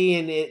crazy.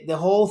 And the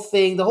whole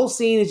scene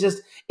is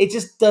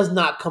just does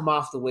not come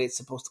off the way it's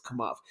supposed to come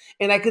off.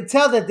 And I could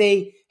tell that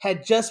they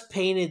had just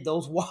painted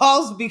those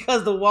walls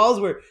because the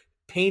walls were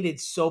painted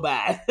so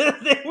bad.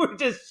 They were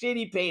just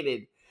shitty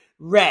painted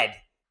red.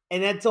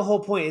 And that's the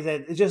whole point, is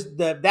that it's just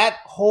that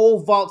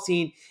whole vault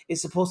scene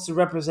is supposed to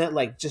represent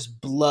like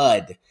just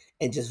blood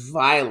and just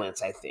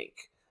violence, I think.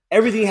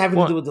 Everything having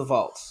to do with the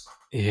vaults.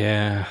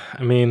 Yeah.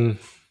 I mean,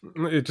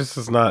 it just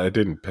is not, it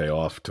didn't pay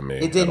off to me.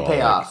 It didn't pay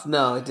off.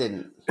 No, it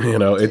didn't.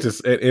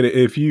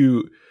 If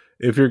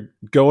you're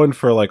going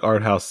for like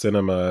art house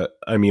cinema,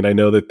 I mean, I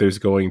know that there's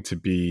going to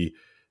be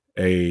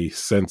a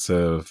sense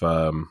of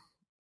the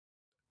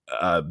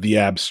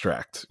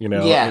abstract,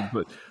 Yeah.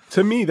 But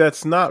to me,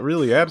 that's not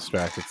really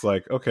abstract. It's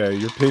like, okay,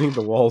 you're painting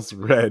the walls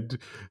red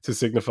to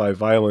signify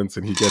violence,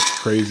 and he gets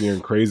crazier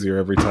and crazier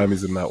every time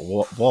he's in that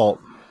vault.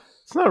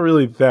 It's not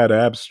really that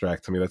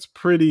abstract to me. That's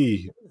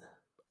pretty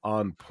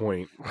on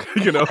point.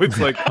 It's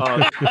like,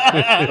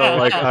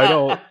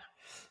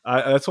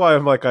 that's why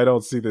I'm like, I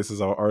don't see this as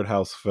an art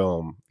house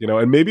film,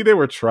 and maybe they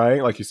were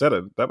trying, like you said,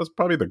 that was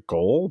probably the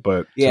goal,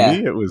 but to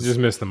me, it was just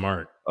missed the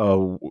mark.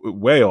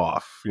 Way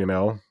off,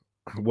 It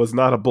was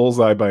not a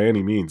bullseye by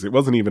any means. It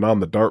wasn't even on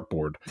the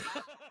dartboard.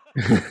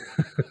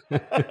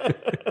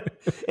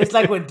 It's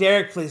like when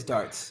Derek plays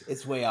darts.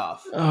 It's way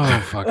off. Oh,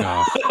 fuck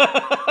off.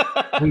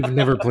 We've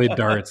never played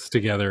darts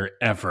together,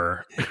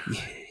 ever.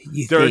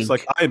 Derek's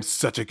like, I am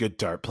such a good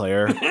dart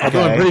player. Okay.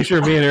 I'm pretty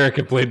sure me and Eric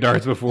have played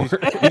darts before.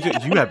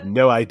 You have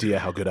no idea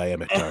how good I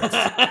am at darts.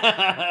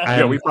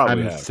 We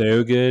probably have.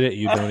 So good at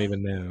you don't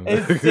even know.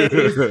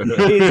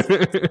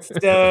 It's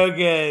so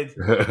good.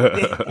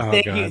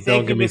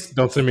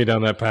 Don't send me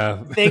down that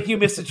path. Thank you,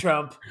 Mr.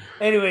 Trump.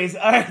 Anyways,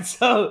 all right.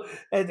 So,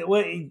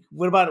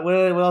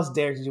 what else,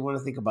 Derek, did you want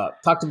to think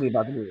about? Talk to me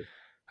about the movie.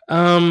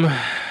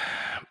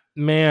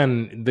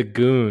 Man, the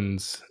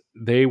goons.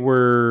 They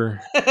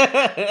were.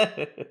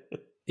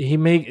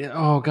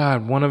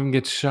 One of them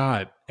gets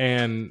shot,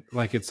 and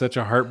like it's such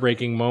a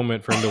heartbreaking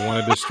moment for him to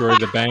want to destroy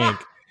the bank,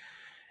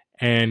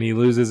 and he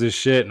loses his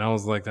shit. And I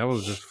was like, that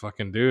was just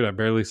fucking dude. I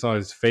barely saw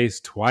his face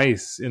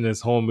twice in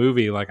this whole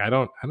movie. Like I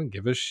don't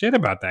give a shit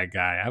about that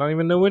guy. I don't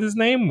even know what his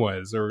name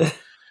was, or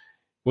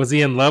was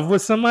he in love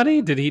with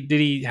somebody? Did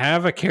he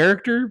have a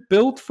character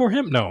built for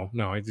him? No,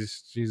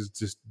 he's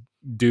just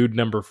dude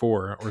number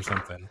 4 or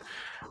something.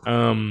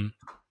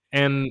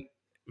 And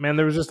man,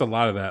 there was just a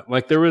lot of that.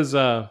 Like there was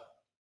what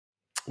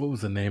was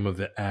the name of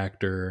the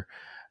actor?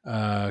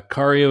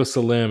 Kario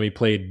Salim. He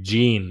played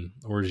Jean,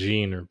 or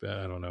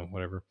I don't know,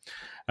 whatever.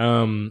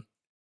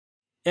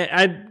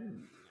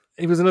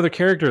 it was another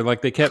character.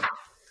 Like they kept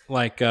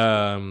like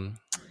I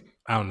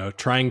don't know,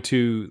 trying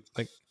to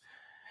like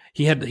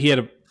he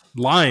had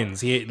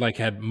lines. He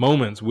had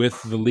moments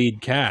with the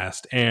lead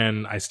cast,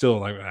 and I still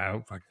like I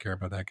don't fucking care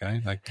about that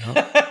guy. Like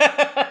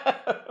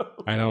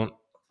I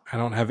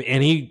don't have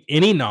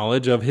any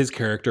knowledge of his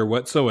character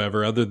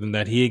whatsoever, other than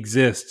that he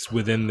exists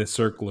within this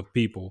circle of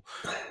people.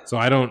 So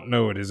I don't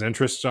know what his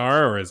interests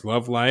are, or his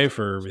love life,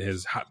 or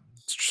his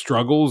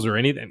struggles, or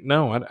anything.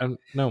 No, I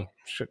no.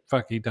 Shit,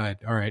 fuck, he died.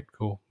 All right,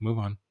 cool. Move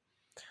on.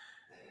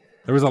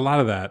 There was a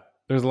lot of that.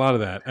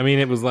 I mean,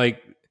 it was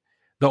like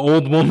the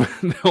old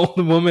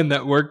woman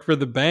that worked for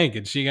the bank,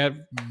 and she got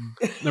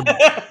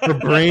her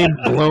brain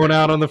blown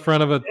out on the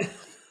front of a.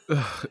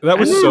 That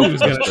was so. He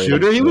was going to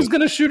shoot her. He was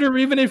going to shoot her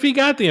even if he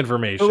got the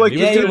information. Like, he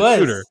was going to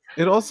shoot her.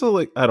 It also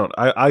like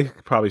I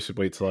probably should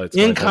wait till it's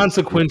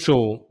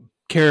inconsequential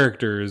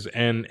characters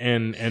and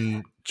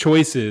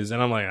choices,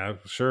 and I'm like, oh,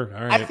 sure,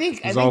 all right. I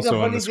think the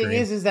funny thing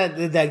is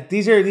that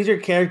these are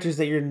characters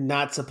that you're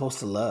not supposed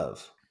to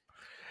love.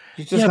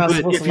 You're just not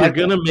supposed to like them. If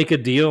you're gonna make a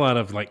deal out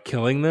of like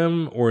killing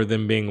them or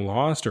them being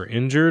lost or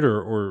injured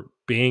or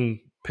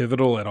being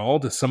pivotal at all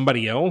to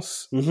somebody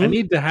else, I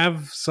need to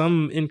have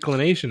some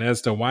inclination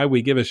as to why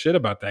we give a shit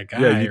about that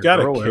guy. Yeah, you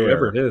gotta care,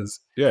 whoever it is.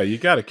 Yeah, you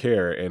gotta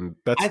care, and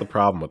that's the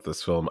problem with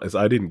this film is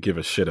I didn't give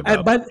a shit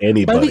about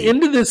anybody. By the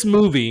end of this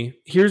movie,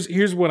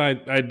 here's what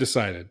I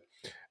decided.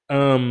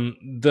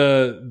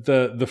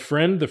 The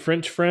friend, the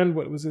French friend,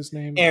 what was his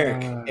name?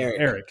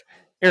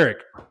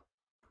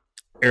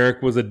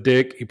 Eric was a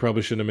dick. He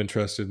probably shouldn't have been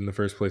trusted in the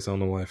first place. I don't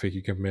know why I think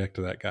you come back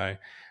to that guy.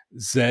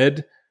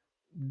 Zed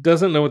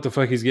doesn't know what the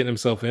fuck he's getting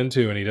himself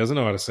into, and he doesn't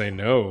know how to say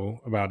no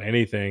about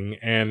anything.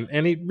 And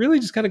he really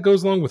just kind of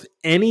goes along with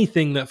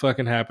anything that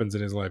fucking happens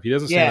in his life. He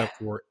doesn't stand up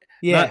for it.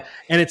 Yeah.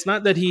 And it's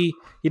not that he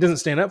doesn't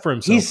stand up for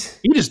himself.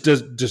 He just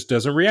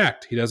doesn't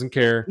react. He doesn't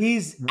care.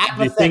 He's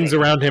apathetic. The things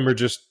around him are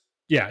just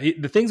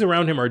the things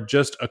around him are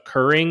just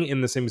occurring in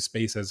the same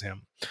space as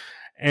him.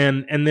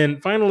 And then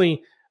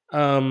finally,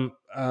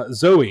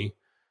 Zoe,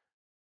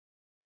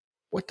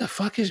 what the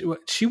fuck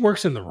she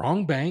works in the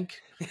wrong bank,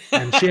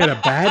 and she had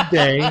a bad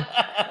day,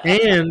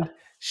 and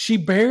she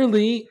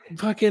barely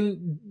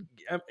fucking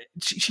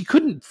she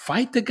couldn't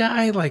fight the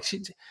guy. Like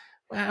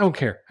I don't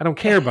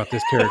care about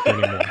this character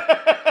anymore.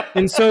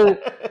 And so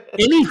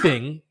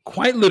anything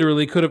quite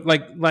literally could have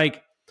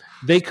like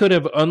they could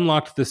have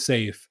unlocked the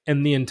safe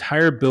and the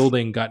entire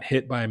building got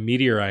hit by a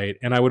meteorite,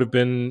 and I would have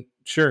been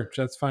sure,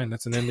 that's fine.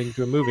 That's an ending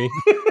to a movie.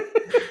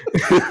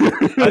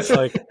 That's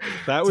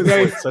that was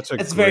such a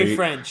it's very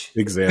French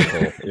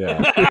example.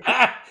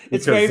 Yeah.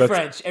 It's very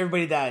French.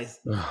 Everybody dies.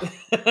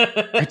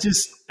 I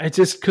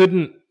just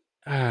couldn't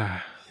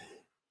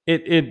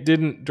it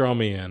didn't draw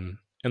me in.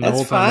 And the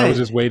whole time I was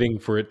just waiting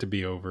for it to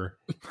be over.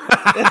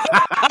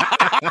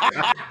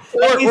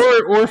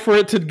 or for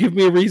it to give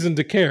me a reason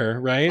to care,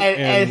 right?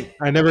 And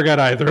I never got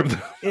either of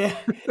them. Yeah.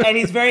 And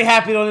he's very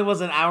happy it only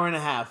was an hour and a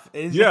half.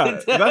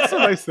 Yeah, that's the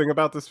nice thing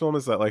about this film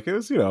is that it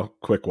was,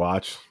 quick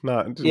watch.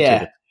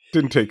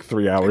 Didn't take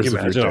 3 hours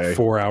of your day. A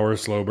 4-hour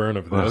slow burn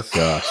of this. Oh,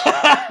 gosh.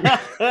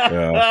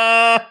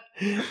 Yeah.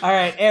 All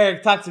right,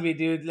 Eric, talk to me,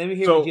 dude. Let me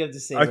hear what you have to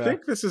say. I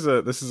think this is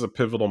a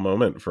pivotal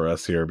moment for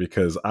us here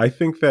because I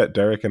think that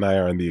Derek and I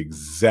are on the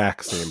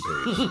exact same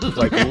page,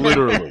 like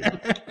literally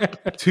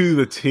to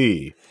the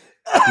T.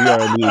 We are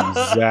on the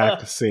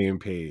exact same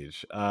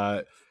page.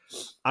 I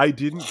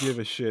didn't give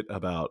a shit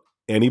about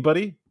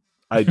anybody.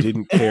 I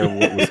didn't care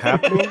what was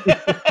happening.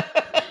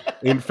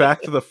 In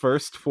fact, the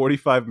first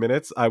 45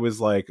 minutes, I was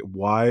like,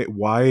 why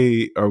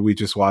are we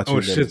just watching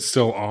them? Shit's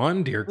still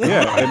on, dear God.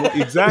 Yeah,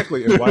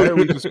 exactly. And why are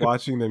we just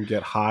watching them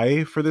get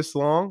high for this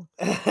long?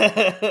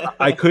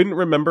 I couldn't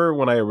remember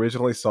when I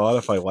originally saw it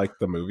if I liked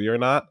the movie or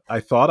not.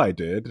 I thought I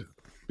did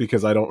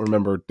because I don't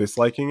remember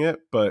disliking it,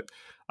 but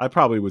I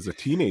probably was a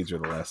teenager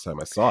the last time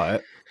I saw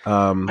it.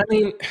 I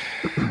mean,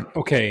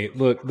 okay,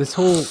 look, this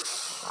whole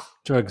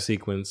drug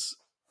sequence...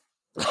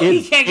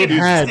 He can't get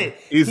past it.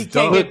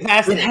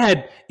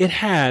 It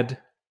had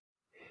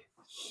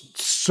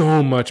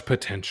so much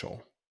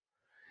potential.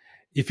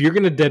 If you're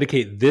going to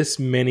dedicate this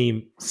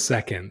many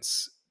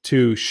seconds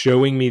to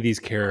showing me these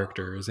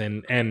characters,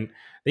 and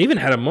they even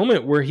had a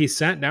moment where he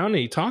sat down and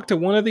he talked to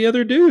one of the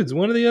other dudes,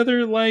 one of the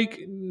other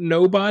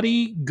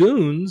nobody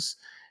goons.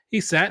 He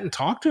sat and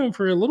talked to him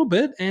for a little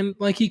bit, and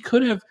I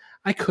could have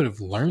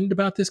learned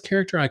about this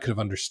character. I could have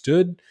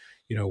understood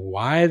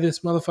why this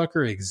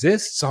motherfucker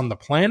exists on the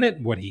planet,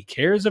 what he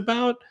cares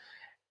about.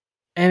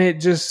 And it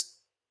just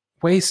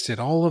wasted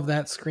all of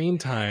that screen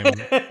time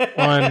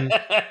on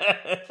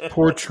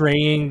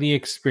portraying the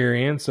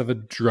experience of a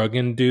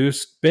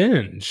drug-induced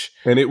binge.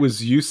 And it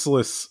was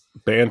useless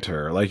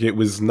banter. It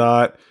was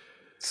not...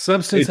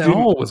 Substance at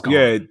all was gone.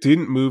 Yeah, it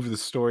didn't move the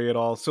story at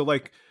all. So,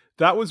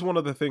 that was one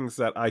of the things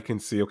that I can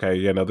see,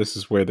 okay, this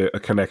is where a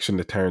connection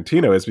to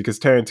Tarantino is, because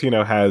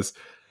Tarantino has...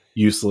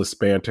 useless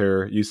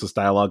banter, useless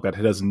dialogue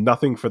that does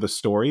nothing for the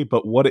story,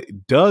 but what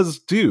it does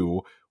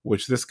do,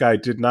 which this guy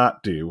did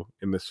not do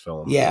in this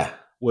film,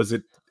 was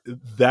it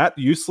that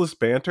useless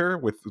banter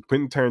with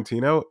Quentin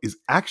Tarantino is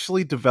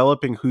actually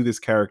developing who this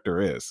character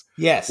is.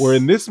 Yes. Where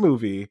in this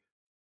movie,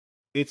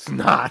 it's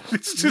not.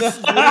 It's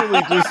just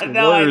literally just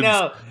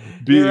words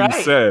being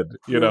said.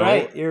 You're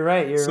right. You're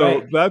right.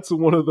 So that's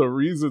one of the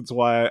reasons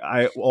why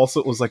I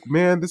also was like,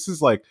 man, this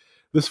is like,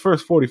 this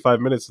first 45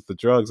 minutes with the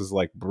drugs is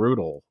like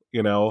brutal,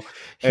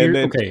 And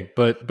then,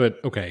 but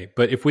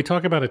if we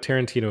talk about a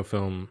Tarantino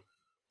film,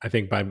 I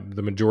think by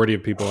the majority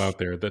of people out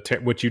there,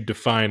 what you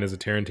define as a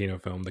Tarantino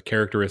film, the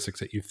characteristics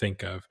that you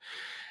think of,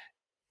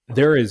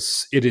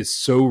 it is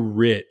so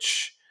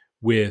rich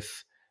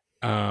with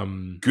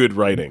good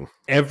writing,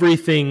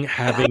 everything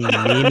having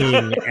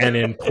meaning and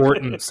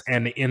importance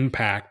and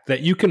impact,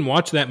 that you can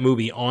watch that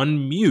movie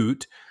on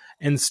mute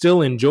and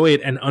still enjoy it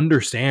and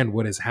understand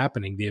what is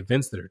happening, the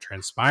events that are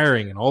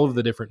transpiring and all of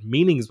the different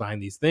meanings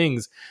behind these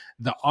things.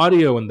 The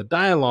audio and the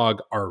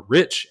dialogue are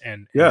rich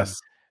and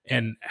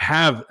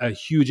have a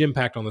huge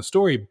impact on the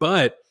story,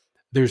 but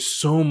there's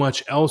so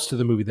much else to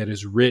the movie that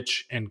is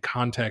rich and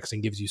context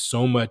and gives you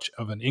so much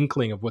of an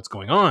inkling of what's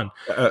going on.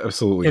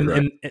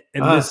 Absolutely.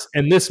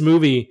 And this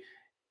movie,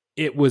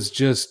 it was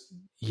just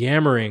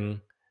yammering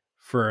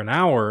for an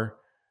hour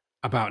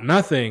about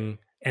nothing,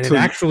 and it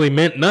actually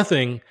meant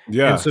nothing.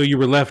 Yeah. And so you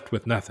were left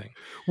with nothing.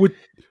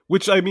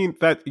 Which I mean,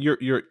 that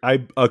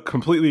I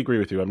completely agree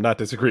with you. I'm not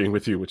disagreeing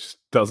with you, which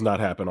does not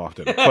happen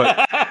often.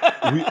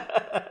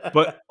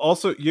 But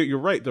also, you're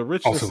right. The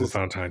richness. Also, the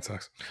Valentine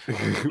sucks.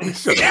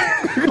 So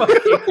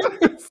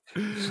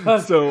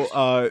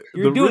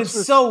you're doing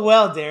so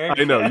well, Derek.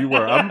 I know you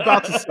were. I'm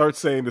about to start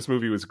saying this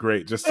movie was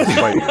great just to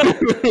spite you.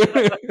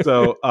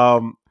 So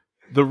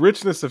the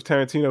richness of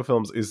Tarantino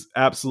films is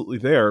absolutely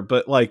there,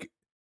 but like.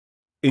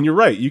 And you're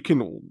right, you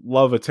can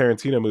love a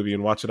Tarantino movie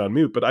and watch it on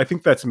mute, but I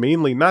think that's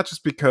mainly not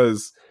just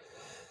because,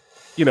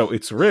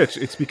 it's rich,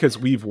 it's because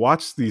we've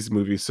watched these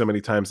movies so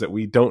many times that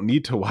we don't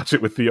need to watch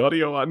it with the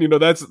audio on.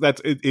 That's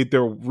it,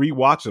 they're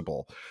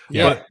rewatchable.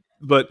 Yeah.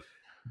 But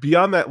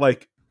beyond that,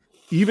 like,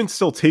 even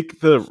still take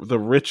the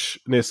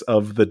richness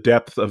of the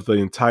depth of the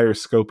entire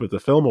scope of the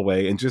film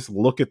away and just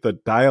look at the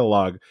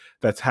dialogue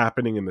that's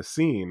happening in the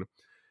scene.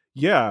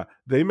 Yeah,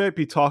 they might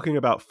be talking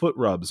about foot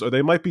rubs, or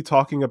they might be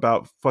talking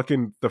about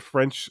fucking the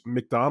French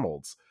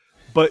McDonald's.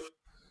 But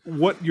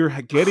what you're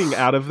getting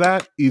out of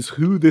that is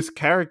who this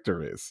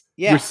character is.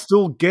 Yeah. You're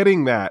still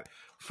getting that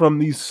from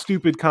these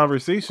stupid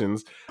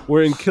conversations,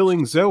 where in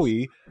Killing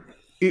Zoe,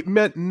 it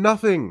meant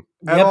nothing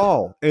at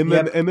all. And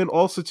then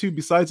also too,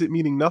 besides it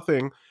meaning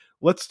nothing,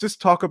 let's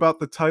just talk about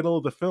the title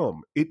of the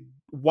film.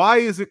 Why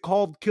is it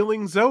called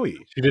Killing Zoe?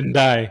 She didn't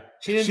die.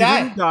 She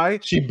didn't die.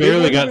 She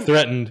barely got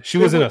threatened. She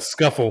was in a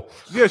scuffle.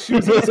 Yeah, she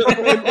was in a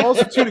scuffle. And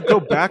also, too, to go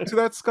back to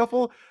that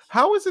scuffle,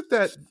 how is it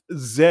that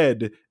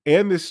Zed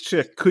and this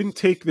chick couldn't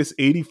take this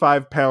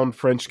 85-pound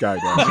French guy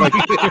down? Like,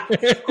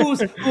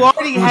 who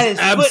already had his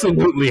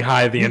absolutely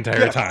high the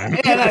entire time.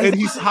 And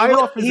he's high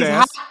off his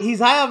ass. He's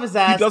high off his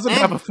ass. He doesn't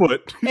have a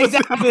foot.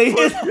 Exactly.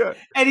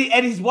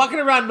 And he's walking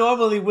around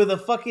normally with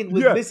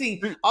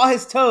missing all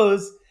his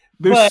toes.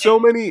 There's so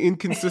many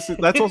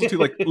inconsistent. That's also too,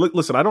 like,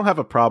 listen, I don't have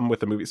a problem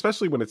with the movie,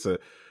 especially when it's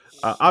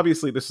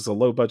obviously this is a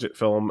low budget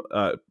film,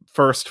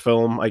 first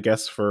film, I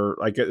guess,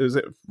 is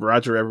it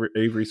Roger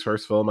Avery's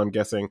first film? I'm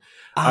guessing.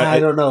 I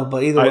don't know,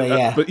 but either way,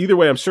 yeah. But either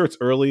way, I'm sure it's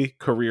early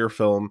career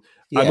film.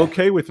 Yeah. I'm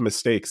okay with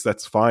mistakes.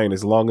 That's fine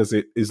as long as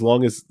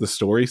the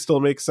story still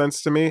makes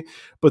sense to me.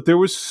 But there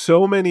was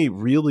so many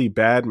really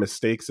bad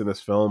mistakes in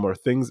this film, or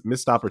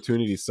missed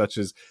opportunities, such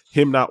as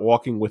him not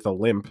walking with a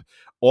limp.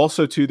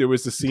 Also, too, there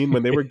was the scene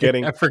when they were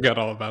getting... I forgot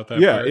all about that.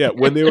 Yeah, part. Yeah.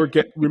 When they were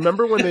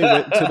remember when they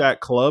went to that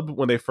club,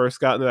 when they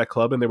first got into that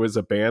club and there was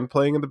a band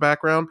playing in the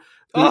background?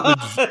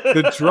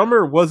 The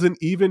drummer wasn't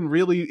even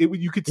really...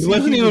 you could see... He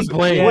wasn't even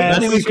playing. Yeah,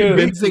 he was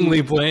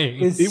convincingly playing.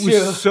 It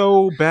was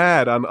so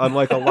bad on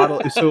like a lot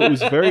of... So it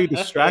was very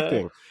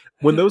distracting.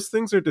 When those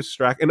things are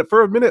distracting... And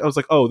for a minute, I was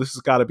like, oh, this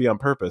has got to be on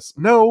purpose.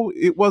 No,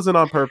 it wasn't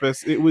on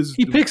purpose. It was...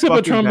 He picks up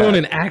a trombone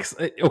and acts...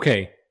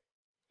 Okay,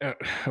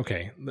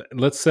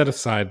 let's set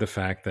aside the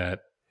fact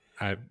that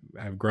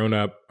I've grown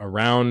up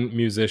around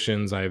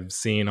musicians. I've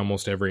seen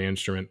almost every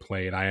instrument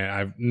played.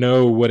 I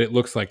know what it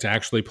looks like to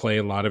actually play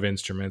a lot of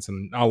instruments.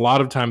 And a lot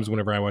of times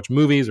whenever I watch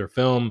movies or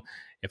film,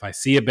 if I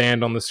see a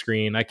band on the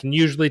screen, I can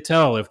usually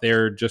tell if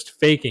they're just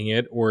faking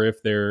it or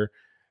if they're,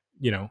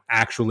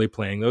 actually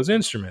playing those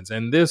instruments.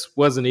 And this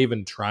wasn't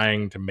even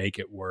trying to make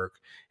it work.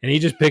 And he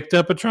just picked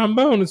up a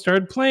trombone and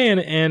started playing,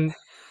 and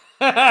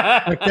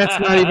like, that's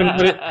not even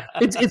what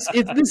it's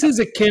this is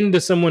akin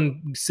to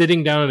someone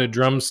sitting down at a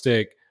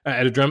drumstick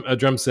at a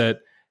drum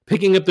set,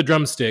 picking up the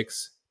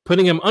drumsticks,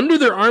 putting them under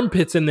their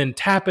armpits, and then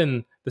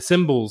tapping the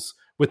cymbals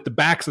with the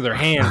backs of their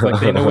hands like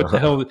they know what the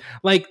hell.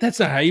 Like, that's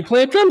not how you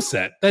play a drum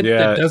set. That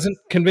doesn't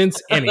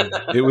convince anyone.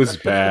 It was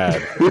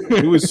bad.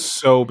 It was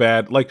so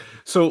bad. Like,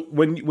 so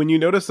when you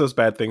notice those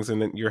bad things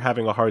and then you're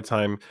having a hard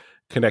time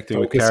connecting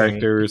with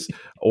characters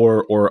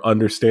or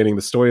understanding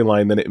the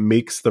storyline, then it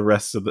makes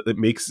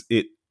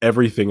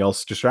everything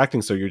else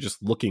distracting. So you're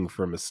just looking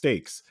for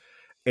mistakes.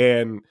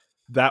 And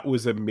that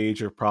was a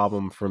major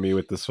problem for me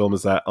with this film,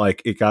 is that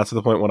like it got to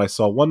the point when I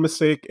saw one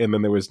mistake and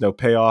then there was no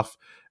payoff,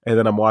 and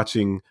then I'm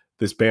watching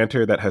this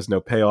banter that has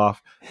no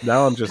payoff.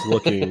 Now I'm just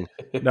looking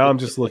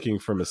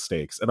for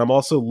mistakes, and I'm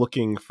also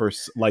looking for,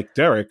 like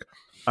Derek,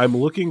 I'm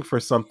looking for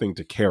something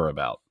to care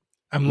about.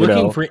 I'm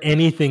looking for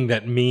anything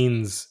that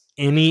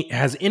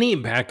has any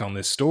impact on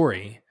this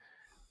story,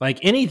 like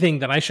anything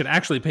that I should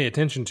actually pay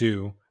attention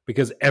to,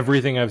 because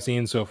everything I've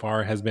seen so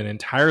far has been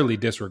entirely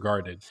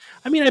disregarded.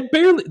 I mean,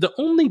 the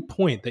only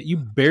point that you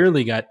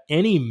barely got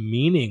any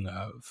meaning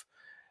of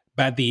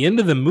at the end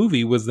of the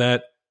movie was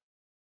that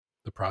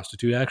the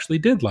prostitute actually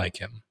did like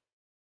him.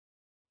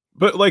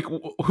 But like,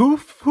 who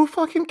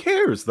fucking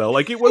cares though?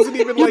 Like, it wasn't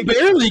even like, you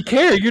barely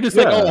care. You're just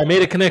like, oh, I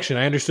made a connection.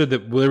 I understood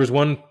that there was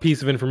one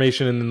piece of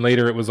information, and then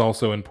later it was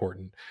also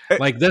important.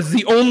 Like, that's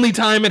the only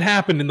time it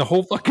happened in the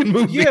whole fucking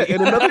movie. Yeah,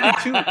 and another thing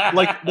too,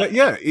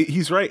 like,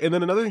 he's right. And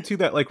then another thing too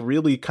that like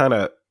really kind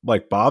of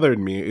like bothered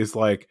me is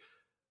like,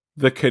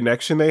 the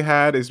connection they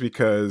had is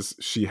because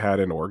she had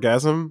an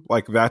orgasm.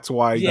 Like, that's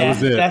why. That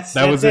was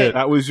it.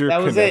 That was your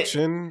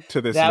connection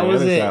to this man.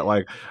 Is that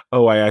like,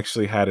 oh, I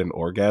actually had an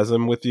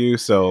orgasm with you,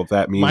 so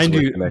that means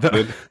we're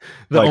connected.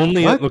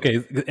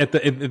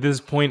 At this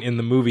point in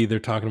the movie, they're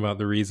talking about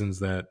the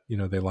reasons that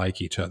they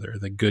like each other,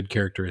 the good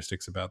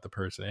characteristics about the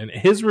person, and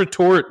his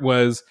retort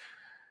was,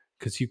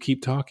 "'Cause you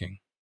keep talking."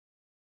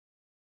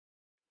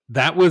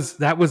 That was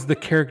the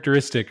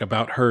characteristic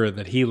about her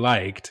that he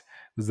liked.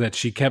 Was that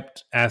she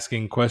kept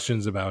asking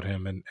questions about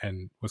him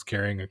and was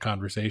carrying a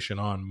conversation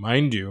on.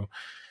 Mind you,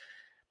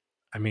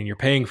 I mean, you're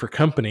paying for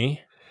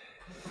company,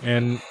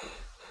 and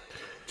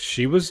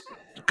she was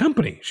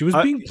company. She was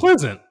being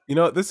pleasant.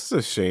 This is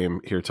a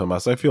shame here,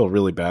 Tomas. I feel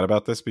really bad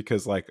about this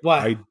because, like,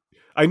 I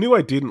knew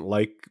I didn't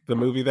like the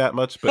movie that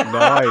much, but now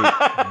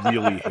I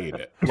really hate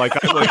it. Like,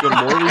 the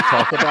more we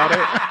talk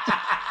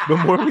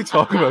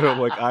about it, I'm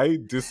like, I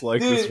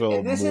dislike this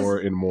film more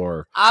and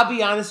more. I'll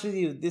be honest with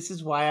you. This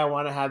is why I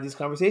want to have these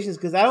conversations,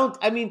 because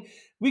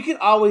we could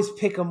always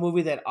pick a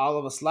movie that all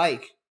of us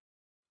like.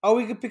 Or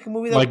we could pick a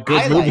movie that like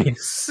good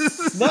movies.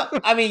 No,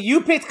 I mean,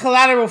 you picked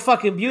Collateral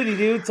fucking Beauty,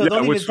 dude, so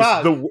don't even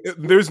talk.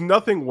 There's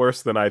nothing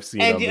worse than I've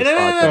seen on this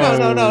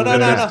podcast. No.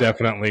 There's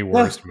definitely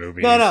worse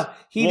movies. No.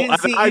 You didn't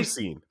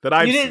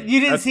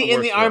see In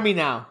the Army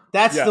Now.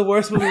 That's the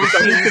worst movie we've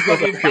seen.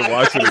 I can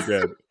watch it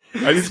again.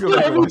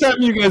 Every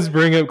time you guys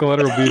bring up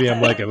Collateral Beauty, I'm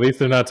like, at least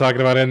they're not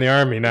talking about In the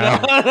Army now.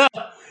 No.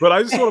 But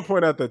I just want to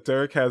point out that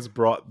Derek has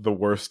brought the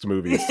worst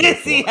movies.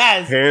 Yes, he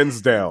has, hands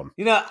down.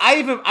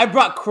 I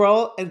brought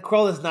Krull, and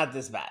Krull is not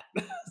this bad.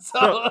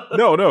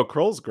 No,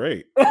 Krull's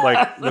great,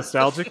 like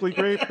nostalgically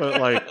great, but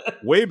like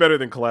way better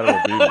than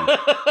Collateral Beauty.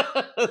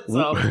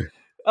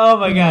 Oh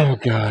my god! Oh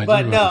god!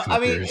 But no, I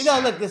mean,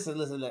 look,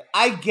 listen.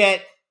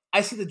 I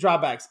see the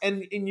drawbacks,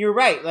 and you're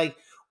right. Like,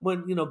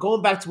 when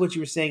going back to what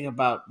you were saying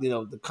about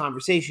the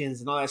conversations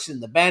and all that shit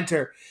and the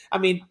banter. I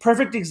mean,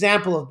 perfect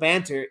example of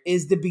banter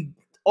is the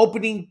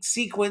opening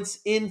sequence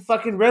in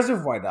fucking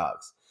Reservoir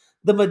Dogs,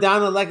 the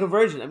Madonna like a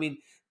virgin. I mean,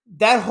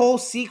 that whole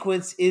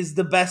sequence is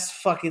the best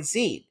fucking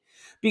scene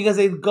because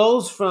it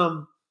goes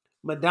from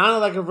Madonna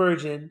like a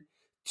virgin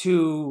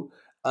to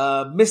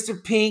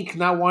Mr. Pink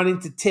not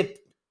wanting to tip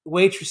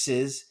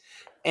waitresses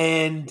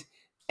and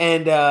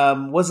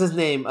what's his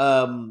name?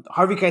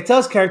 Harvey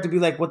Keitel's character be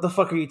like, "What the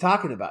fuck are you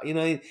talking about?"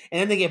 And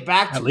then they get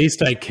back to At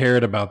least I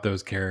cared about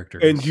those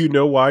characters. And you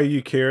know why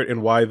you cared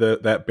and why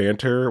that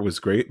banter was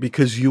great?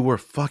 Because you were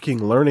fucking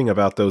learning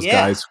about those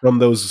guys from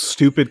those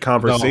stupid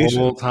conversations. The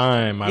whole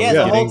time I was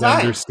getting to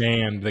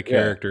understand the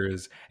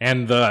characters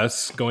and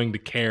thus going to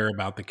care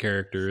about the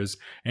characters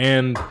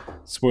and,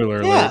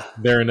 spoiler alert,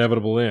 their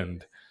inevitable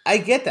end. I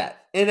get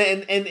that. And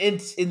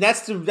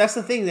that's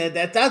the thing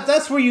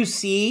that's where you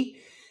see,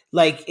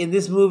 like in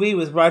this movie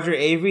with Roger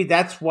Avary,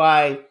 that's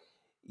why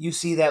you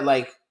see that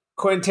like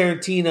Quentin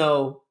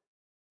Tarantino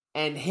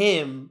and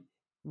him,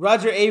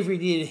 Roger Avary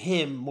needed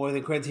him more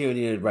than Quentin Tarantino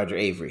needed Roger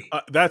Avary.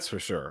 That's for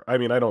sure. I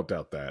mean, I don't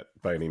doubt that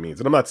by any means.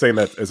 And I'm not saying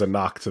that as a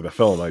knock to the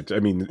film. I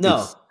mean,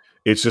 no.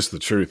 It's just the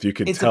truth. You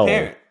can tell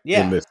in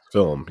this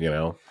film,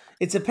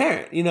 It's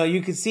apparent.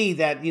 You can see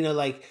that,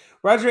 like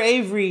Roger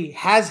Avary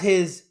has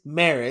his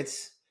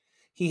merits.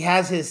 He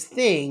has his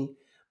thing,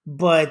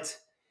 but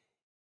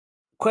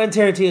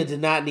Quentin Tarantino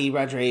did not need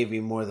Roger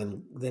Avary more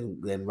than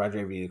Roger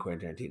Avary needed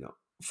Quentin Tarantino.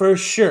 For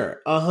sure.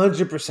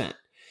 100%.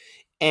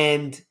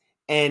 And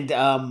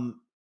I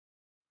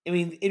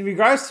mean, in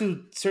regards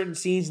to certain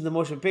scenes in the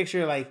motion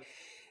picture, like,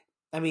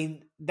 I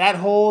mean, that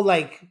whole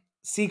like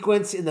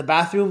sequence in the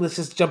bathroom, let's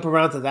just jump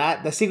around to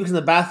that. The sequence in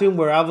the bathroom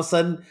where all of a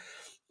sudden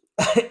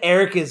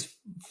Eric is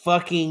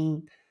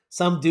fucking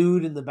some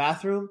dude in the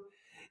bathroom.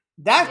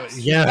 I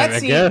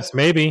guess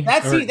maybe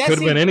that could have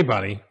been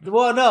anybody.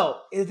 Well, no,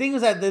 the thing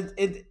was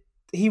that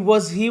he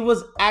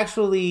was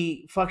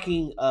actually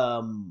fucking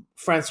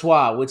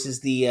Francois, which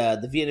is the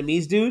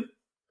Vietnamese dude,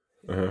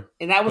 and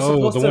that was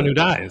supposed the one who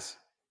dies.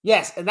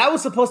 Yes, and that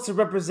was supposed to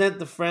represent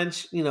the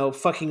French,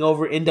 fucking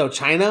over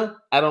Indochina.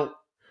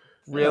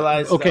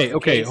 realize.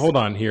 Okay, hold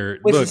on here.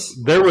 Look,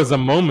 there was a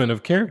moment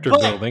of character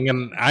building,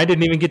 and I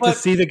didn't even get to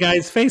see the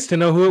guy's face to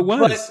know who it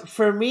was. But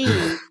for me,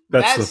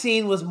 that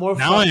scene was more.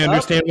 Now I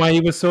understand why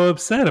he was so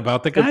upset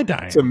about the guy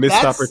dying. It's a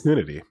missed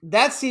opportunity.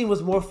 That scene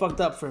was more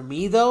fucked up for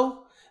me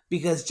though,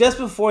 because just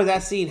before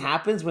that scene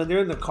happens, when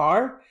they're in the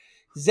car,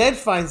 Zed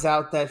finds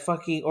out that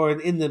or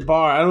in the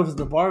bar. I don't know if it's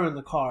the bar or in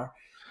the car.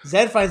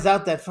 Zed finds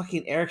out that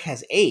fucking Eric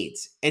has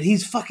AIDS, and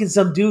he's fucking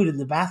some dude in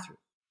the bathroom.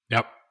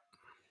 Yep.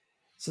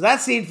 So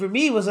that scene for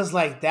me was just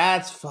like,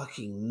 that's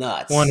fucking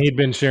nuts. One, he'd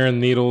been sharing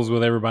needles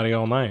with everybody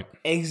all night.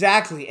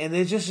 Exactly. And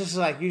it's just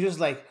like, you're just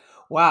like,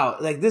 wow,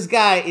 like this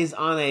guy is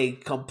on a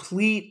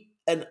complete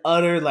and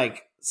utter,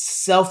 like,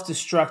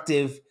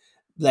 self-destructive,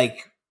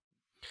 like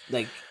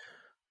which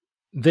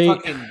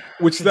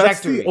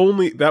trajectory.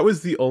 That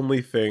was the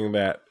only thing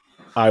that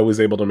I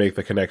was able to make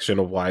the connection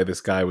of why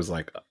this guy was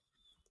like,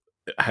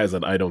 has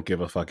an I don't give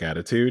a fuck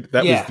attitude.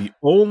 That was the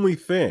only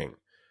thing.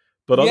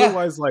 But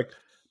otherwise, like,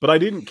 but I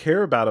didn't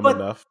care about him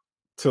enough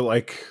to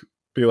like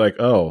be like,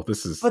 oh,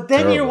 this is. But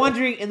then terrible. you're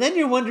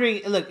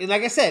wondering. Look, and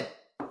like I said,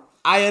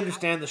 I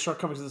understand the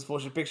shortcomings of this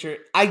motion picture.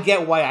 I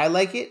get why I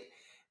like it,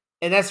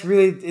 and that's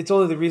really it's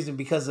only the reason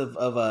because of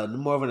a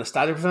more of a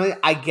nostalgic personality.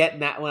 I get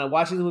that when I'm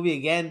watching the movie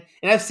again,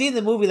 and I've seen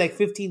the movie like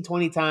 15,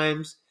 20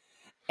 times,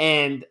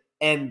 and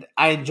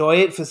I enjoy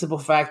it for the simple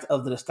fact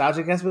of the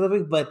nostalgic aspect of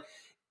it. But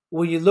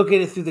when you look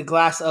at it through the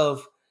glass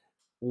of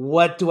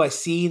what do I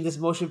see in this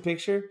motion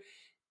picture,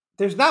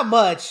 there's not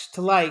much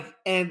to like.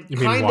 And you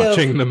mean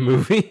watching the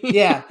movie?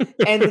 Yeah.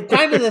 And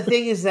kind of the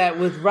thing is that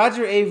with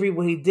Roger Avary,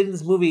 what he did in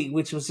this movie,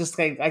 which was just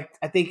like,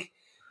 I think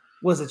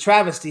was a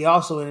travesty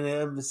also in and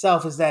of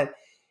itself, is that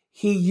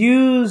he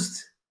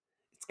used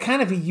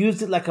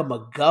it like a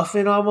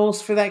MacGuffin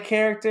almost for that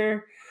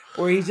character,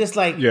 where he's just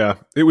like, yeah,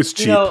 it was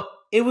cheap.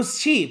 It was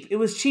cheap. It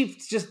was cheap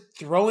just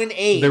throwing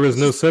AIDS. There was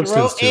no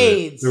substance to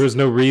it. There was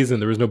no reason.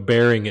 There was no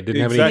bearing. It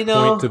didn't have any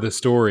point to the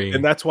story.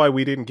 And that's why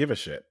we didn't give a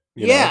shit.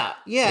 Yeah.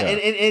 And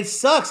it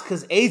sucks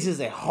because AIDS is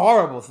a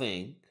horrible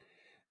thing.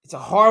 It's a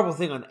horrible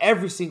thing on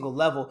every single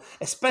level,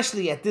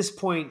 especially at this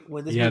point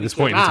when this at this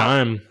point in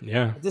time.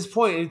 Yeah. At this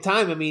point in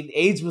time, I mean,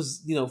 AIDS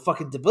was,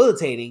 fucking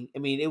debilitating. I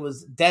mean, it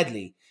was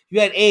deadly. If you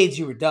had AIDS,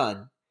 you were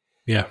done.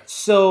 Yeah.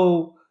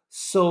 So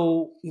it's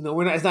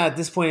not at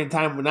this point in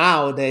time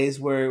nowadays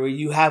where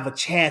you have a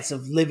chance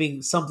of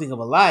living something of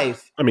a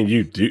life. I mean,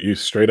 you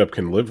straight up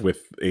can live with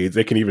AIDS.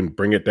 They can even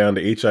bring it down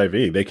to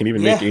HIV. They can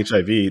even make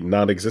HIV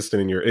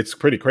non-existent in your. It's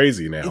pretty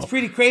crazy now. It's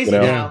pretty crazy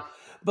now.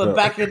 But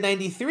back in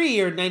 93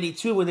 or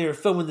 92 when they were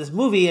filming this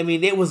movie, I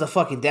mean, it was a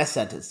fucking death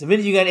sentence. The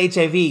minute you got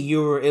HIV,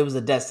 it was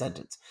a death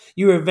sentence.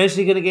 You were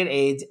eventually going to get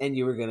AIDS and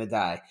you were going to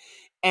die.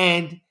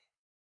 And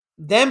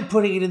them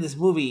putting it in this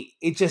movie,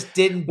 it just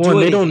didn't do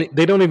anything.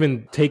 They don't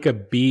even take a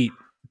beat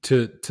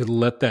to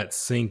let that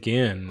sink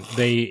in.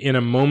 In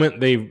a moment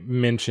they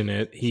mention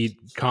it. He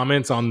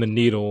comments on the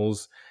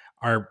needles.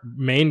 Our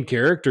main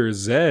character,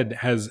 Zed,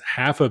 has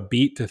half a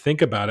beat to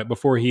think about it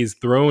before he's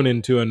thrown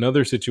into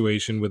another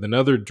situation with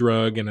another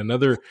drug and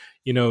another,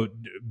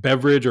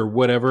 beverage or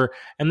whatever.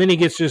 And then he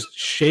gets just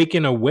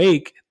shaken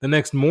awake the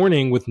next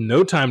morning with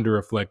no time to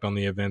reflect on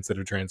the events that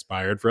have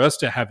transpired for us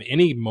to have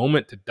any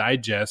moment to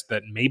digest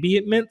that maybe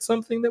it meant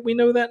something that we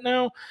know that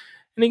now.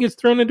 And he gets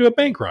thrown into a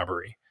bank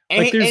robbery.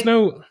 And I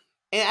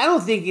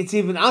don't think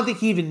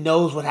he even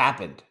knows what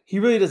happened. He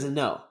really doesn't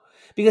know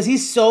because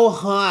he's so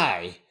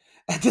high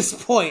at this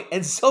point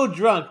and so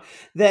drunk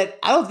that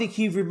I don't think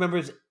he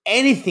remembers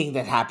anything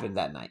that happened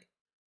that night.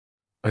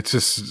 I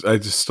just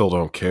still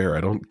don't care.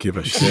 I don't give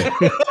a shit.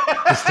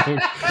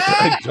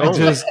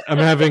 I'm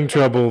having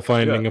trouble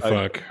finding a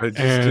fuck. I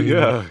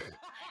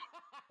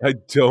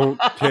don't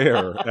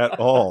care at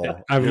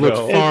all. I've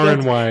looked far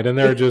and wide, and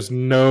there are just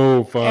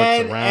no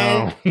fucks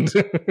around.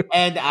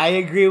 And I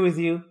agree with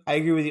you.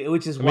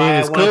 Which is why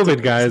as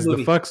COVID guys,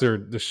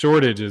 the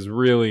shortage is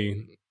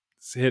really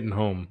hitting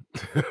home.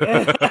 True.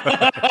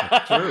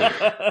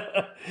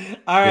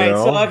 All right,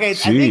 so okay,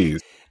 jeez.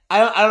 I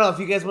don't know if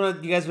you guys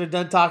were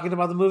done talking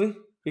about the movie.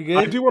 You good?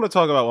 I do want to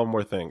talk about one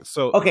more thing.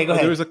 So okay, go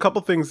ahead. There's a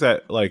couple things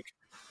that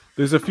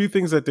there's a few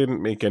things that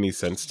didn't make any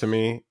sense to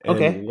me.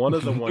 And one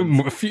of the ones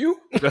a few?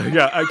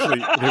 Yeah,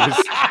 actually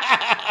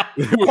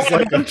it was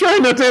like I'm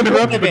trying not to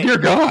interrupt, but dear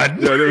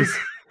God. Yeah,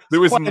 there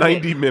was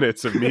 90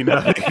 minutes of me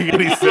not making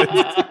any sense.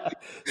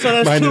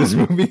 So there's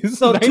movies.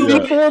 So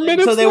 94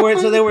 minutes. So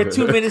there were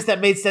 2 minutes that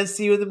made sense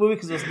to you in the movie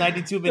because it was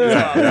 92 minutes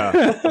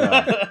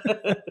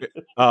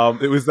long.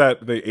 It was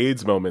the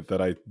AIDS moment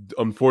that I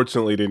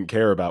unfortunately didn't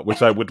care about,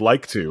 which I would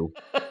like to,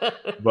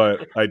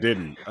 but I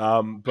didn't.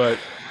 There was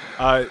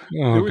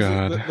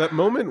that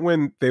moment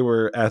when they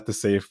were at the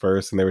safe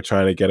first and they were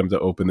trying to get him to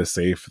open the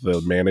safe,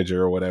 the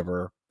manager or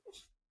whatever.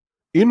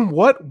 In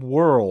what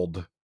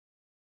world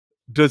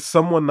does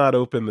someone not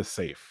open the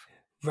safe?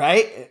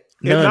 Right?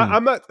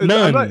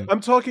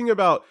 I'm talking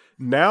about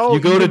now. You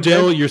go to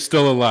jail, you're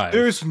still alive.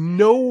 There's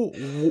no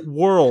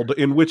world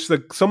in which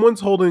someone's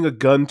holding a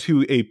gun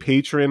to a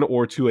patron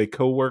or to a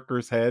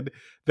coworker's head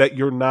that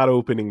you're not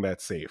opening that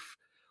safe.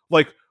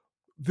 Like,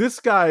 this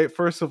guy,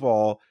 first of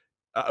all,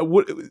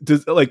 what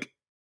does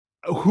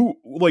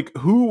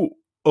who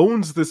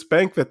owns this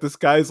bank that this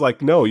guy's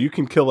like, no, you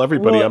can kill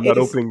everybody. I'm not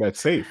opening that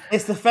safe.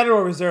 It's the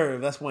Federal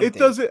Reserve. That's one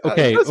thing.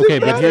 Okay,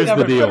 but here's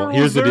the deal.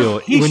 Here's the deal.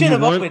 He should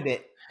have opened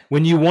it.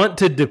 When you want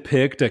to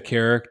depict a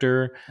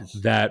character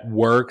that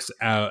works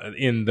out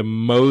in the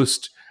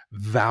most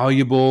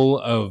valuable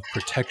of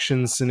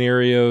protection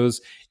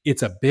scenarios,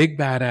 it's a big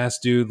badass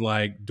dude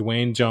like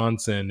Dwayne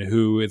Johnson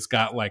who has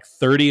got like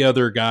 30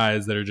 other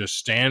guys that are just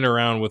standing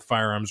around with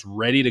firearms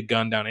ready to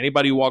gun down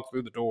anybody who walks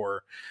through the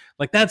door.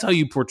 Like, that's how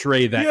you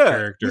portray that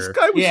character. This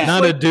guy was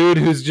not a dude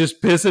who's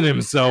just pissing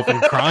himself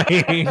and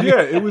crying.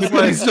 It was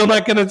like, he's still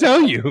not going to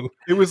tell you.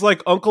 It was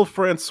like Uncle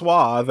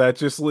Francois that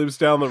just lives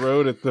down the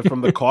road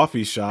from the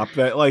coffee shop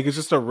that like is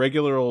just a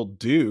regular old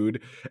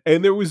dude,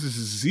 and there was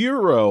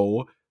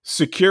zero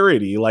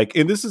security. Like,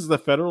 and this is the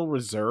Federal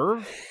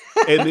Reserve,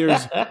 and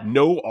there's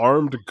no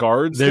armed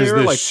guards. There's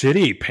this like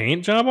shitty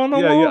paint job on the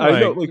wall. Yeah, I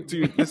know. Like,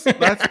 dude, that's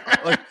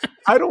like.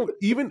 I don't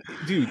even,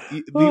 dude.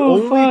 The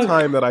only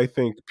time that I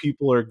think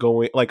people are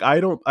going, like,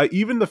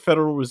 even the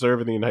Federal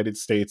Reserve in the United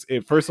States.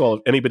 First of all,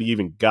 if anybody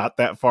even got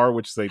that far,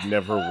 which they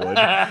never would,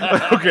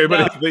 okay,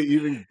 but if they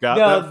even got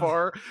that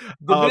far,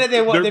 the minute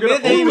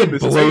they would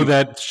blow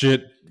that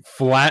shit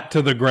flat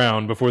to the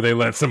ground before they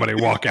let somebody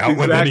walk out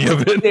with any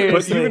of it.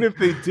 But even if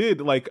they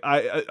did, like,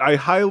 I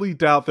highly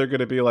doubt they're going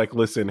to be like,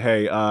 listen,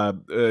 hey,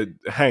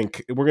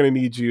 Hank, we're going to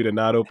need you to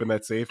not open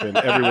that safe, and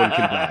everyone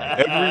can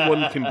die.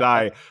 Everyone can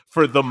die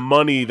for the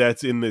money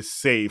that's in this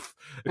safe,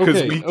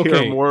 because we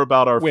care more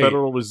about our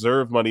Federal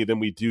Reserve money than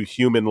we do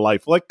human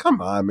life. Like, come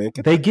on, man.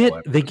 They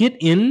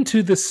get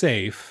into the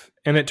safe.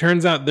 And it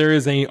turns out there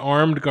is an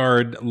armed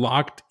guard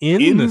locked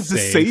in the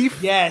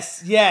safe.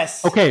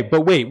 Yes. Okay,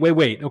 but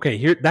wait. Okay,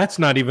 here, that's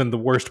not even the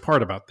worst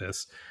part about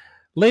this.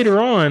 Later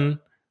on,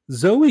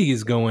 Zoe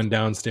is going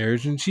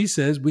downstairs and she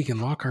says we can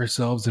lock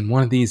ourselves in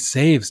one of these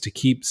safes to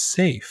keep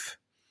safe.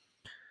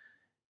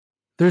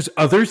 There's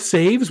other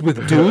safes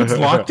with dudes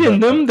locked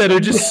in them that are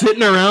just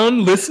sitting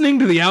around listening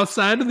to the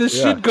outside of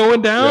this shit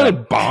going down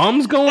and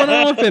bombs going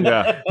off.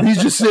 And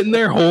he's just sitting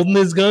there holding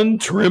his gun,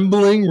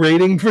 trembling,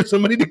 waiting for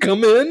somebody to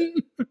come in.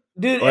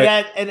 Dude,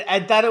 like, and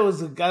I thought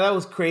that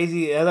was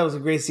crazy. That was a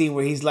great scene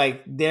where he's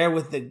like there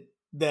with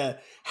the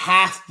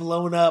half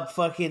blown up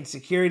fucking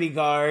security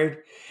guard.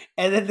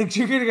 And then the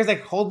security guard's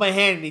like, hold my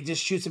hand. And he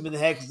just shoots him in the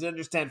head because he doesn't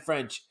understand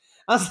French.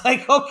 I was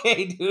like,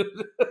 okay, dude.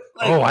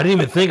 Like, I didn't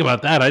even think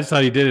about that. I just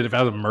thought he did it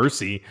out of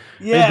mercy.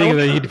 Yeah, I didn't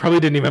think that he probably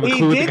didn't even have a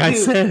clue what the guy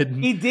said.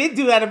 He did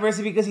do out of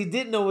mercy because he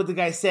didn't know what the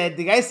guy said.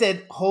 The guy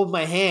said, hold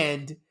my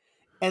hand.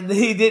 And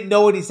he didn't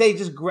know what he said. He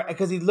just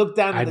because he looked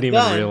down at the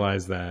gun. I didn't even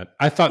realize that.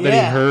 I thought that he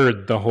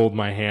heard the hold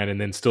my hand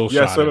and then still shot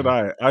him. Yeah, so did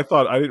I.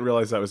 I didn't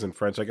realize that was in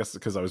French. I guess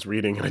because I was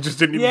reading and I just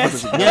didn't even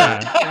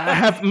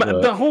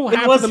the whole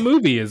half of the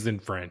movie is in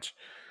French.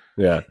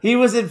 Yeah. It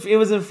was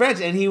in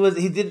French, and he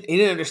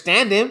didn't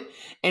understand him.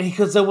 And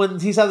so when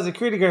he saw the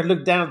security guard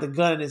look down at the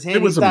gun in his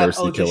hand, he thought,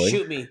 "Oh, just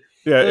shoot me."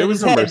 Yeah, it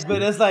was a mercy.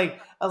 But it's like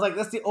I was like,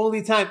 that's the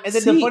only time. And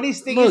then the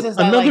funniest thing is that,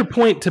 another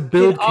point to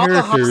build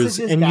characters,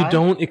 and you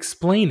don't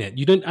explain it.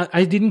 You didn't.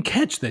 I didn't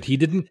catch that he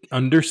didn't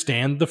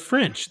understand the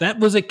French. That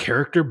was a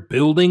character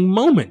building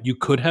moment. You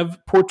could have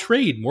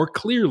portrayed more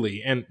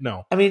clearly. And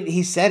no, I mean,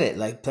 he said it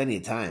like plenty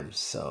of times.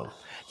 So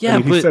yeah,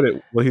 he said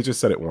it. Well, he just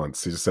said it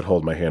once. He just said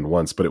 "hold my hand"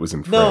 once, but it was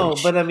in French. No,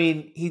 but I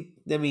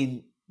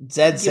mean,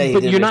 Zed said,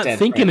 but you're not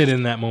thinking French. It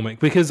in that moment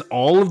because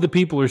all of the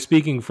people are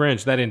speaking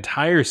French that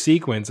entire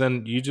sequence,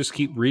 and you just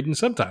keep reading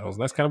subtitles.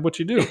 That's kind of what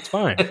you do. It's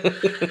fine.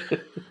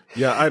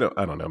 Yeah, I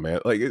don't know,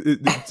 man. Like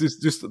it's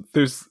just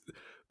there's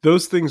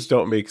those things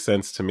don't make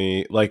sense to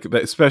me. Like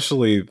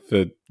especially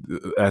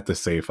at the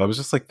safe, I was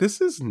just like, this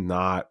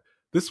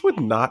would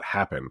not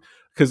happen.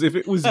 Because if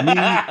it was me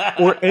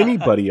or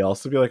anybody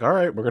else, to be like, all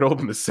right, we're going to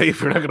open the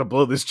safe. We're not going to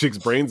blow this chick's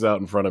brains out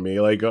in front of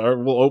me. Like, or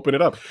we'll open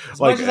it up. As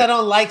much as I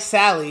don't like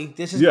Sally,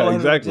 this is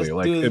exactly.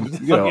 Like,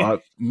 I'm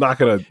not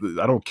going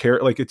to, I don't care.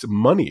 Like, it's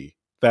money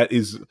that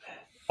is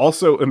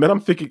also, and then I'm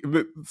thinking,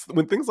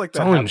 when things like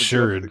that happen,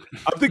 insured.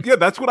 I'm thinking,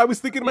 that's what I was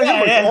thinking in my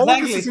head. Like, all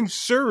of this is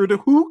insured.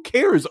 Who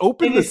cares?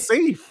 Open the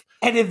safe.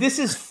 And if this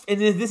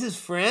is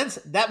France,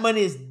 that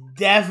money is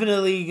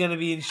definitely going to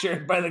be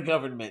insured by the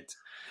government.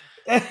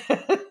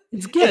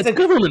 It's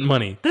government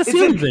money. That's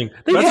the other thing.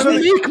 They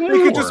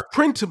could just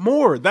print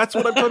more. That's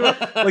what I'm talking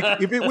about.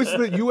 Like if it was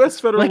the U.S.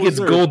 Federal Reserve, it's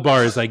gold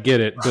bars. I get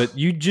it, but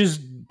you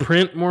just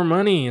print more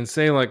money and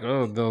say like,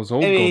 oh, those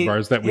old gold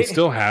bars that we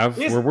still have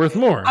were worth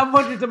more. I'm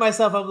wondering to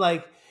myself, I'm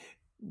like,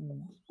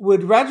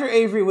 would Roger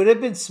Avery would it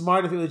have been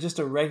smart if it was just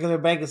a regular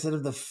bank instead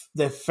of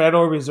the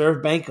Federal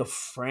Reserve Bank of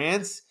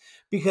France?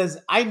 Because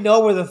I know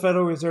where the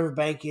Federal Reserve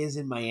Bank is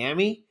in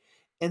Miami.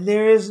 And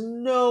there is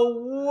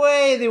no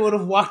way they would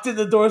have walked in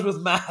the doors with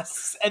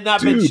masks and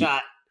not been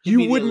shot.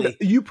 You wouldn't.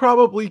 You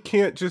probably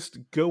can't just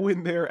go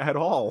in there at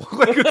all.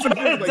 Like, it's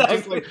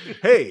just like,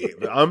 hey,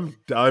 I'm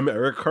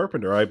Eric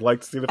Carpenter. I'd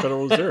like to see the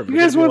Federal Reserve. You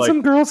guys want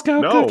some Girl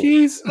Scout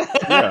cookies?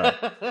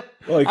 Yeah.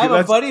 Like, I have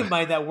a buddy of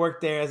mine that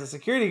worked there as a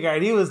security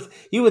guard.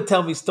 He would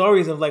tell me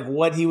stories of like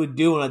what he would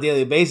do on a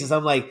daily basis.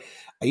 I'm like,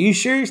 Are you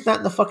sure he's not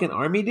in the fucking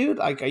army, dude?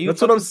 Like, are you?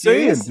 That's what I'm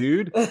serious?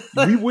 saying, dude.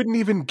 We wouldn't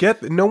even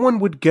no one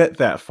would get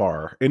that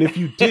far. And if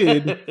you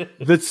did,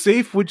 the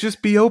safe would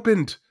just be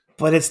opened.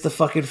 But it's the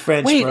fucking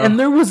French. Wait, bro. and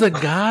there was a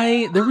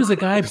guy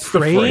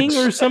praying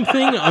or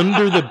something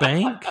under the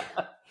bank.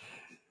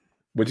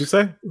 What'd you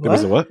say? There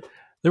was a what?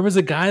 There was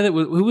a guy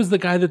who was the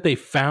guy that they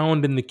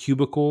found in the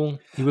cubicle?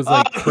 He was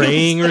like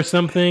praying or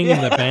something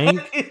in the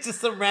bank. It's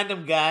just some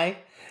random guy.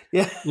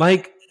 Yeah.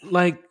 Like,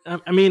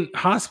 I mean,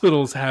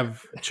 hospitals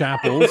have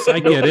chapels. I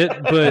get it,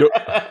 but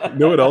you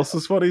know what else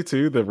is funny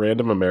too? The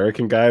random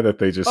American guy that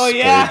they just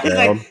He's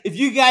like, if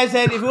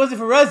it wasn't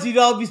for us, you'd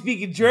all be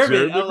speaking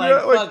German. I'm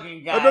like,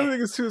 fucking guy. Another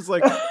thing is too is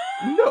like,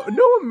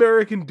 no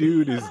American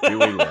dude is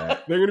doing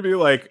that. They're gonna be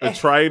like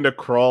trying to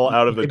crawl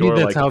out of the door.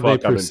 Maybe that's like, how they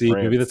perceive.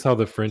 Maybe that's how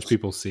the French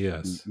people see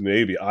us.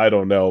 Maybe, I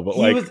don't know, but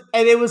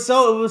it was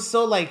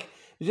so like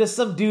just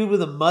some dude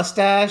with a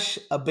mustache,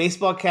 a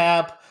baseball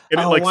cap. And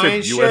it like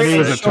said USA. He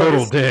was a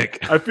total dick.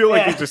 I feel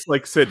like he just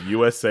like said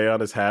USA on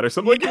his hat or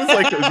something. Like it was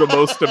like the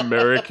most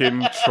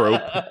American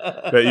trope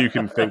that you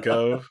can think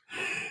of.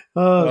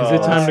 Is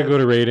it time to go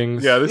to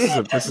ratings? Yeah, this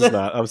is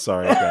not. I'm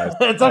sorry, guys.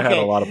 It's okay. I had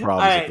a lot of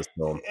problems with this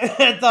film.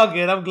 It's all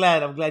good. I'm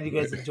glad you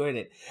guys enjoyed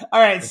it.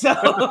 All right, so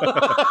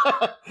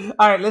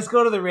all right, let's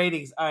go to the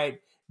ratings. All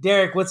right,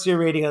 Derek, what's your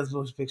rating on this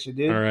motion picture,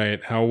 dude? All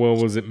right, how well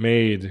was it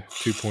made?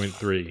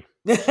 2.3.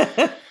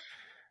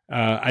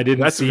 I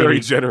didn't. That's see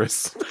very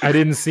generous. I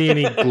didn't see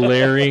any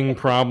glaring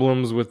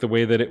problems with the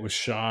way that it was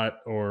shot,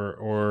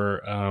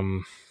 or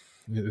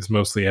it was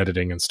mostly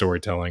editing and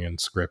storytelling and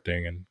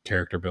scripting and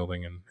character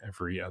building and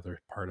every other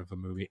part of the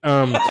movie.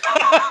 How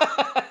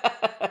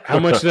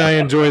much did I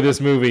enjoy this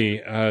movie?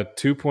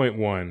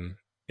 2.1.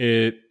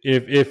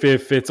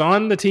 If it's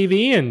on the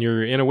TV and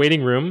you're in a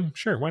waiting room,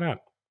 sure, why not?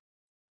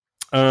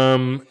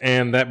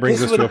 And that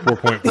brings us to a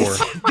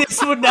 4.4.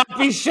 This would not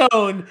be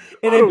shown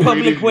in a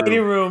public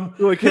waiting room.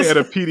 Like, hey, at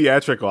a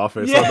pediatric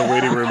office on the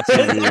waiting room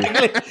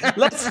TV.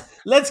 Exactly.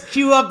 Let's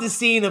cue up the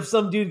scene of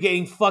some dude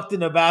getting fucked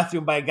in a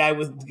bathroom by a guy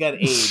with got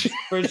AIDS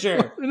for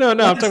sure. No, I'm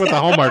talking about the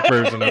Hallmark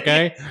version,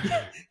 okay?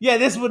 Yeah,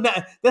 this would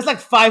not. That's like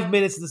 5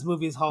 minutes of this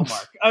movie is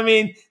Hallmark. I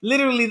mean,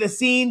 literally, the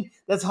scene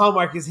that's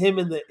Hallmark is him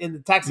in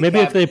the taxi. Maybe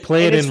cab, if they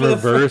play it in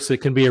reverse, it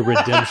can be a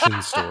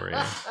redemption story.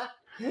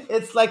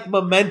 It's like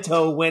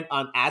Memento went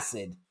on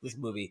acid. This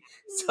movie.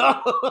 So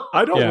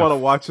I don't want to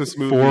watch this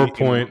movie.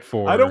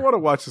 4.4. I don't want to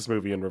watch this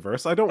movie in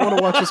reverse. I don't want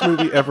to watch this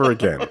movie ever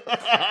again.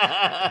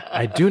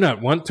 I do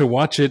not want to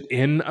watch it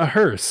in a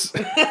hearse.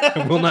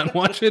 I will not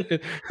watch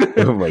it.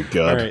 Oh my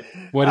god! All right,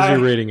 what is your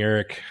rating,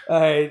 Eric? All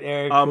right,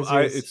 Eric.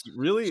 It's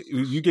really,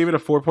 you gave it a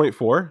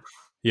 4.4.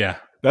 Yeah,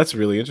 that's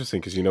really interesting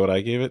because you know what I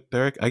gave it,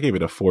 Derek? I gave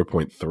it a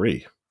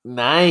 4.3.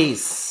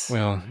 Nice.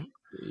 Well,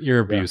 you're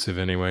abusive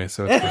anyway,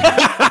 so it's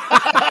fine.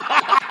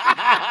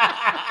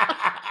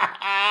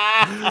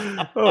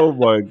 Oh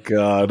my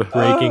god.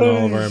 Breaking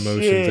all of our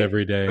emotions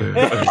every day.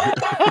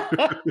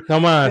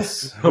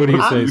 Tomas, what do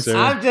you say, sir?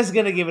 I'm just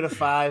going to give it a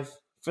 5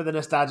 for the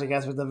nostalgic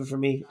aspect of it for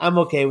me. I'm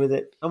okay with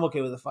it. I'm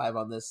okay with a 5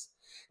 on this.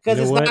 Because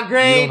it's not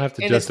great. You don't have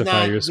to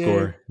justify your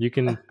score. You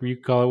can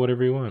call it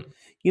whatever you want.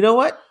 You know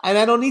what? And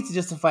I don't need to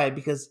justify it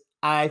because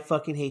I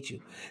fucking hate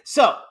you.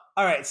 So,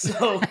 all right,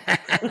 so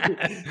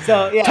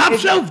yeah. Top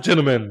shelf,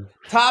 gentlemen.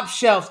 Top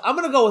shelf. I'm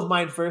gonna go with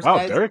mine first. Wow,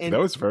 guys. Derek, that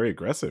was very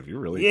aggressive.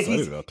 You're really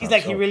excited about Top He's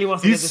like, Shelf. he really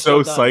wants to He's get this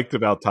so show psyched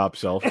about Top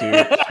Shelf, dude.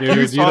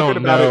 Dude, you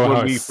don't know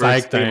how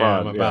psyched I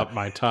am about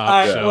my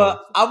top shelf.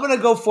 Well, I'm gonna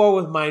go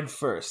forward with mine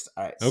first.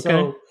 All right.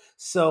 Okay.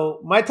 So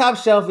my top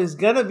shelf is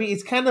gonna be.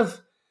 It's kind of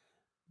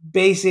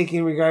basic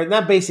in regard,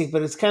 not basic,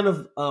 but it's kind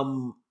of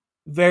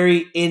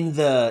very in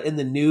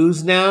the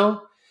news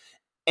now.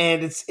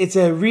 And it's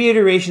a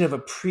reiteration of a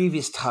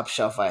previous top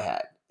shelf I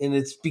had, and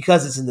it's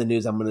because it's in the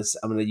news. I'm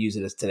gonna use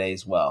it as today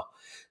as well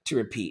to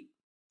repeat.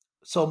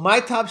 So my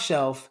top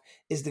shelf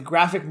is the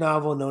graphic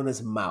novel known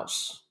as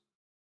Mouse.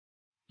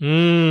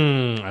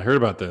 I heard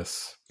about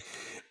this.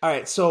 All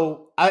right,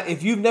 so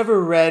if you've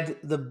never read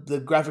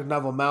the graphic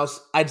novel Mouse,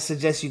 I'd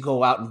suggest you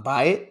go out and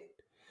buy it.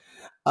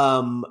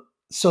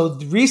 So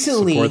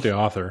recently, Support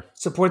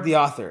the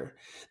author.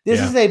 This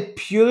is a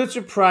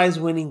Pulitzer Prize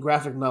winning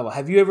graphic novel.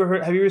 Have you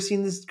ever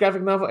seen this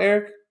graphic novel,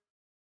 Eric?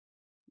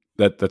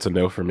 That's a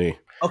no for me.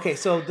 Okay,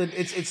 so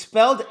it's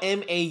spelled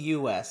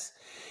M-A-U-S.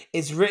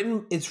 It's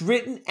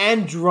written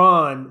and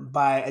drawn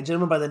by a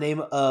gentleman by the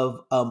name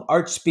of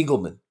Art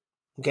Spiegelman.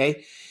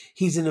 Okay,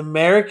 he's an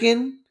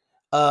American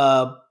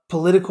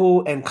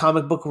political and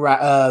comic book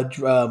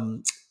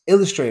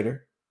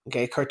illustrator.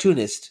 Okay,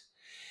 cartoonist,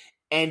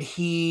 and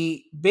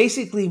he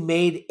basically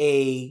made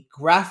a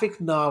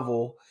graphic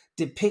novel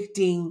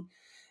depicting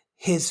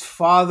his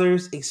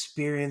father's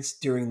experience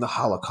during the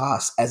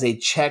Holocaust as a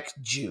Czech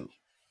Jew.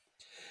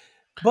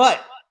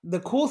 But the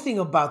cool thing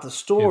about the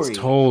story, it's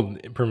told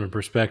from a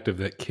perspective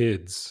that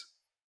kids,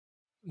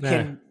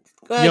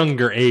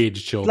 younger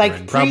age children,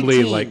 like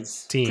probably like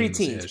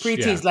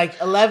preteens, like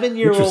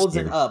 11-year-olds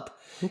and up,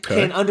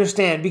 can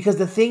understand. Because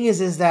the thing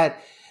is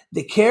that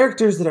the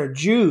characters that are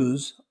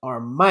Jews are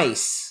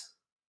mice.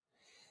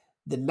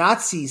 The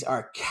Nazis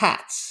are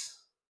cats.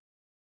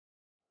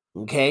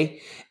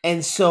 Okay.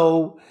 And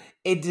so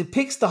it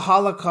depicts the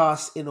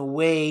Holocaust in a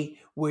way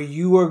where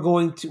you are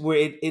going to,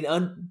 where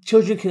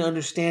children can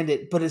understand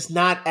it, but it's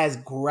not as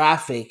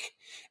graphic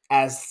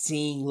as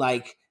seeing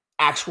like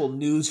actual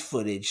news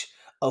footage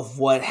of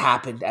what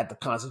happened at the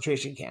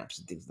concentration camps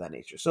and things of that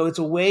nature. So it's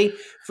a way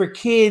for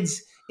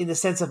kids in the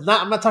sense of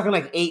I'm not talking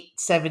like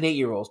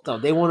 8-8-year-olds. No,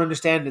 they won't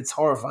understand. It's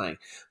horrifying.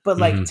 But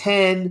like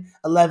 10,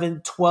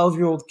 11,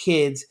 12-year-old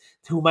kids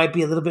who might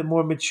be a little bit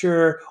more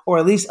mature, or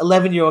at least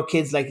 11-year-old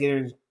kids like they're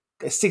in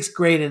 6th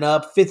grade and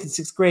up, 5th and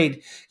 6th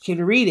grade,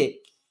 can read it.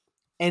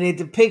 And it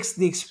depicts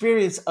the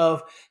experience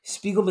of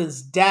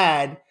Spiegelman's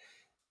dad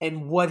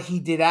and what he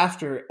did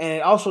after. And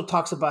it also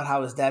talks about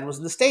how his dad was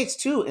in the States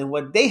too, and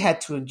what they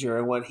had to endure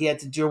and what he had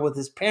to endure with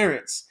his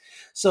parents.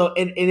 So,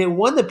 and it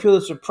won the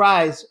Pulitzer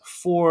Prize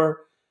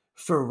for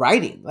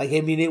writing. Like,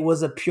 I mean, it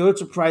was a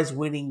Pulitzer Prize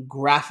winning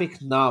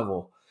graphic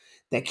novel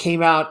that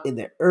came out in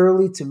the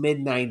early to mid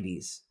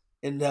 90s.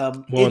 And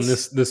and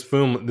this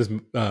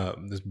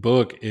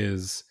book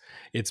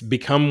it's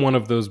become one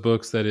of those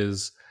books that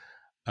is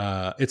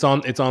it's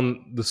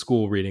on the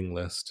school reading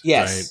list,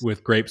 yes, right?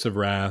 With Grapes of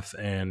Wrath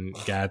and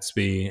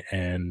Gatsby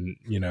and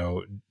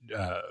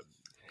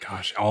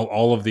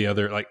all of the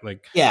other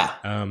like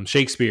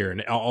Shakespeare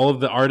and all of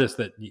the artists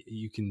that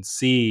you can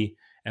see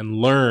and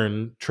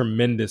learn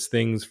tremendous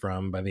things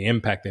from by the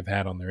impact they've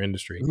had on their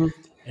industry.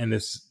 And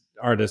this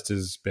artist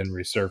has been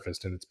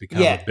resurfaced and it's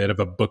become a bit of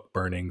a book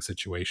burning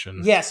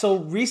situation. Yeah. So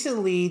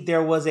recently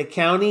there was a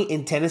county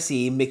in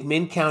Tennessee,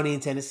 McMinn County in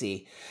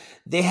Tennessee.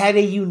 They had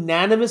a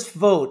unanimous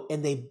vote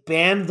and they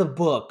banned the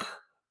book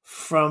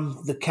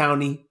from the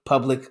county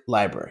public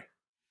library.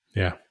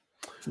 Yeah.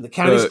 From the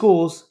county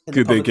schools. And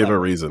could they give a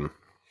reason?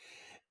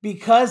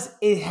 Because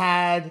it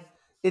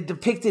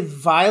depicted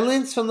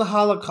violence from the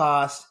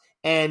Holocaust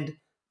and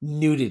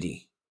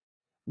nudity.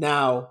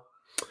 Now,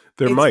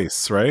 they're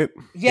mice, right?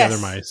 Yes, yeah, they're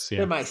mice. Yeah.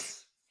 They're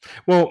mice.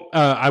 Well,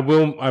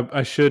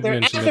 I should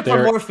mention that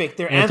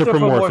they're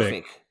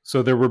anthropomorphic.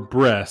 So there were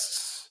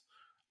breasts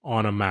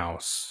on a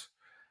mouse.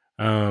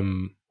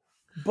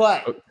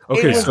 But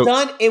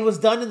it was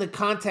done in the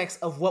context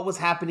of what was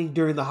happening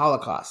during the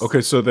Holocaust.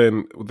 Okay, so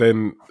then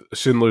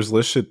Schindler's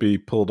List should be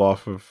pulled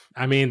off of.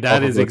 I mean,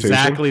 that is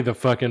exactly the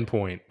fucking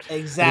point.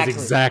 Exactly. That is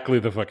exactly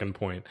the fucking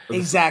point.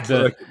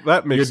 Exactly.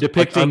 That makes you're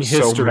depicting I'm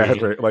history. So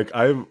mad, right? Like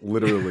I'm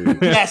literally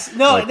yes.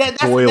 No, like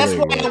that's why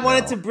right I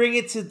wanted to bring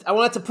it to. I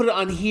wanted to put it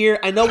on here.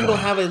 I know we don't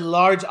have a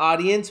large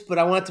audience, but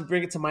I wanted to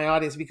bring it to my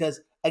audience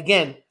because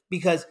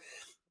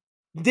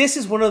this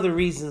is one of the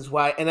reasons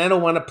why, and I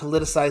don't want to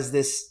politicize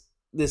this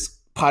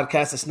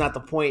podcast. It's not the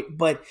point,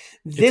 but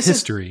this is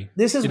history.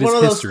 This is one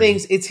of those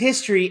things. It's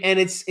history, and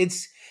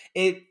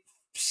it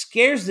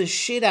scares the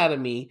shit out of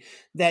me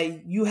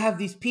that you have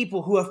these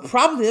people who have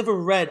probably never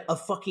read a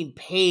fucking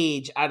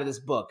page out of this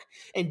book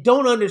and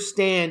don't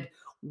understand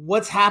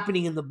what's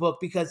happening in the book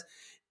because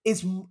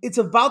it's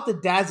about the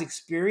dad's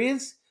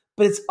experience,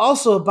 but it's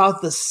also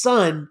about the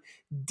son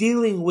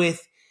dealing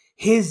with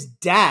his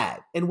dad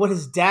and what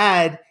his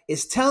dad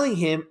is telling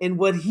him and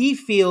what he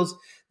feels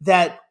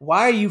that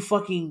why are you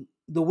fucking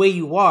the way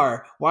you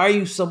are? Why are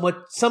you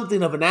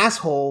something of an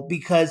asshole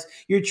because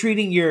you're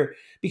treating you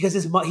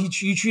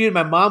treated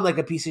my mom like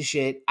a piece of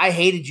shit. I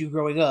hated you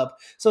growing up.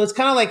 So it's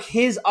kind of like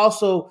his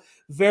also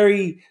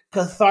very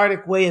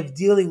cathartic way of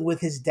dealing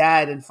with his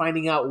dad and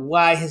finding out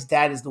why his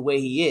dad is the way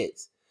he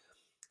is.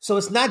 So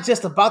it's not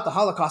just about the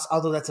Holocaust,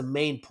 although that's a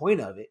main point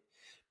of it.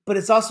 But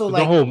it's also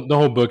like the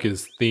whole book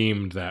is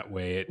themed that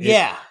way.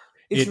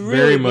 It's it really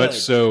very good. much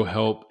so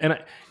help. And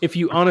if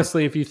you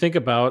think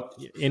about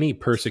any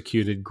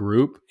persecuted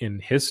group in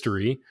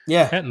history,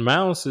 Cat and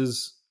Mouse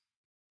is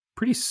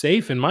pretty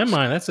safe in my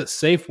mind. That's a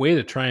safe way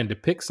to try and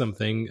depict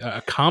something,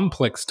 a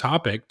complex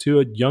topic to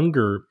a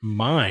younger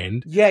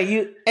mind. Yeah,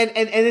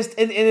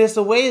 it's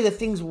the way that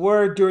things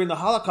were during the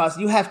Holocaust.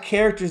 You have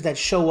characters that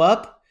show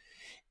up,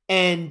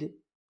 and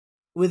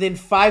within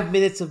 5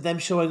 minutes of them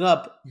showing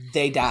up,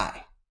 they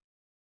die.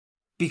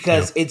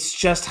 Because it's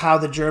just how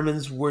the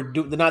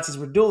the Nazis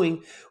were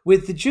doing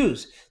with the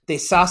Jews. They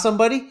saw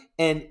somebody,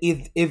 and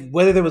if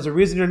whether there was a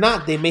reason or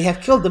not, they may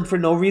have killed them for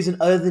no reason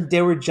other than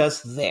they were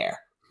just there.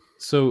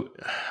 So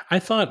I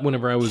thought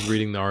whenever I was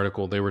reading the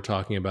article, they were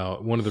talking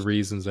about one of the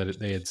reasons that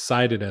they had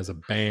cited as a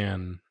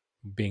ban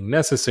being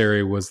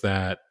necessary was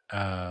that,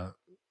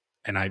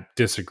 and I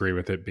disagree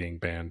with it being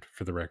banned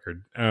for the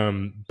record,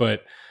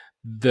 but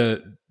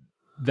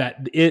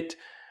it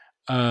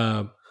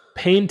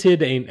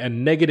painted a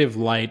negative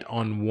light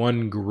on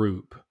one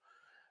group,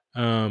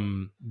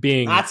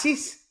 being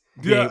Nazis.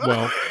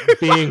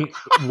 Being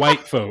white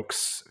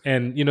folks,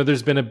 and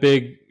there's been a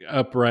big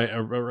upright.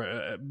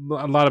 A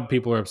lot of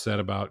people are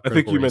upset about. I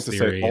think you meant to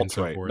say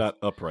alt-right, not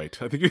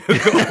upright. I think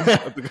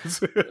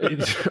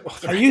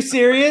Are you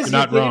serious? You're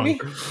not wrong.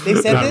 They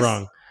said not this?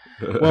 wrong.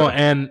 Well,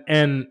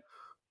 and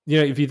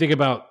if you think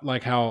about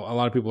like how a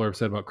lot of people are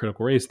upset about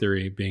critical race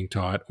theory being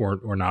taught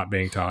or not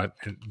being taught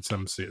in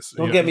some cities.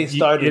 Don't get me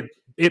started.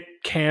 It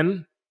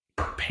can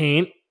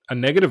paint a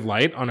negative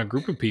light on a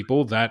group of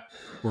people that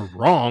were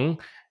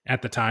wrong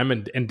at the time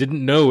and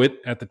didn't know it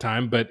at the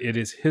time, but it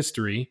is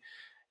history.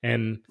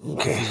 And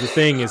this is the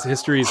thing: is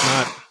history is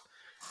not.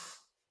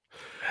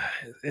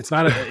 It's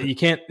not. You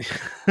can't.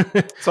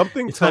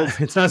 Something tells.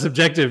 It's not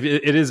subjective.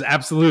 It is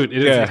absolute.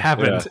 It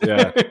happened.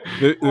 Yeah.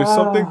 There's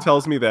something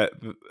tells me that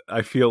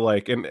I feel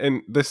like,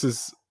 and this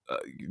is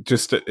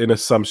just an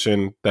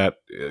assumption that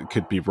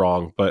could be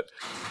wrong, but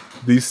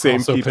these same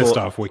also people pissed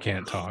off we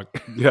can't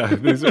talk. Yeah,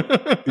 these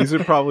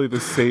are probably the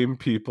same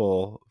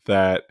people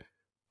that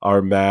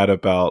are mad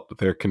about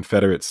their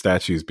Confederate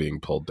statues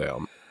being pulled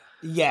down.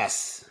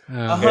 Yes,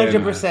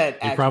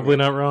 100%. You're probably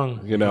not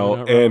wrong. You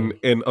know, and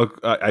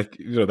I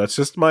that's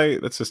just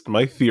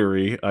my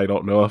theory. I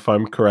don't know if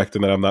I'm correct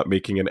in that. I'm not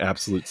making an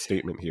absolute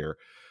statement here,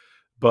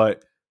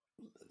 but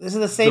this is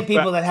the same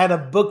people that had a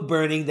book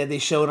burning that they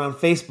showed on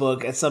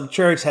Facebook at some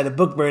church had a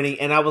book burning,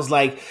 and I was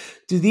like,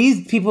 do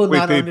these people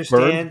not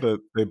understand?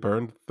 They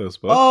burned those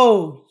books?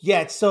 Oh,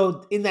 yeah.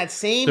 So in that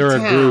same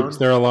town...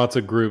 There are lots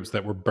of groups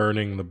that were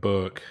burning the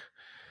book.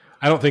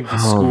 I don't think the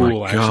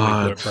school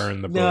actually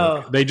burned the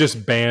book. They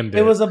just banned it.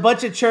 It was a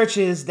bunch of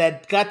churches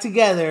that got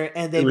together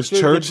and they... It was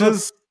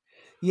churches?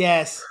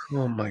 Yes.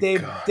 Oh my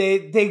God.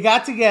 They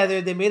got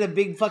together. They made a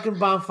big fucking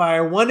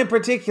bonfire. One in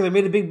particular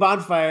made a big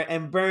bonfire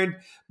and burned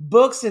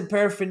books and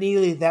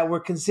paraphernalia that were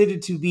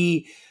considered to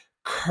be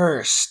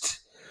cursed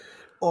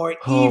or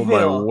evil. Oh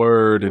my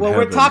word! Well,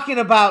 we're talking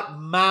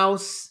about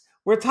Mouse.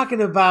 We're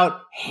talking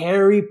about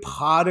Harry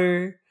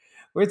Potter.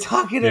 We're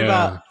talking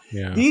about.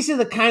 Yeah. These are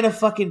the kind of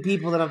fucking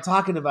people that I'm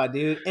talking about,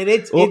 dude. And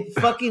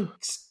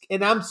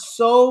and I'm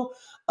so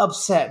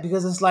upset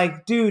because it's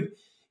like, dude.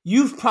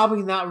 You've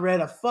probably not read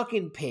a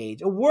fucking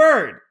page, a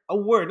word,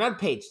 not a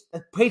page.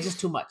 A page is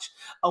too much.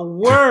 A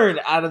word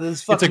out of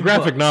this fucking It's a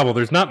graphic book. novel.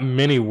 There's not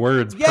many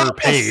words per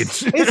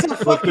page. It's a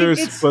fucking,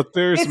 but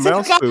there's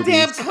mouse a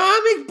goddamn boobies.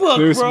 comic book,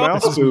 there's bro.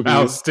 Mouse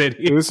boobies.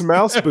 There's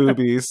mouse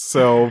boobies.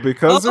 So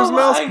because there's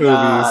mouse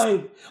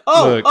boobies.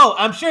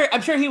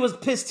 I'm sure he was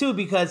pissed too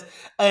because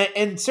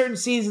in certain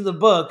scenes in the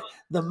book,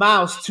 the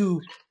mouse to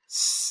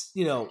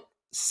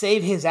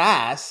save his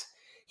ass,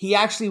 he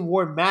actually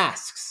wore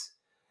masks.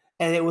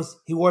 And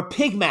he wore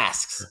pig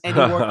masks and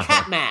he wore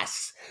cat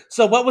masks.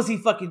 So what was he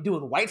fucking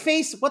doing?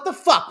 Whiteface? What the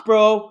fuck,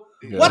 bro?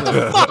 Yeah. What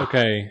the fuck?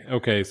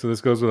 Okay. So this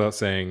goes without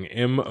saying.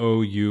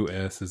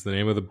 MOUS is the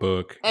name of the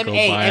book.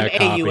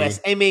 MAUS.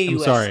 I'm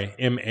sorry,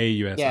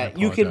 MAUS. Yeah,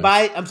 you can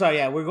buy. I'm sorry.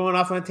 Yeah, we're going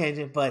off on a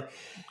tangent, but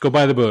go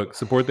buy the book.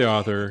 Support the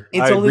author.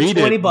 It's only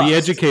 $20. Be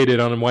educated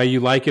on why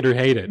you like it or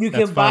hate it. You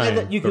can buy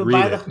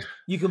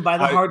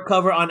the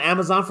hardcover on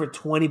Amazon for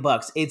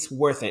 $20. It's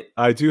worth it.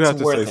 I do have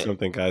to say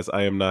something, guys.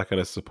 I am not going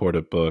to support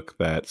a book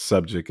that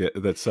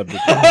subjugates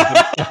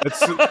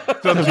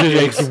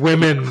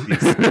women.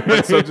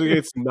 That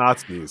subjugates Nazis.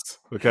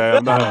 Okay,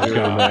 I'm not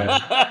doing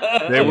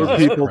that. They were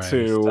people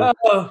too.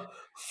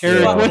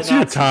 Eric, what's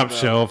your top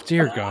shelf?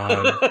 Dear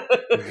God.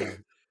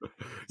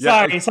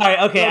 Sorry.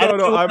 Okay,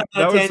 no.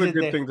 That was a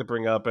good thing to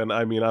bring up, and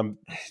I mean, I'm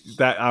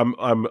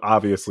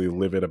obviously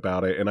livid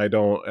about it, and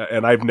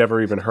I've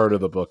never even heard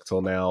of the book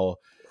till now.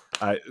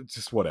 I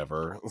just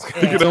whatever.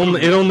 It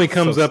only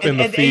comes up in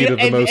the feed of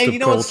the most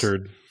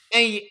cultured.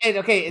 And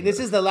okay, this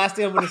is the last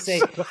thing I'm going to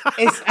say.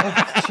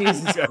 It's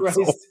Jesus Christ.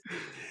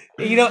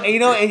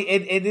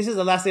 And this is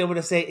the last thing I'm going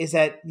to say is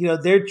that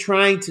they're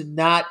trying to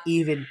not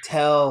even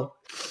tell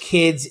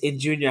kids in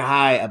junior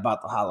high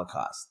about the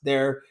Holocaust.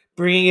 They're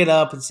bringing it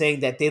up and saying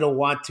that they don't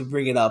want to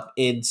bring it up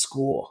in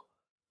school.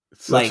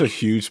 It's such a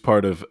huge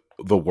part of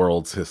the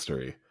world's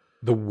history.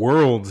 The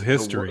world's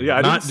history,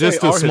 not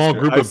just a small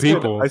group of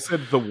people. I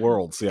said the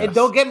world's, yes. And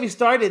don't get me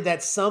started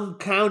that some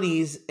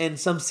counties and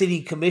some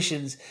city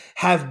commissions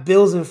have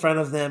bills in front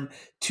of them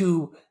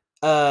to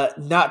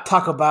not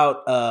talk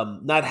about,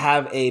 not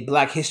have a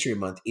Black History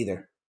Month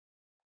either.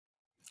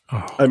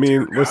 Oh, I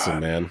mean,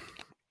 listen, man.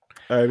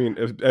 I mean,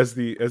 as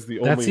the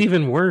only that's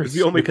even worse.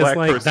 The only Black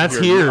person that's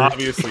here.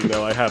 Obviously,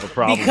 no, I have a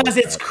problem because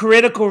it's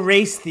critical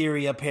race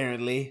theory.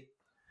 Apparently,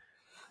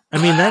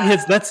 I mean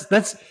that's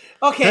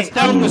okay. That's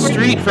down the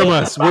street from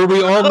us, where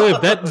we all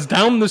live. That's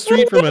down the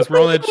street from us,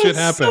 where all that shit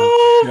happened.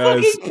 So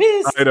fucking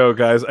pissed. I know,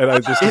 guys, and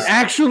it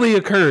actually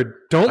occurred.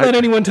 Don't let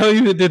anyone tell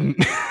you it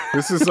didn't.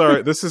 This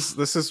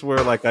is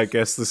where, like, I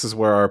guess this is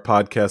where our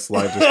podcast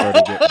lives are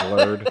starting to get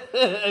blurred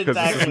because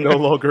this is no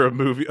longer a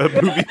movie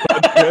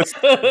podcast.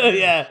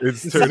 Yeah,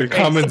 it's turning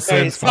common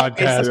sense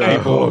podcast.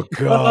 Oh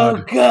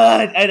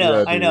god, I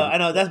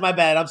know. That's my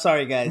bad. I'm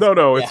sorry, guys.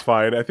 No, it's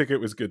fine. I think it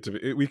was good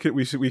to. We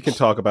can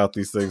talk about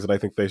these things, and I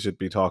think they should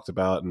be talked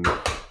about, and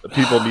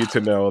people need to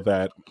know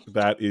that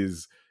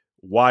is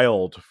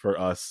wild for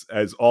us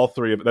as all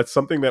three of. That's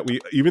something that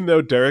even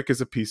though Derek is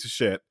a piece of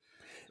shit.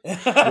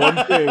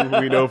 One thing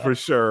we know for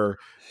sure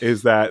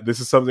is that this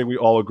is something we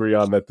all agree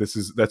on,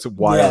 that's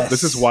wild. Yes.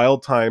 This is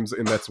wild times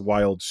and that's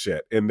wild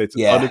shit, and it's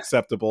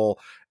unacceptable,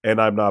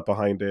 and I'm not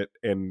behind it.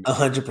 And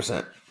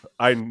 100%.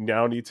 I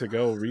now need to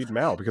go read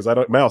Mal because I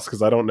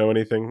don't know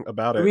anything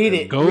about it. Read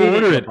it. Go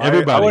order it.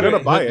 Everybody, I'm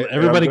gonna buy it.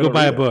 Everybody, go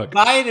buy a book.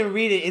 Buy it and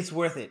read it. It's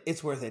worth it.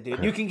 It's worth it,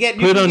 dude. You can get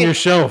put it on your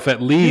shelf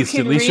at least.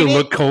 At least you'll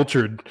look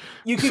cultured.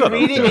 You can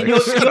read it, and you'll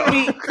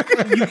be.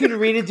 You can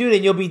read it, dude,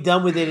 and you'll be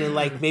done with it in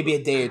like maybe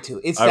a day or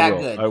two. It's that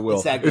good. I will.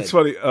 It's that good. It's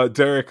funny.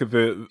 Derek,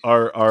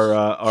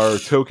 our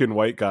token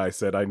white guy,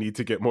 said, "I need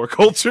to get more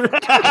cultured."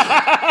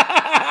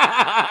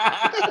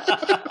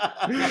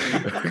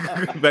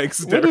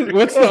 Thanks, Derek.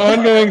 What's the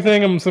ongoing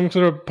thing? I'm some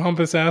sort of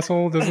pompous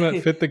asshole. Doesn't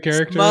that fit the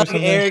character? Smug, or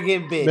something?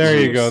 Arrogant bitch. There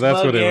you go.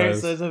 That's what it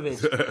was.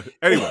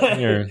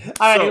 Anyway,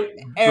 all right,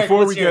 Eric,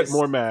 before we get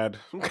more mad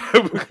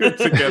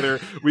together,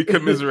 we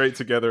commiserate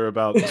together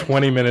about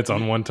 20 minutes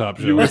on one top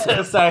show.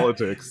 U.S.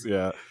 politics.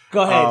 Yeah,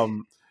 go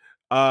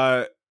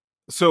ahead.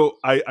 So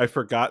I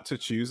forgot to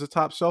choose a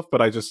top shelf,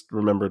 but I just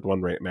remembered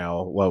one right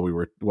now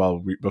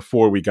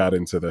before we got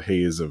into the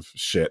haze of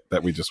shit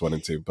that we just went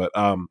into. But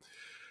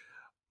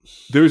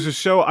there's a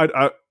show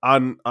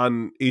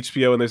on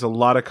HBO, and there's a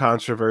lot of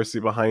controversy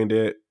behind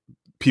it.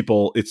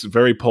 It's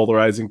very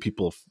polarizing.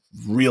 People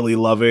really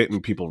love it,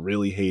 and people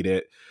really hate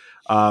it.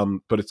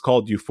 But it's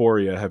called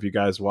Euphoria. Have you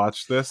guys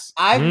watched this?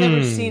 I've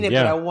never seen it,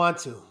 but I want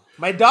to.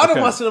 My daughter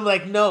wants to. I'm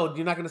like, no,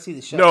 you're not going to see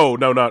the show. No.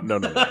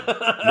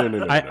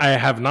 I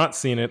have not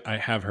seen it. I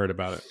have heard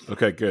about it.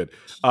 Okay, good.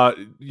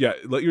 Yeah,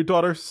 let your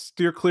daughter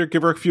steer clear.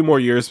 Give her a few more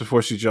years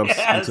before she jumps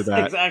into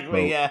that.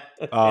 Exactly. Boat.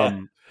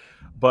 Yeah.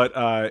 But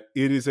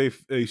it is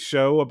a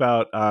show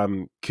about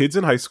kids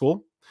in high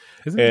school.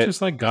 Isn't it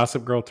just like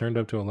Gossip Girl turned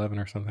up to 11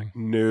 or something?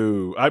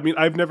 No, I mean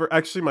I've never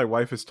actually. My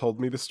wife has told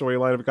me the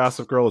storyline of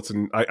Gossip Girl.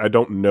 I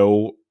don't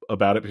know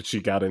about it, but she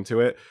got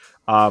into it.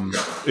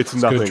 It's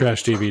nothing. Good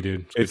trash TV,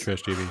 dude. It's good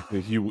trash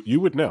TV. You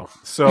would know.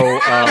 So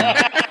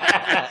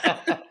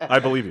I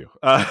believe you.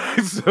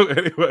 So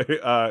anyway,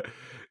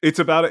 it's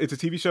a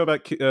TV show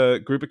about a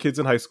group of kids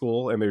in high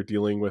school, and they're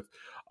dealing with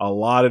a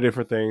lot of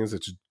different things.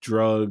 It's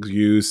drugs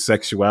use,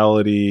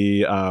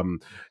 sexuality,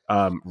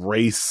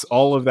 race,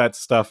 all of that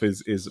stuff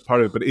is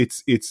part of it. But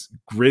it's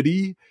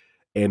gritty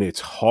and it's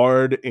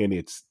hard and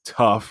it's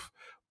tough,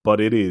 but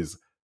it is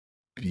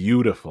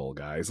beautiful,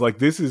 guys. Like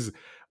this is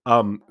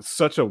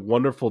such a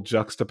wonderful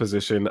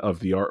juxtaposition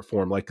of the art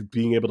form, like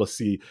being able to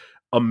see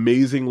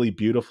amazingly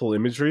beautiful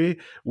imagery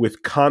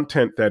with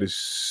content that is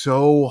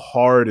so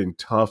hard and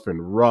tough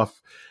and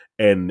rough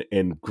and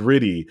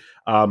gritty,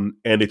 and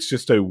it's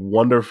just a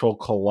wonderful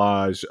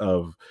collage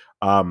of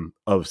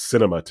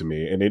cinema to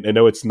me. And I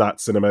know it's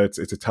not cinema; it's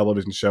a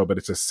television show, but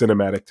it's a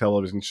cinematic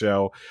television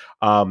show,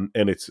 and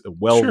it's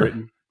well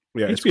written.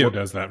 Yeah, HBO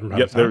does that.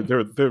 Yep,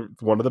 they're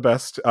one of the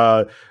best.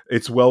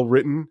 It's well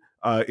written.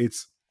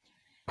 It's,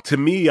 to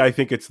me, I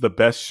think it's the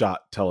best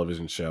shot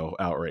television show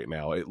out right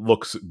now. It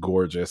looks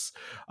gorgeous.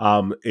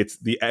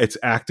 It's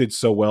acted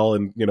so well,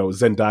 and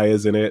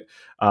Zendaya's in it.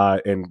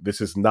 And this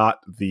is not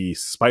the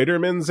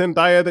Spider-Man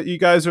Zendaya that you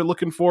guys are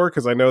looking for,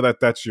 because I know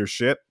that's your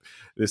shit.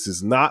 This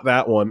is not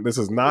that one. This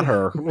is not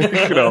her. Look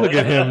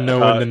at him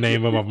knowing the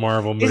name of a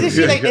Marvel movie.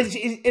 Isn't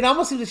she it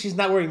almost seems like she's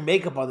not wearing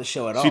makeup on the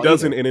show at all. She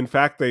doesn't, and in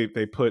fact, they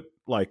put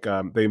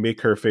they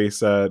make her face.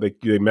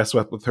 They mess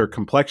with her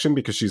complexion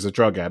because she's a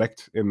drug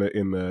addict in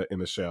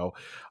the show.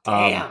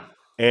 Damn.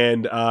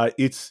 And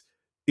it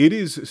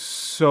is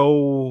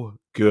so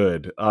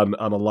good on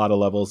a lot of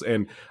levels.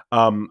 And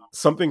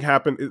something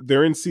happened.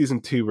 They're in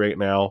season 2 right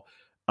now.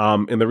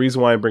 And the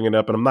reason why I'm bringing it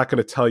up, and I'm not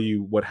going to tell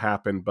you what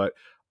happened, but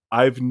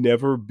I've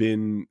never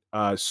been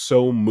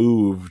so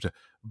moved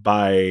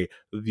by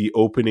the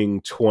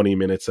opening 20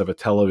 minutes of a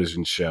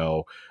television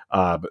show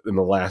in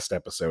the last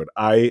episode.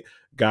 I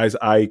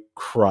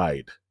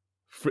cried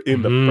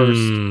in the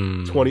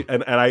first 20,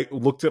 and I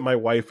looked at my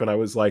wife and I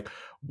was like,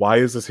 why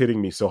is this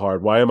hitting me so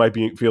hard? Why am I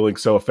feeling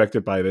so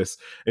affected by this?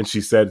 And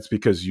she said, it's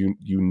because you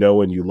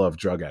know and you love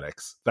drug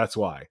addicts. That's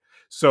why.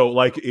 So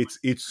like it's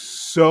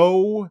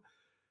so,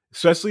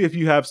 especially if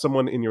you have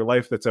someone in your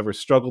life that's ever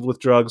struggled with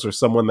drugs, or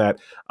someone that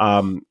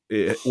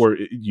or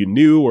you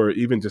knew, or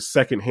even just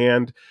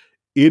secondhand,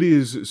 it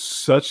is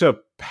such a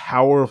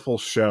powerful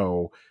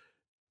show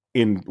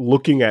in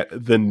looking at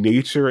the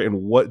nature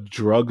and what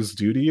drugs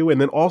do to you,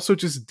 and then also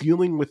just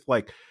dealing with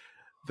like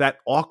that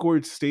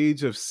awkward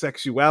stage of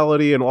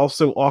sexuality, and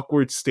also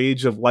awkward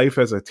stage of life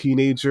as a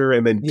teenager,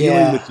 and then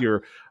dealing with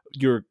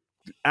your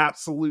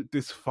absolute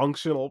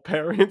dysfunctional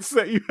parents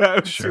that you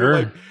have. Sure.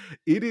 Like,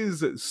 it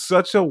is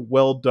such a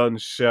well done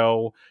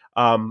show.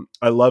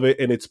 I love it,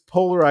 and it's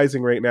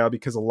polarizing right now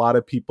because a lot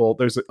of people,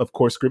 there's of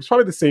course groups,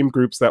 probably the same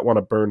groups that want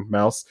to burn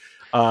Mouse,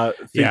 I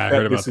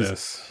heard about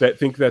this. That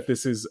think that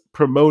this is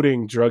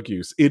promoting drug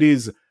use. It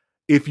is.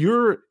 If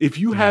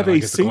you have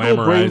a single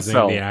brain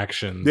cell, the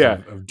actions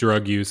of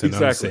drug use and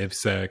unsafe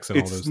sex and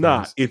all those things. It's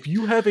not. If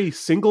you have a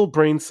single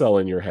brain cell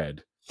in your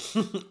head,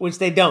 which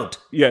they don't.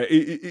 Yeah,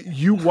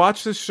 you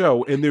watch the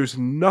show and there's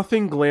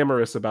nothing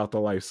glamorous about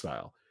the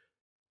lifestyle.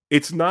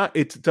 It's not.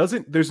 It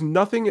doesn't. There's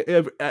nothing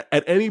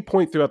at any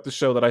point throughout the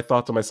show that I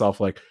thought to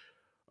myself like,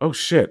 "Oh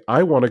shit,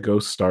 I want to go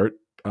start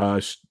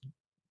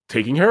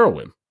taking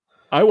heroin."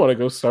 I want to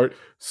go start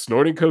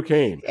snorting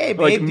cocaine. Hey,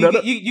 babe,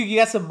 you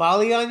got some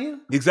Molly on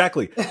you?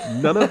 Exactly.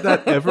 None of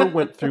that ever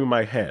went through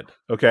my head.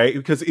 Okay,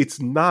 because it's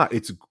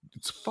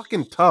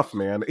fucking tough,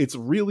 man. It's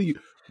really,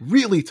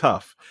 really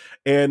tough.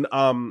 And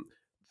I'm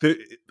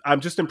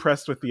just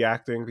impressed with the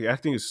acting. The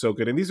acting is so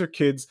good, and these are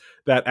kids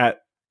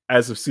that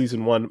as of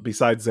season 1,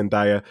 besides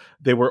Zendaya,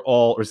 they were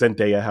all, or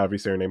Zendaya, however you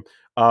say her name.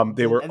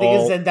 They were all. I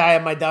think it's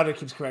Zendaya. My daughter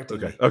keeps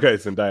correcting me. Okay,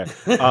 Zendaya.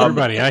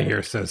 Everybody I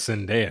hear says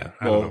Zendaya.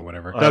 I don't know,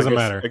 whatever. Doesn't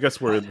matter. I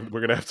guess we're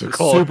gonna have to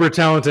call super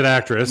talented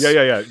actress.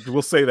 Yeah.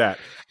 We'll say that.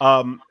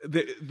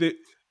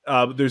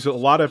 There's a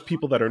lot of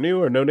people that are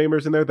new or no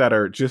namers in there that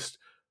are just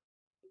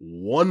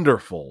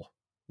wonderful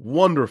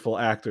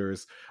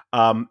actors.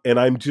 And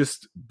I'm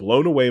just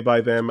blown away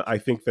by them. I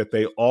think that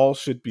they all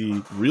should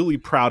be really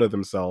proud of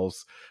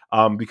themselves,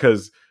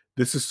 because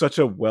this is such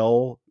a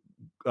well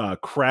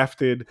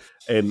crafted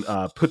and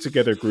put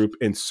together group,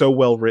 and so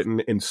well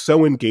written and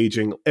so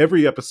engaging.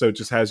 Every episode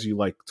just has you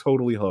like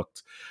totally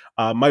hooked.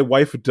 My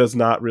wife does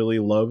not really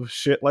love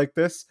shit like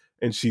this,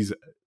 and she's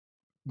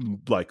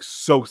like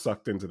so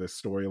sucked into this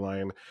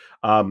storyline.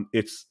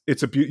 It's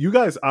you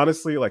guys,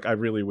 honestly, like I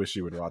really wish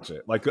you would watch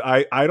it. Like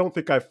I don't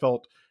think I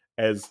felt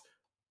as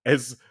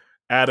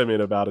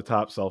adamant about a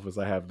Top Shelf as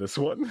I have this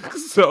one.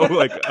 So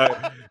like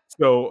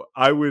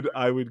I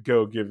would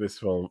go give this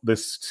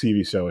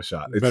TV show a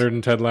shot. It's better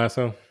than Ted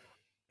Lasso.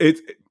 They're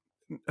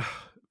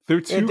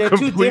two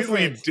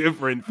completely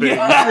different things.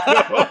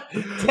 Yeah.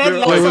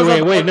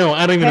 Wait, no,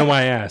 I don't even know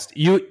why I asked.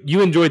 You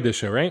enjoyed this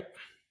show, right?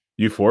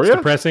 Euphoria? It's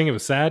depressing. It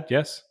was sad.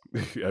 Yes.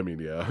 I mean,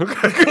 yeah.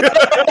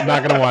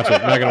 Not gonna watch it.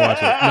 Not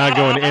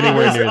going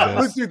anywhere near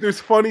this. Dude,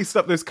 there's funny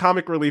stuff. There's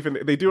comic relief, and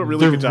they do a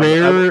really good job.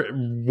 The rare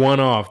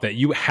one-off that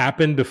you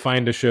happened to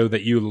find a show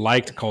that you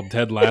liked called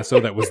Ted Lasso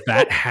that was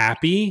that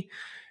happy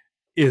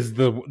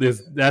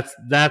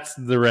that's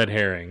the red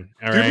herring.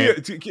 All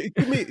right.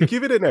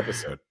 Give it an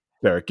episode,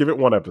 Derek. Give it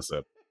one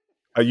episode.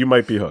 You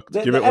might be hooked.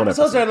 Give it one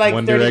episode. Episodes are like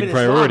Wonder 30 Egg minutes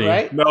Priority. long,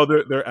 right? No,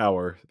 they're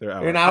hour. They're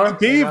an hour. I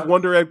gave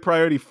Wonder Egg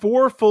Priority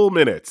 4 full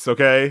minutes.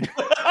 Okay.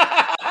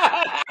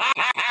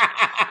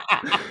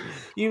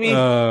 You mean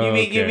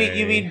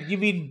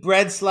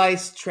bread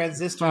slice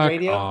transistor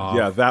radio? Off.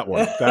 Yeah, that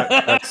one.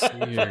 That's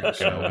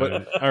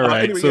but, all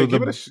right. Anyway, so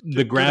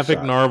the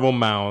graphic Marvel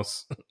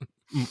mouse.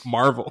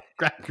 Marvel.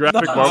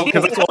 Graphic Marvel,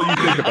 because that's all you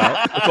think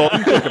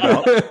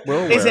about.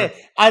 Well,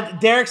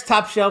 Derek's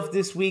Top Shelf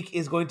this week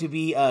is going to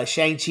be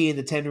Shang-Chi and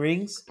the Ten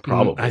Rings.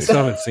 Probably. I still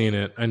haven't seen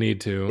it. I need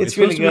to. It's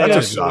really good.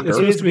 It's good.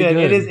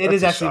 It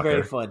is actually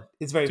very fun.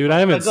 It's very fun. Dude, I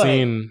haven't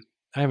seen...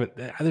 I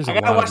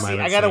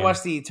gotta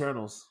watch the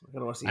Eternals.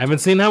 I haven't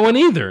seen that one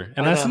either,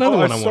 and that's another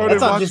one I want.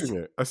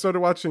 I started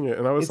watching it,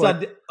 and I was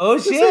like, "Oh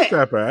shit, this ain't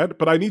that bad."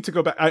 But I need to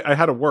go back. I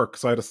had to work,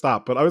 so I had to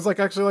stop. But I was like,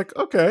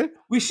 okay.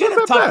 We should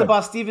have talked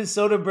about Steven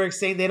Soderbergh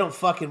saying they don't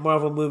fuck in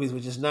Marvel movies,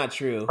 which is not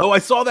true. Oh, I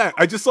saw that.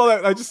 I just saw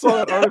that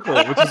article,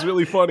 which is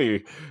really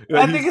funny.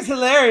 I think it's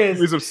hilarious.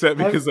 He's upset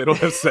because they don't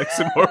have sex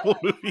in Marvel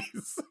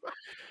movies.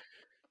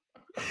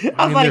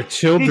 I'm like, they're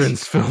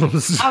children's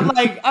films. I'm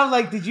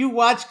like, did you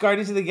watch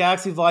Guardians of the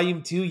Galaxy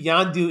Volume 2?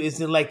 Yondu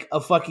is in like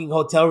a fucking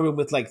hotel room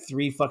with like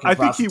 3 fucking I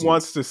think prostitutes. he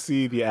wants to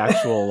see the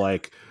actual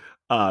like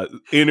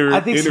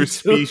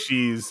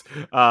interspecies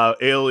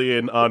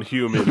alien on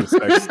human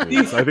sex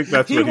scenes. I think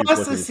that's what he's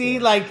looking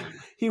for.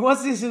 He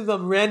wants to see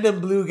some random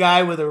blue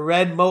guy with a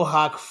red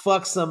mohawk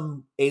fuck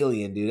some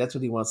alien, dude. That's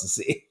what he wants to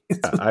see.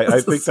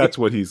 I think that's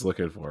what he's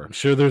looking for. I'm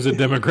sure there's a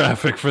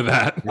demographic for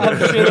that. I'm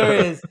sure there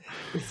is.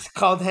 It's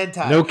called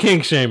hentai. No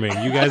kink shaming.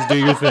 You guys do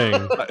your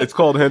thing. It's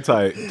called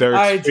hentai.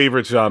 Derek's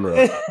favorite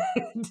genre.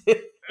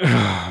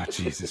 Oh,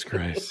 Jesus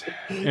Christ.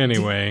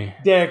 Anyway.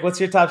 Derek, what's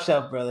your Top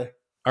Shelf, brother?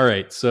 All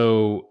right.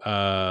 So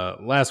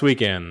last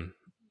weekend,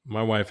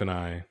 my wife and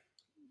I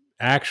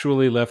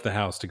actually left the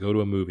house to go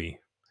to a movie.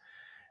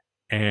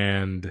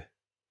 And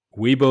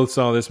we both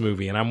saw this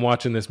movie, and I'm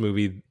watching this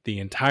movie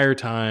the entire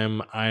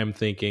time. I am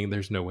thinking,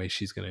 there's no way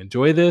she's going to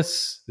enjoy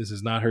this. This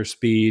is not her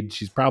speed.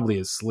 She's probably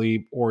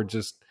asleep or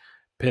just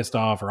pissed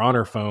off or on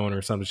her phone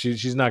or something.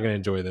 She's not going to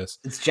enjoy this.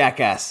 It's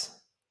Jackass.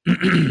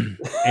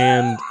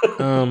 And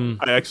I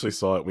actually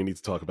saw it. We need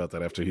to talk about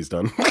that after he's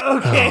done.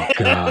 Okay. Oh,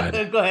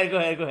 God. Go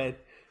ahead.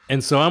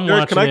 And so I'm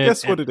Derek, watching can I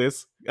guess what it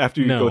is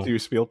after you go through your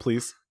spiel,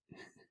 please?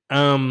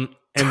 And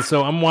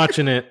so I'm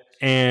watching it.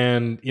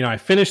 And, I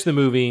finished the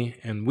movie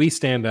and we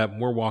stand up and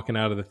we're walking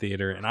out of the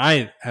theater and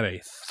I had a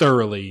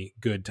thoroughly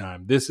good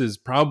time. This is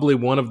probably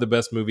one of the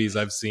best movies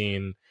I've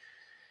seen.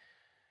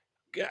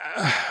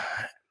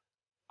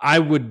 I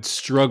would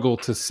struggle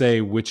to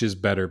say which is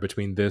better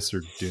between this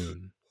or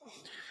Dune.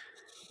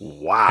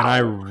 Wow. And I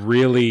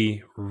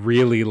really,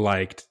 really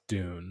liked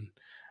Dune.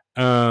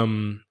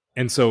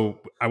 And so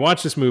I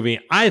watched this movie.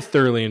 I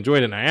thoroughly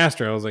enjoyed it. And I asked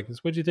her, I was like,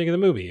 what'd you think of the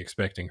movie?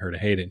 Expecting her to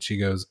hate it. And she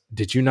goes,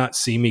 did you not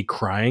see me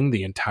crying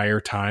the entire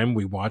time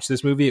we watched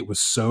this movie? It was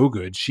so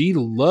good. She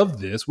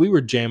loved this. We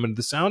were jamming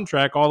the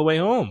soundtrack all the way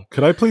home.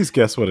 Could I please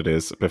guess what it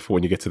is before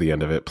when you get to the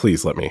end of it?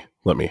 Please let me.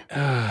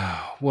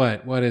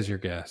 What is your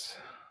guess?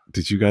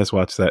 Did you guys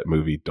watch that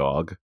movie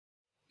Dog?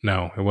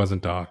 No, it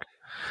wasn't Dog.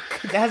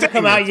 It hasn't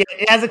come out yet.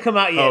 It hasn't come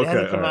out yet.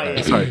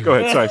 Yet. Sorry, go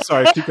ahead.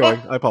 Sorry, keep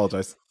going. I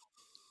apologize.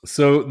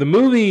 So the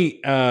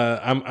movie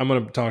I'm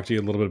going to talk to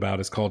you a little bit about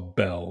is called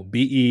Bell.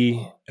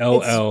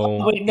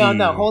 Bell. Wait,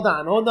 no, hold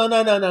on.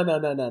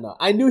 No.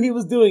 I knew he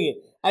was doing it.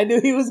 I knew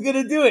he was going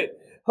to do it.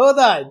 Hold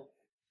on.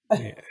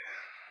 Yeah.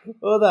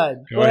 Hold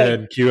on. Go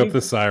ahead. Cue up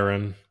the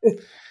siren.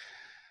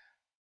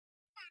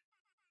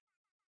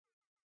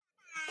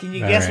 Can you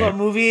guess what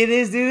movie it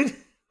is, dude?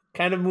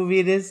 Kind of movie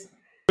it is?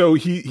 So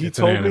he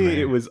told me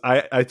it was.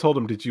 I told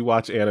him, "Did you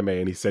watch anime?"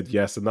 And he said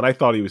yes. And then I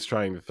thought he was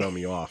trying to throw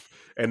me off.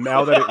 And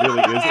now that it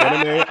really is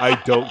anime,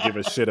 I don't give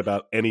a shit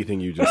about anything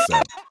you just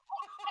said.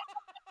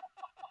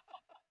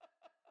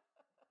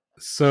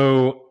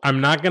 So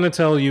I'm not going to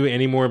tell you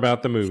any more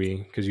about the movie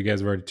because you guys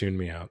have already tuned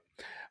me out.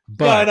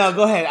 But no,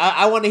 go ahead.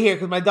 I want to hear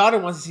because my daughter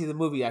wants to see the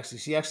movie. Actually,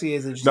 she actually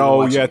is interested.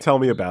 No, yeah, tell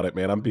me about it,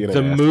 man. I'm being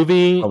the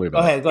movie. Go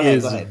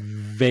ahead.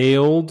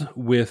 Veiled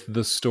with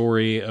the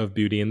story of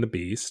Beauty and the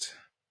Beast,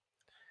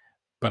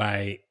 but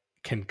I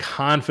can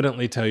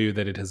confidently tell you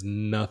that it has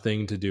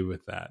nothing to do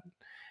with that.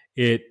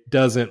 It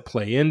doesn't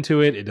play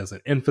into it. It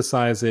doesn't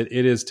emphasize it.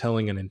 It is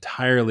telling an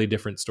entirely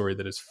different story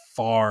that is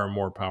far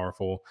more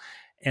powerful.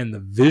 And the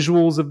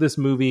visuals of this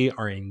movie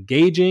are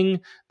engaging.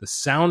 The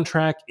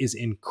soundtrack is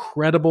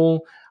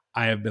incredible.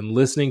 I have been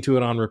listening to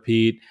it on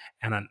repeat.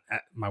 And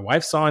my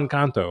wife saw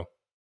Encanto,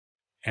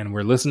 and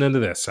we're listening to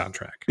this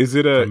soundtrack. Is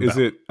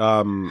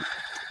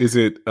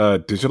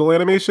it digital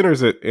animation or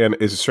is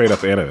it straight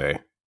up anime?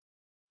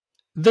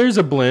 There's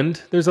a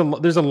blend. There's a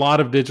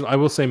lot of digital. I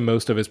will say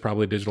most of it's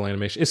probably digital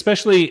animation.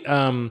 Especially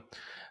the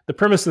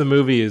premise of the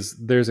movie is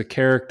there's a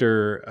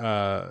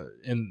character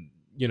in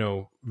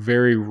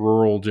very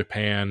rural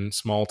Japan,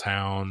 small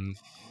town.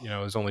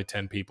 There's only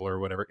 10 people or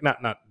whatever.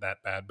 Not that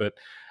bad, but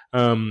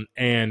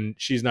and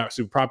she's not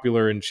super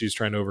popular, and she's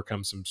trying to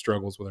overcome some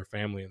struggles with her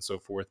family and so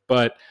forth.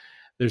 But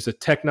there's a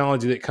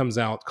technology that comes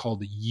out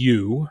called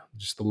U,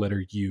 just the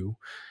letter U.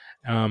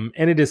 And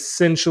it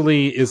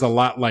essentially is a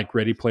lot like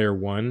Ready Player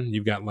One.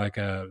 You've got like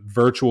a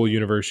virtual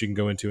universe you can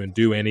go into and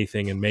do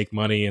anything and make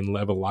money and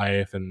live a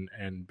life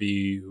and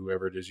be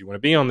whoever it is you want to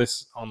be on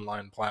this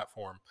online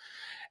platform.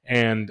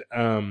 And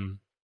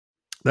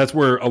that's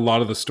where a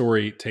lot of the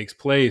story takes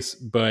place,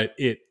 but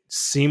it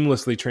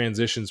seamlessly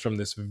transitions from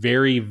this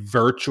very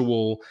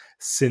virtual,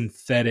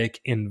 synthetic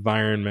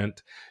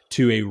environment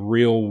to a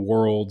real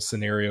world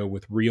scenario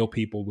with real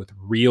people with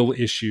real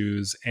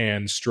issues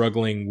and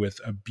struggling with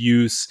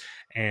abuse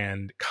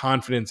and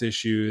confidence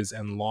issues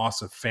and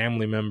loss of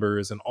family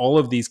members and all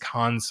of these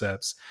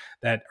concepts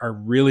that are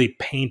really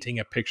painting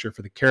a picture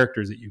for the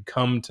characters that you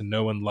come to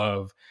know and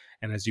love.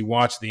 And as you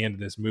watch the end of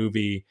this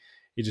movie,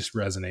 it just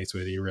resonates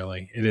with you,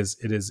 really. It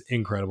is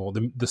incredible.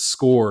 The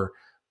score,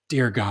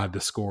 dear God,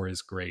 the score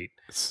is great.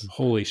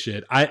 Holy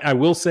shit. I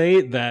will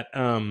say that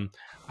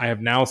I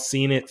have now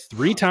seen it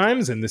 3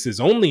 times, and this is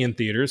only in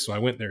theaters, so I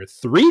went there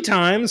 3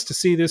 times to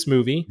see this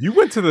movie. You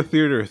went to the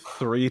theater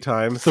 3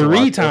 times?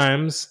 3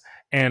 times.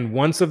 And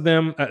once of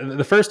them,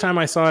 the first time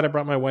I saw it, I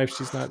brought my wife.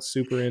 She's not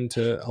super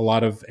into a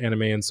lot of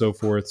anime and so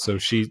forth. So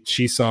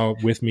she saw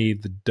with me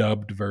the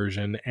dubbed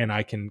version. And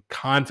I can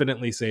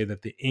confidently say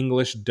that the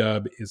English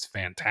dub is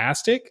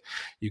fantastic.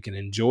 You can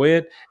enjoy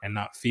it and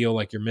not feel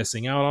like you're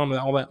missing out on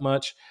all that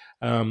much.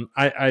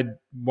 I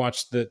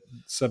watched the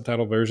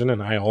subtitle version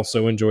and I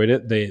also enjoyed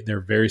it.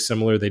 They're very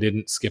similar. They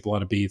didn't skip a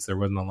lot of beats. There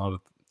wasn't a lot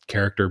of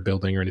character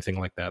building or anything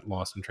like that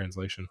lost in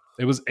translation.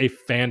 It was a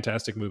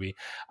fantastic movie.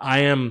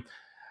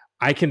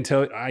 I can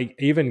tell I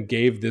even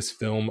gave this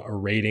film a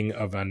rating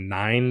of a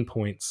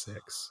 9.6.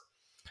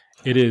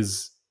 It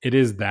is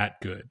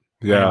that good.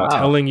 Yeah. I'm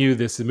telling you,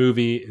 this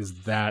movie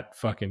is that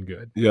fucking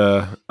good.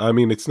 Yeah. I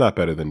mean, it's not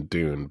better than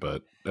Dune,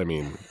 but I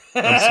mean,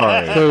 I'm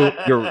sorry. So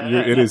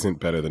it isn't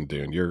better than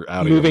Dune. You're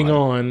out of moving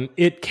your mind. on.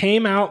 It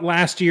came out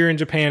last year in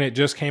Japan. It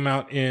just came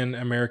out in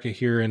America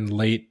here in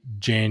late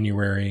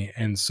January.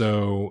 And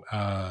so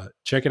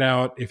check it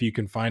out if you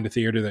can find a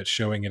theater that's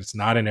showing it. It's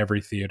not in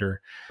every theater.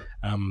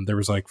 There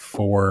was like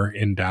 4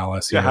 in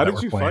Dallas. Yeah, how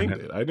did you find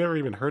it? I never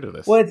even heard of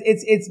this. Well,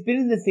 it's been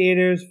in the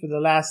theaters for the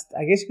last,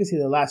 I guess you can say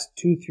the last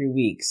 2-3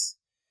 weeks.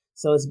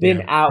 So it's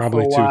been out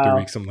probably for a while. 2-3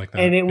 weeks, something like that.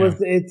 And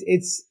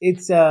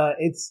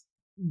it's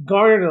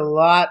garnered a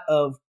lot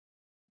of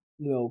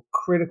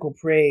critical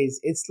praise.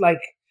 It's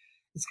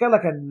got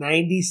like a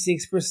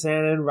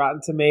 96% in Rotten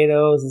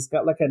Tomatoes. It's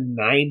got like a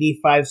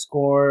 95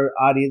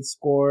 audience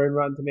score in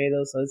Rotten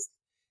Tomatoes. So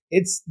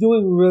it's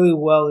doing really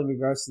well in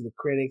regards to the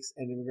critics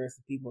and in regards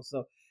to people.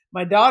 So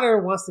my daughter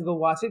wants to go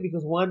watch it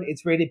because 1,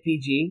 it's rated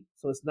PG,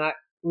 so it's not,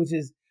 which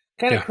is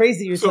kind of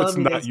crazy. You're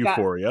telling me it's not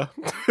Euphoria.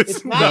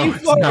 It's not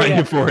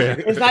Euphoria.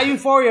 It's not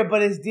Euphoria,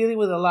 but it's dealing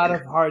with a lot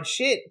of hard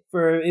shit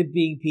for it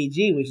being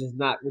PG, which is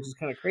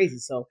kind of crazy.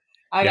 So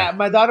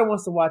my daughter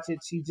wants to watch it.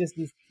 She just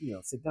needs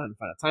sit down and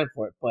find a time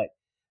for it. But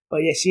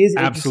yeah, she is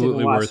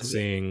absolutely worth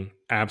seeing.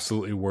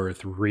 Absolutely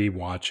worth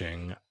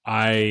rewatching.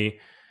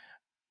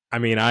 I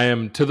mean, I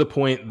am to the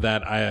point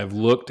that I have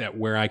looked at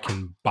where I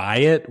can buy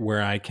it,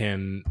 where I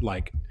can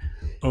like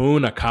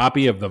own a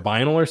copy of the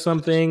vinyl or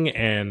something,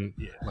 and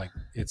like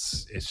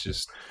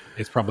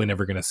it's probably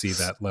never going to see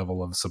that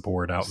level of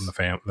support out in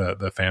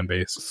the fan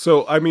base.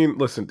 So I mean,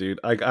 listen, dude,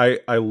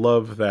 I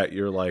love that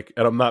you're like,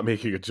 and I'm not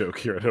making a joke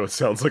here. I know it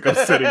sounds like I'm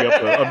teeing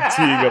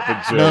up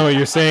a joke. No,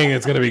 you're saying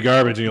it's going to be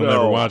garbage and you'll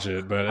never watch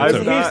it, but it's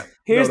okay.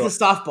 Here's the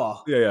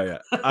softball. Yeah.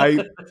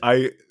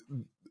 I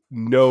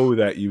know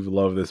that you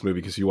love this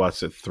movie because you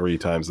watched it 3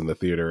 times in the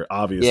theater,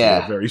 obviously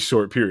in a very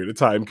short period of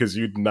time, because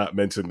you'd not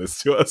mentioned this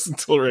to us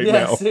until now.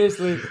 Yeah,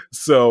 seriously.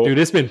 So, dude,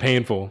 it's been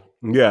painful.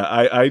 Yeah,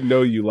 I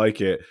know you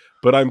like it,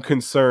 but I'm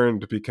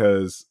concerned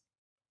because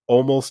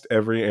almost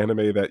every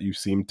anime that you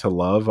seem to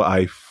love,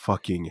 I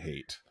fucking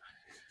hate.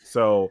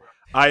 So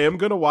I am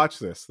going to watch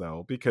this,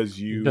 though,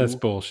 because That's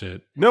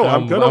bullshit. No,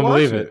 I'm going to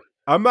watch it.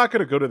 I'm not going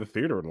to go to the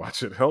theater and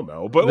watch it. Hell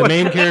no. But the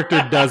main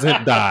character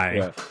doesn't die.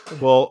 Yeah.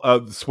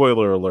 Well,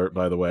 spoiler alert,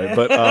 by the way.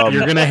 But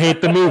you're going to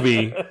hate the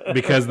movie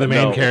because the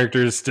main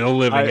character is still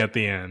living at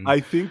the end.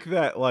 I think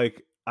that,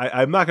 like,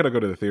 I'm not going to go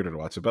to the theater to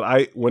watch it,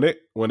 but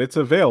when it's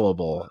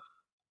available,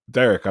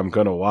 Derek, I'm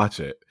going to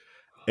watch it.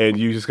 And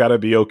you just got to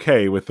be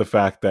okay with the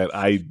fact that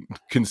I'm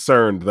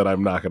concerned that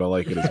I'm not going to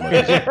like it as much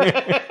as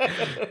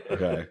you.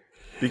 Okay.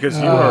 Because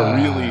you are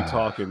really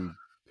talking.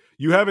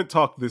 You haven't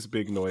talked this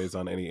big noise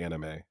on any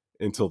anime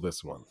until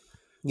this one.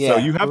 Yeah, so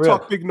you have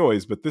talked big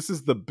noise, but this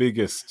is the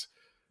biggest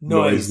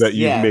noise that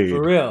you've made.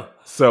 For real.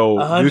 So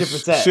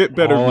 100%. This shit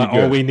better be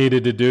good. All we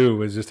needed to do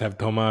was just have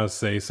Tomas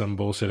say some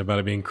bullshit about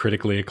it being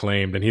critically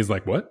acclaimed, and he's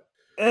like, what?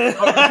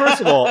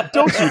 First of all,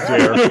 don't you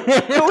dare.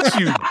 Don't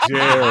you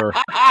dare.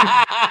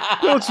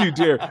 Don't you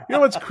dare. You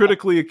know what's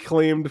critically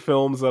acclaimed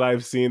films that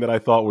I've seen that I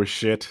thought were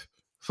shit?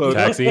 So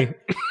Taxi?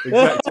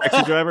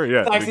 Taxi Driver?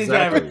 Yeah. Taxi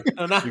Driver.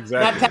 No, not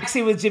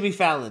Taxi with Jimmy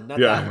Fallon. Not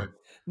that one.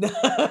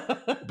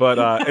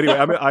 But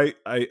anyway,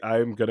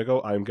 I'm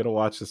gonna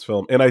watch this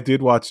film, and I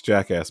did watch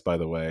Jackass, by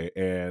the way,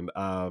 and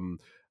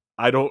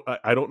I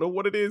don't know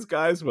what it is,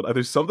 guys, but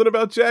there's something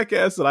about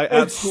Jackass that I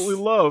absolutely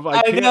love.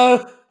 I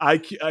know.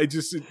 It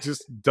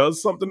just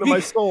does something to my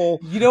soul.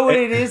 You know what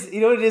it is?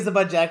 You know what it is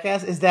about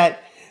Jackass is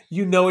that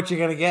you know what you're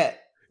gonna get.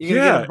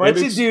 You're gonna get a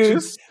bunch of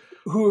dudes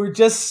who are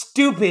just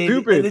stupid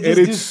and they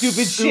just do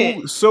stupid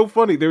shit. So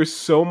funny. There's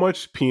so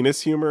much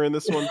penis humor in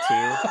this one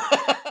too.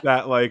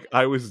 That like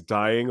I was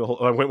dying.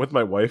 I went with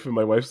my wife, and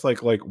my wife's like,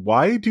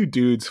 why do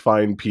dudes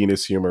find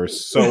penis humor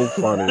so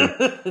funny?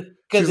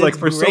 She's like,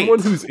 for someone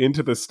who's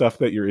into the stuff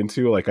that you're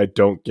into, like, I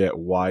don't get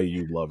why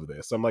you love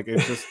this. I'm like,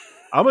 it's just,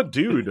 I'm a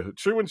dude,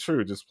 true and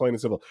true, just plain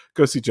and simple.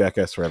 Go see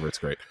Jackass Forever. It's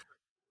great.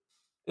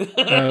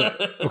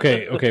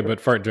 Okay,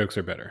 but fart jokes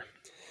are better.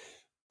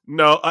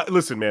 No,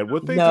 listen, man.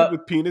 What they did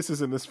with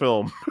penises in this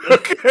film,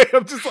 okay?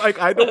 I'm just like,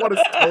 I don't want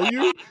to tell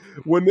you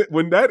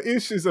when that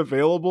ish is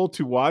available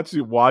to watch.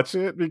 You watch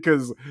it,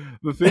 because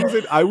the things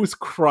that I was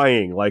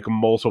crying like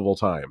multiple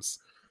times.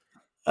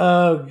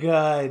 Oh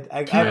God!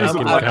 I can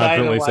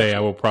confidently say I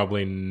will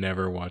probably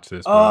never watch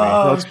this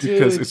movie.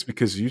 That's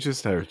because you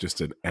just are just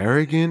an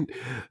arrogant,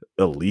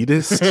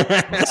 elitist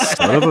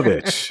son of a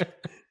bitch.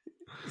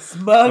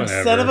 Smug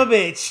son of a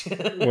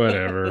bitch.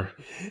 Whatever.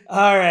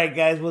 All right,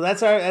 guys. Well,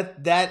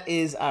 that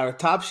is our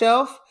top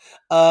shelf.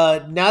 Now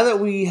that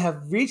we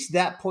have reached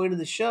that point in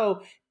the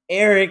show,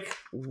 Eric,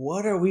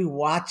 what are we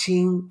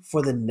watching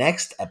for the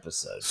next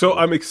episode? So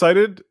I'm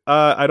excited.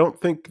 I don't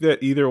think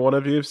that either one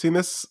of you have seen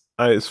this.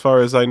 As far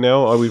as I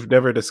know, we've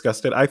never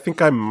discussed it. I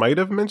think I might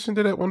have mentioned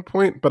it at one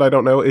point, but I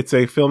don't know. It's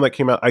a film that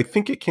came out. I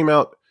think it came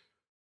out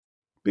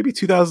maybe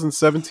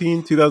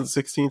 2017,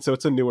 2016. So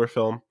it's a newer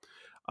film.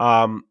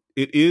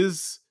 It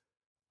is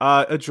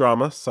a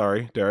drama.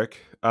 Sorry, Derek.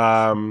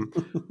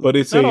 But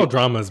it's not all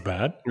drama is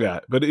bad. Yeah,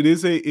 but it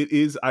is.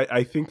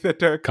 I think that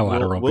Derek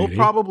will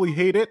probably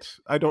hate it.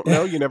 I don't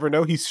know. You never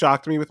know. He's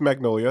shocked me with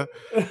Magnolia.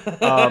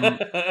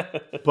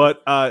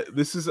 But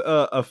this is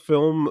a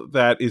film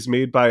that is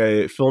made by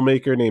a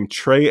filmmaker named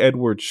Trey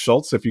Edward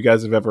Schultz. If you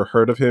guys have ever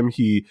heard of him,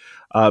 he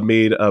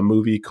made a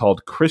movie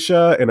called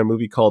Krisha and a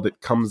movie called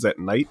It Comes at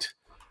Night.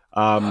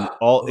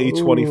 All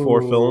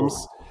A24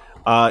 films.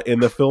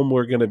 And the film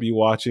we're going to be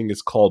watching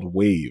is called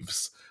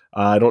Waves.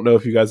 I don't know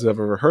if you guys have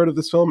ever heard of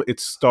this film. It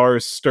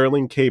stars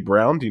Sterling K.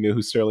 Brown. Do you know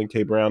who Sterling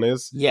K. Brown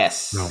is?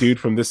 Yes. No. Dude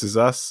from This Is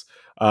Us.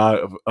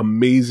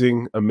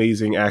 Amazing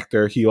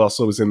actor. He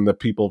also was in The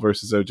People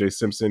vs. O.J.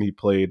 Simpson. He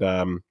played,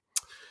 that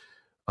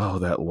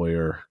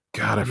lawyer.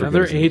 God, I forget.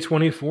 Another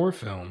A24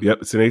 film.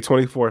 Yep, it's an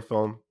A24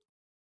 film.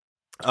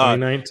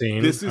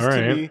 2019. This is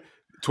to me...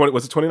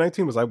 was it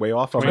 2019? Was I way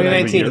off on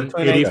 2019.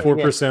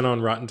 84%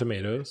 on Rotten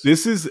Tomatoes.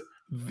 This is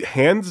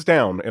hands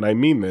down, and I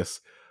mean this,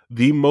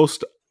 the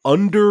most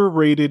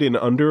underrated and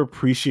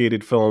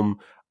underappreciated film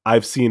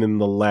I've seen in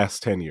the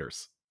last 10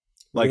 years.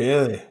 Like,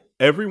 really?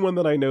 Everyone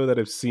that I know that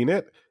have seen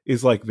it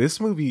is like,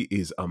 this movie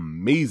is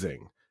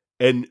amazing.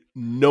 And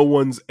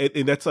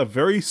and that's a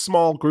very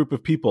small group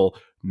of people.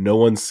 No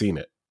one's seen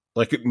it.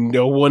 Like,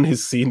 no one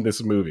has seen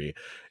this movie.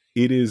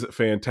 It is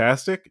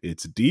fantastic.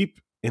 It's deep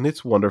and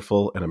it's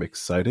wonderful. And I'm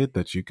excited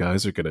that you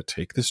guys are going to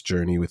take this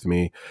journey with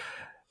me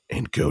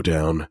and go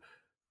down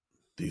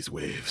these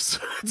waves.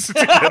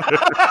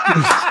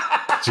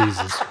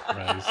 Jesus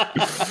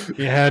Christ.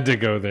 You had to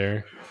go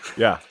there.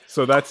 Yeah,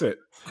 so that's it.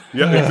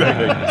 Yeah,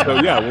 exactly.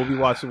 So yeah, we'll be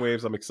watching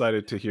Waves. I'm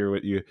excited to hear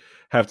what you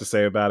have to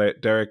say about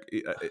it. Derek,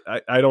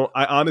 I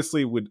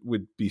honestly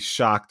would be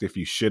shocked if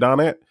you shit on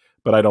it,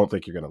 but I don't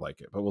think you're going to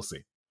like it, but we'll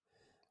see.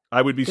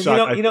 I would be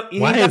shocked.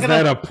 Why is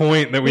that a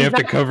point that we have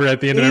to cover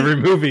at the end of every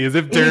movie? As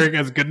if Derek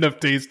has good enough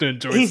taste to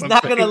enjoy something. He's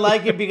not going to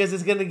like it because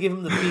it's going to give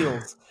him the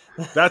feels.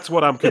 That's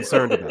what I'm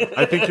concerned about.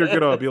 I think you're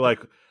going to be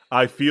like,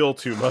 I feel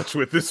too much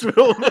with this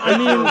film. I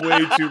mean,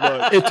 way too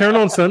much.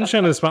 Eternal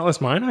Sunshine of the Spotless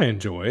Mind I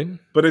enjoyed.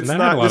 But it's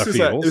not.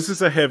 This is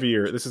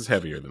heavier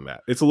than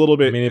that. It's a little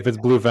bit. I mean, if it's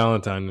Blue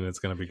Valentine, then it's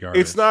going to be garbage.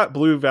 It's not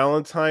Blue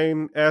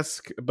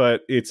Valentine-esque,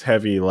 but it's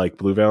heavy like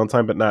Blue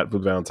Valentine, but not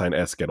Blue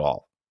Valentine-esque at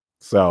all.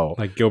 So,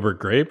 like Gilbert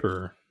Grape,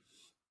 or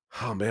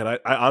oh man, I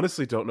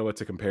honestly don't know what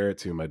to compare it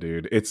to, my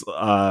dude. It's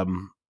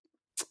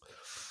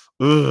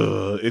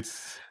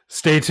it's.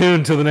 Stay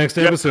tuned till the next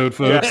episode,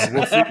 folks. Yeah,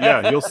 we'll see.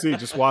 Yeah, you'll see.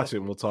 Just watch it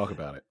and we'll talk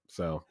about it.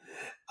 So,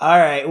 all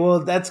right.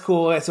 Well, that's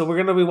cool. So we're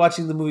gonna be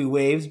watching the movie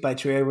Waves by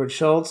Trey Edward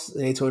Schultz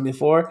in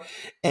A24.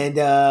 And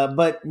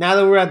but now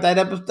that we're at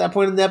that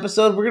point in the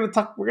episode, we're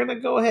gonna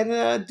go ahead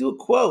and do a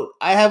quote.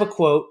 I have a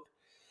quote,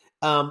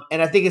 and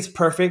I think it's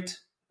perfect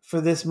for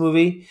this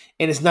movie,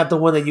 and it's not the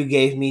one that you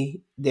gave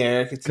me,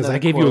 Derek. Because I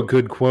gave you a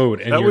good quote,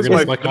 and you're going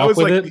to suck off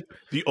with it.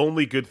 The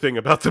only good thing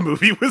about the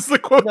movie was the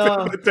quote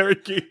that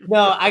Derek gave.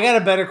 No, I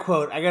got a better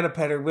quote.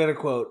 Better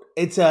quote.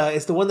 It's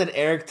the one that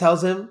Eric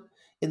tells him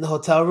in the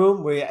hotel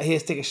room where he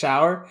has to take a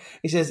shower.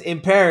 He says,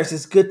 "In Paris,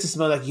 it's good to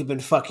smell like you've been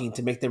fucking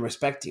to make them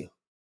respect you."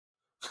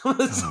 Good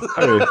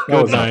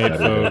night,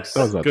 folks.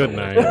 Good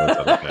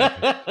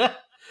night.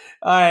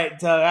 All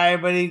right,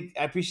 everybody.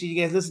 I appreciate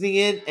you guys listening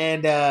in,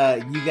 and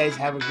you guys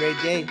have a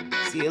great day.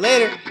 See you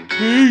later.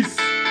 Peace.